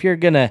 I mean, if you're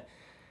going to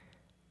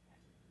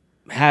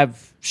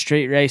have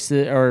street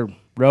races or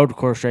road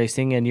course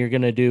racing and you're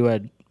going to do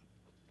a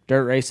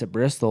dirt race at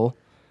Bristol,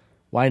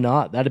 why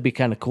not? That'd be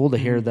kind of cool to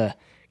hear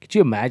could you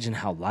imagine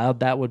how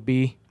loud that would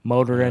be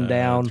motoring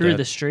down Through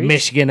the streets?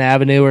 Michigan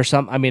Avenue or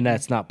something? I mean,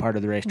 that's not part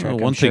of the racetrack. Well,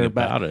 one I'm thing sure,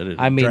 about but, it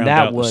I mean, drowned that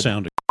out the would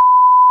sound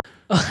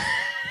of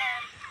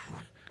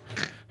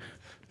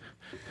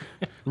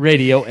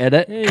radio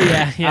edit.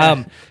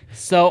 Yeah.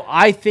 So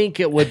I think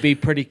it would be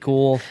pretty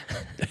cool.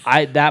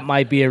 That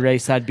might be a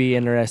race I'd be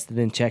interested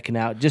in checking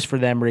out, just for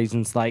them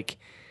reasons, like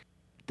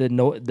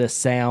the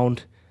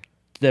sound,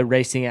 the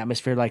racing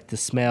atmosphere, like the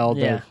smell,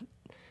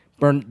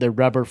 the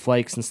rubber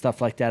flakes and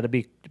stuff like that. It'd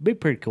be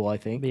pretty cool, I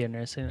think. Be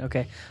interesting.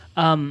 Okay.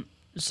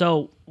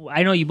 So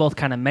I know you both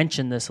kind of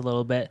mentioned this a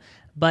little bit,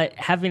 but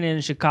having it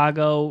in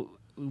Chicago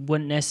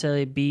wouldn't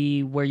necessarily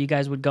be where you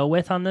guys would go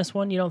with on this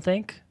one, you don't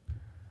think?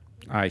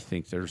 I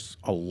think there's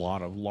a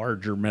lot of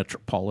larger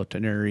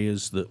metropolitan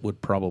areas that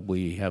would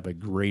probably have a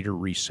greater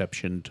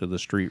reception to the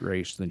street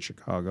race than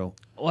Chicago.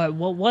 Well,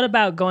 what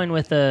about going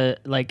with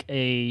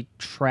a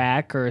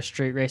track or a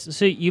street race?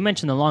 So you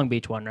mentioned the Long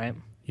Beach one, right?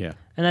 Yeah.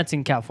 And that's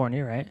in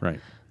California, right?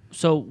 Right.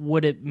 So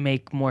would it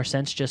make more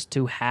sense just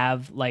to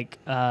have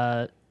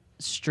a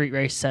street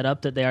race set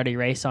up that they already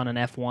race on an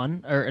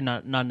F1 or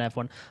not an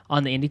F1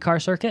 on the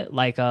IndyCar circuit,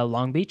 like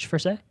Long Beach for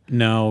say?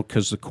 No,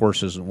 because the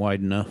course isn't wide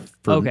enough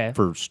Okay.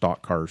 for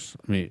stock cars.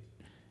 I mean,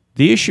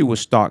 the issue with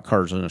stock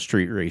cars in a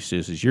street race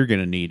is you're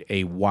going to need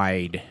a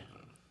wide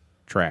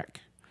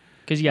track.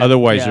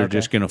 Otherwise, they're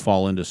just going to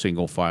fall into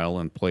single file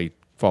and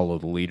follow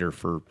the leader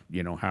for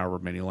however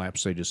many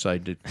laps they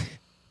decide to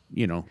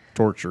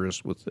torture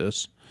us with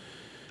this.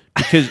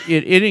 Because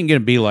it ain't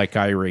going to be like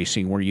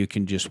iRacing where you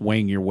can just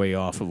wing your way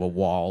off of a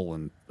wall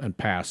and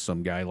pass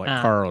some guy like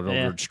Carl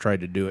Edwards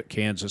tried to do at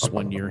Kansas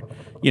one year.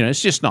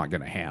 It's just not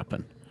going to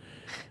happen.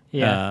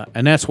 Yeah.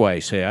 And that's why I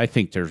say I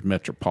think there's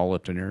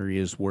metropolitan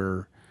areas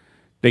where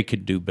they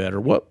could do better.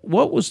 What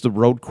was the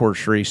road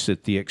course race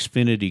that the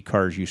Xfinity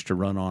cars used to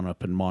run on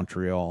up in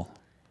Montreal?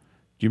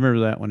 Do you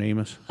remember that one,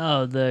 Amos?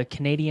 Oh, the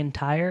Canadian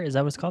Tire? Is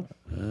that what it's called?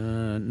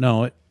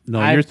 No,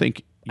 you're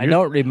thinking. I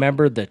don't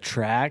remember the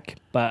track,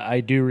 but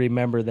I do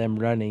remember them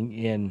running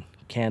in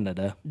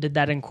Canada. Did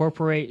that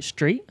incorporate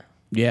street?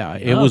 Yeah,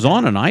 it was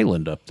on an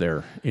island up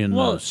there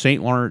in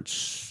St.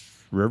 Lawrence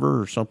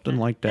River or something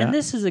like that. And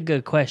this is a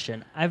good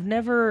question. I've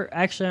never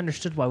actually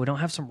understood why we don't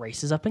have some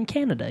races up in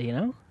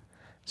Canada,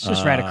 It's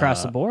just right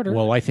across the border.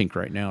 Well, I think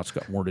right now it's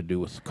got more to do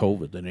with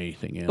COVID than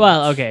anything else.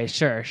 Well, okay,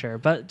 sure.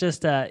 But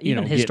just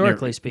even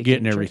historically speaking.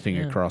 Getting everything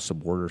across the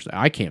borders.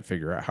 I can't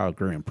figure out how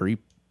Grand Prix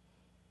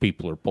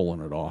people are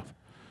pulling it off.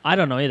 I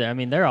don't know either. I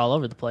mean, they're all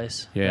over the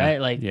place, Yeah,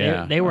 right? Like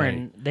yeah, they were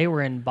in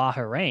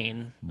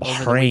Bahrain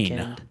over the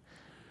weekend.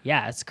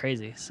 Yeah, it's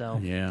crazy. So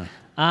Yeah.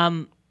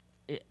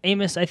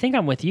 Amos, I think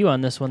I'm with you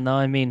on this one though.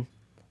 I mean,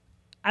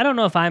 I don't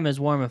know if I'm as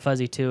warm and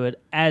fuzzy to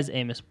it as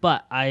Amos,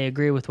 but I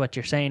agree with what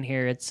you're saying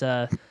here. It's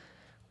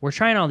we're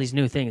trying all these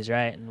new things,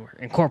 right? And we're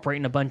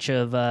incorporating a bunch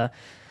of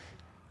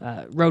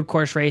road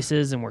course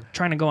races, and we're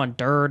trying to go on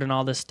dirt and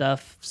all this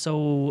stuff.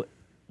 So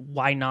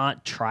why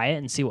not try it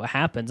and see what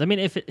happens? I mean,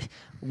 if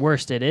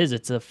worst it is,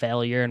 it's a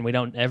failure and we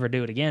don't ever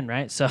do it again,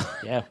 right? So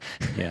Yeah.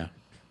 Yeah.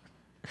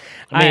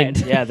 I mean,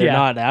 Alright. yeah, they're Yeah.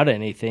 not out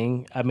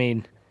anything. I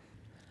mean,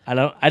 I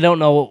don't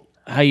know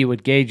how you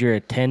would gauge your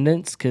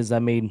attendance because, I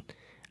mean,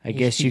 I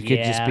guess you could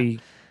just Yeah. be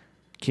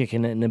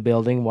kicking it in the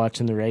building,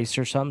 watching the race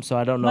or something. So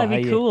I don't know might how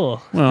be you,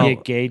 cool. Well, you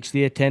gauge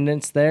the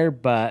attendance there.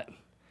 But,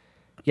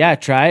 yeah,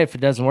 try it. If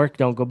it doesn't work,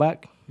 don't go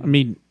back. I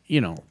mean,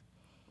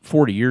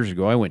 40 years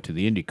ago, I went to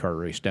the IndyCar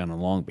race down in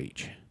Long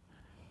Beach.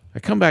 I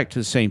come back to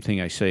the same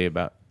thing I say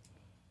about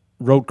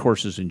road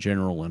courses in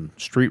general and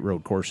street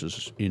road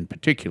courses in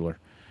particular.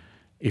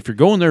 If you're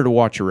going there to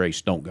watch a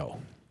race, don't go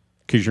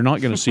because you're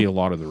not going to see a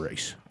lot of the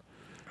race.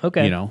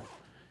 Okay.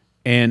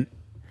 And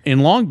in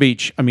Long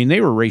Beach, I mean,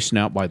 they were racing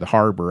out by the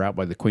harbor, out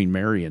by the Queen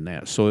Mary and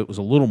that, so it was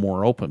a little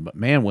more open. But,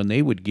 man, when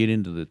they would get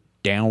into the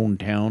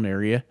downtown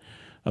area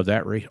of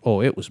that race,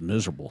 it was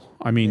miserable.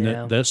 I mean,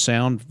 Yeah. that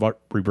sound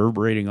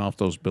reverberating off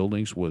those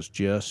buildings was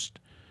just,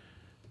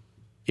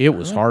 it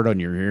was hard on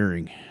your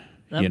hearing,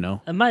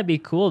 It might be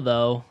cool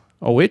though.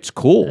 Oh, it's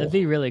cool. That'd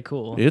be really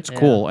cool. It's Yeah.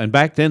 cool. And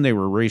back then they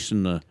were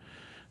racing the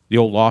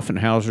old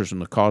Offenhausers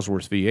and the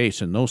Cosworth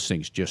V8s, and those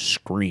things just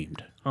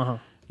screamed. Uh-huh.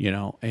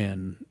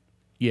 And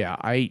yeah,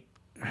 I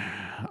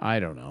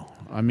don't know.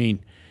 I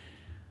mean,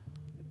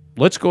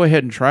 let's go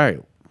ahead and try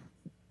it.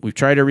 We've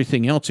tried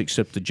everything else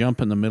except the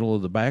jump in the middle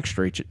of the back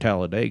stretch at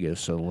Talladega,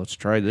 so let's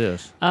try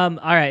this. All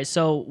right.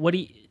 So what do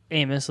you,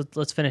 Amos?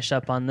 Let's finish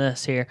up on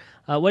this here.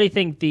 What do you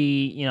think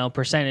the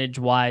percentage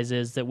wise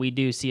is that we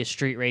do see a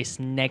street race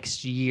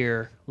next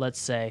year? Let's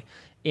say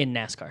in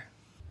NASCAR.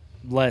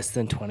 Less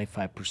than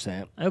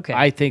 25%. Okay.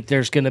 I think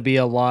there's going to be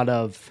a lot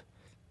of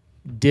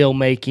deal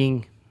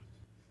making.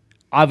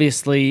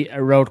 Obviously,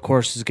 a road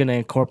course is going to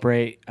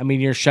incorporate. I mean,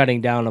 you're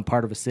shutting down a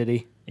part of a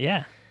city,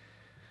 Yeah.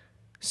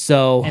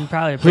 so And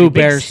probably a pretty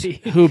big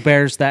city. who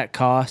bears that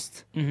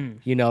cost?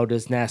 Mm-hmm.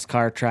 Does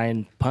NASCAR try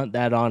and punt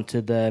that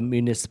onto the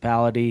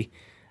municipality?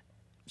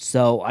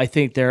 So I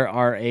think there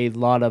are a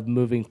lot of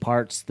moving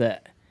parts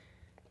that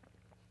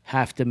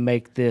have to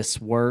make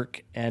this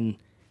work, and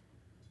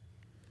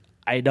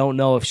I don't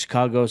know if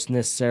Chicago's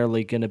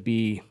necessarily going to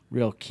be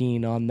real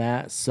keen on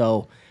that.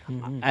 So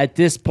at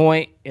this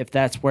point, if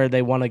that's where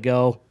they want to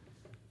go,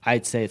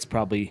 I'd say it's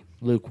probably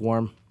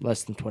lukewarm,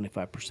 less than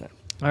 25%.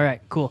 All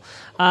right, cool.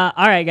 All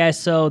right, guys,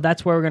 so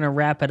that's where we're going to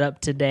wrap it up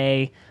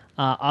today.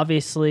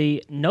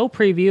 Obviously, no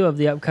preview of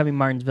the upcoming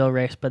Martinsville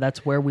race, but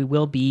that's where we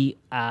will be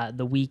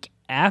the week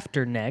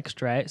after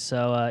next, right?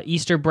 So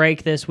Easter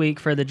break this week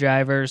for the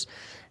drivers,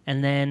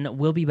 and then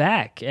we'll be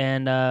back.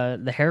 And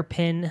the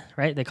hairpin,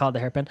 right? They call it the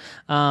hairpin,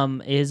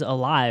 is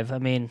alive. I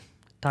mean,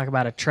 talk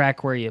about a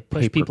track where you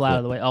push people out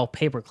of the way. Oh,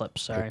 paperclip,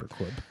 sorry.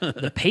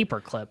 The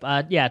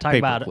paperclip. Yeah, talk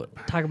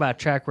about a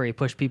track where you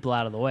push people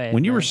out of the way.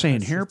 When you were That's- saying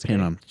that's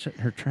hairpin, I'm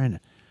sitting here trying to.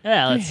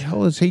 Yeah, What the let's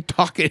hell is he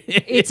talking?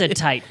 it's a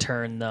tight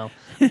turn, though.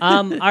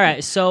 All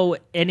right. So,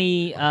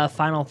 any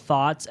final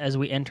thoughts as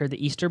we enter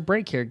the Easter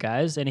break here,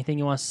 guys? Anything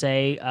you want to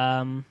say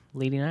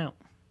leading out?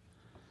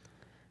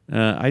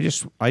 I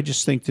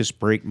just think this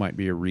break might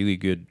be a really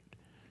good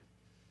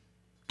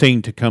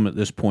thing to come at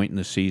this point in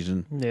the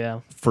season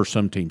Yeah, for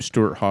some teams,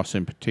 Stuart Haas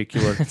in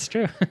particular. it's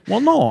true. Well,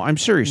 no, I'm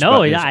serious. No,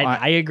 about yeah,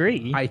 this. I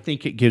agree. I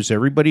think it gives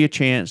everybody a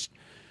chance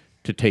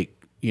to take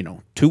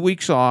 2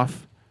 weeks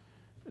off,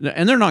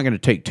 and they're not going to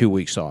take 2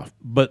 weeks off,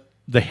 but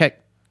the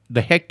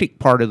hectic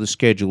part of the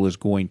schedule is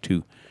going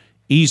to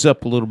ease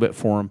up a little bit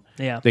for them.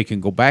 Yeah. They can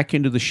go back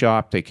into the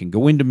shop. They can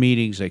go into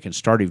meetings. They can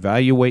start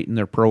evaluating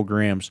their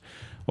programs.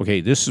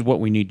 Okay, this is what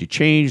we need to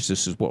change.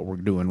 This is what we're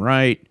doing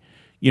right.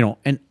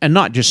 And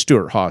not just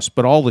Stuart Haas,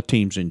 but all the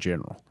teams in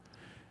general.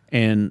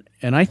 And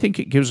I think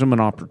it gives them an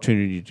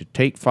opportunity to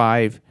take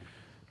 5,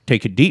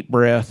 take a deep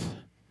breath,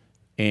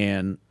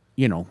 and,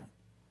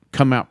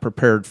 come out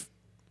prepared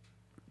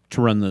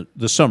to run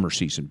the summer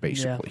season,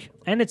 basically. Yeah.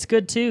 And it's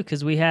good too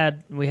because we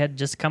had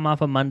just come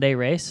off a Monday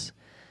race,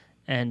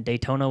 and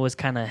Daytona was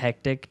kind of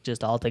hectic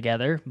just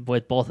altogether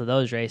with both of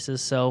those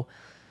races. So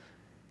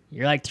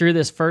you're like through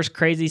this first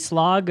crazy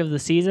slog of the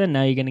season.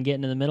 Now you're going to get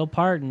into the middle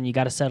part, and you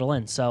got to settle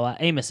in. So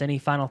Amos, any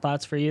final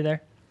thoughts for you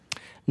there?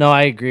 No,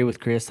 I agree with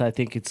Chris. I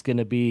think it's going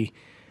to be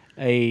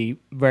a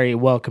very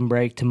welcome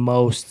break to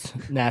most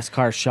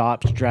NASCAR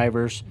shops,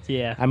 drivers.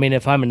 Yeah. I mean,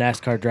 if I'm a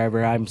NASCAR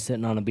driver, I'm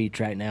sitting on a beach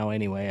right now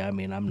anyway. I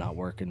mean, I'm not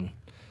working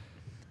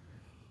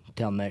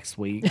till next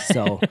week.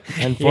 So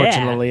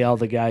unfortunately, all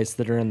the guys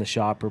that are in the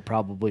shop are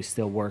probably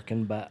still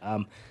working, but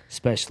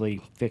especially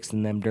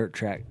fixing them dirt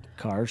track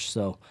cars.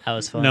 So That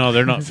was fun. No,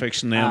 they're not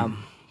fixing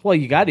them. well,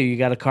 you got to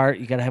have a car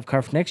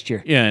for next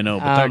year. Yeah, I know,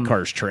 but that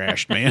car's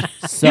trashed, man.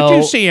 So- Did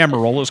you see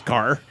Amarola's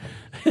car?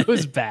 It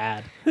was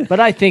bad. But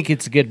I think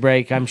it's a good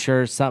break. I'm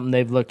sure it's something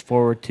they've looked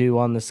forward to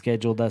on the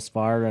schedule thus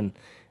far. And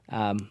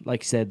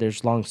like I said,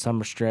 there's long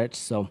summer stretch,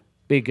 so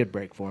be a good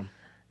break for them.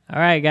 All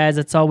right, guys,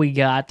 that's all we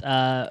got.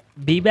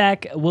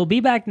 We'll be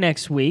back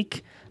next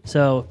week,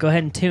 so go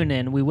ahead and tune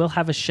in. We will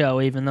have a show,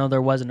 even though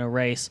there wasn't a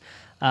race.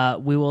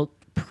 We will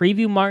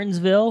preview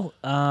Martinsville.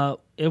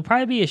 It'll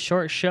probably be a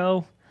short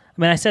show.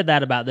 I mean, I said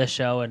that about this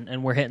show,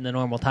 and we're hitting the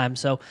normal time.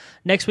 So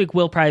next week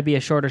will probably be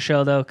a shorter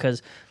show, though,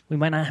 because we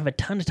might not have a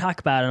ton to talk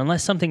about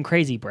unless something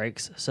crazy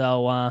breaks.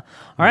 So, all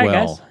right,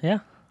 Well, guys. Yeah.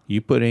 You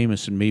put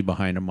Amos and me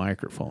behind a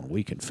microphone,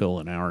 we can fill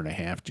an hour and a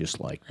half just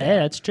like that. Yeah,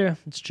 that's true.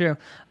 It's true.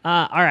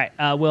 All right,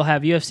 we'll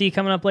have UFC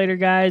coming up later,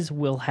 guys.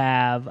 We'll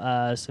have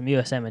some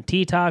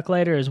USM&T talk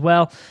later as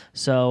well.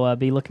 So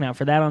be looking out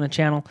for that on the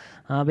channel.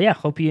 But yeah,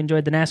 hope you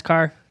enjoyed the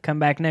NASCAR. Come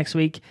back next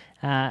week.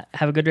 Have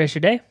a good rest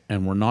of your day.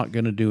 And we're not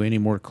going to do any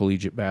more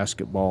collegiate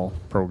basketball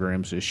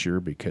programs this year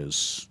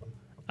because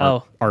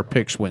our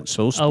picks went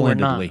so Oh, we're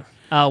splendidly. not.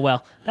 Oh,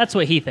 well, that's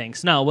what he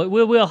thinks. No,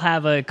 we'll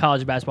have a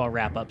college basketball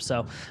wrap up,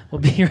 so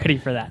we'll be ready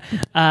for that.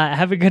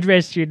 Have a good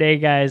rest of your day,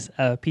 guys.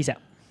 Peace out.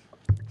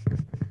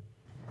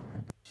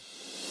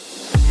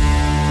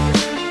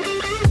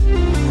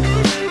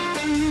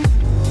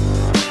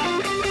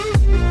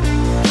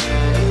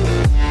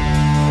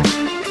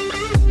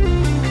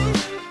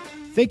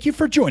 Thank you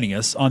for joining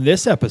us on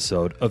this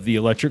episode of the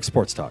Electric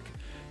Sports Talk.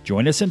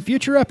 Join us in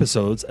future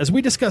episodes as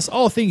we discuss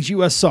all things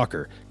U.S.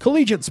 soccer,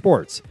 collegiate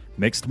sports,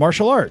 mixed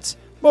martial arts,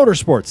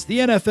 motorsports, the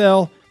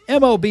NFL,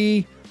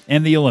 MLB,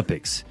 and the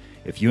Olympics.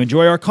 If you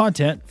enjoy our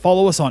content,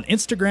 follow us on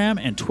Instagram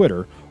and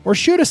Twitter, or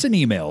shoot us an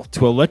email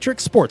to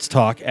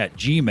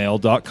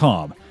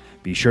electricsportstalk@gmail.com.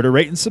 Be sure to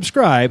rate and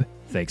subscribe.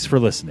 Thanks for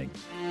listening.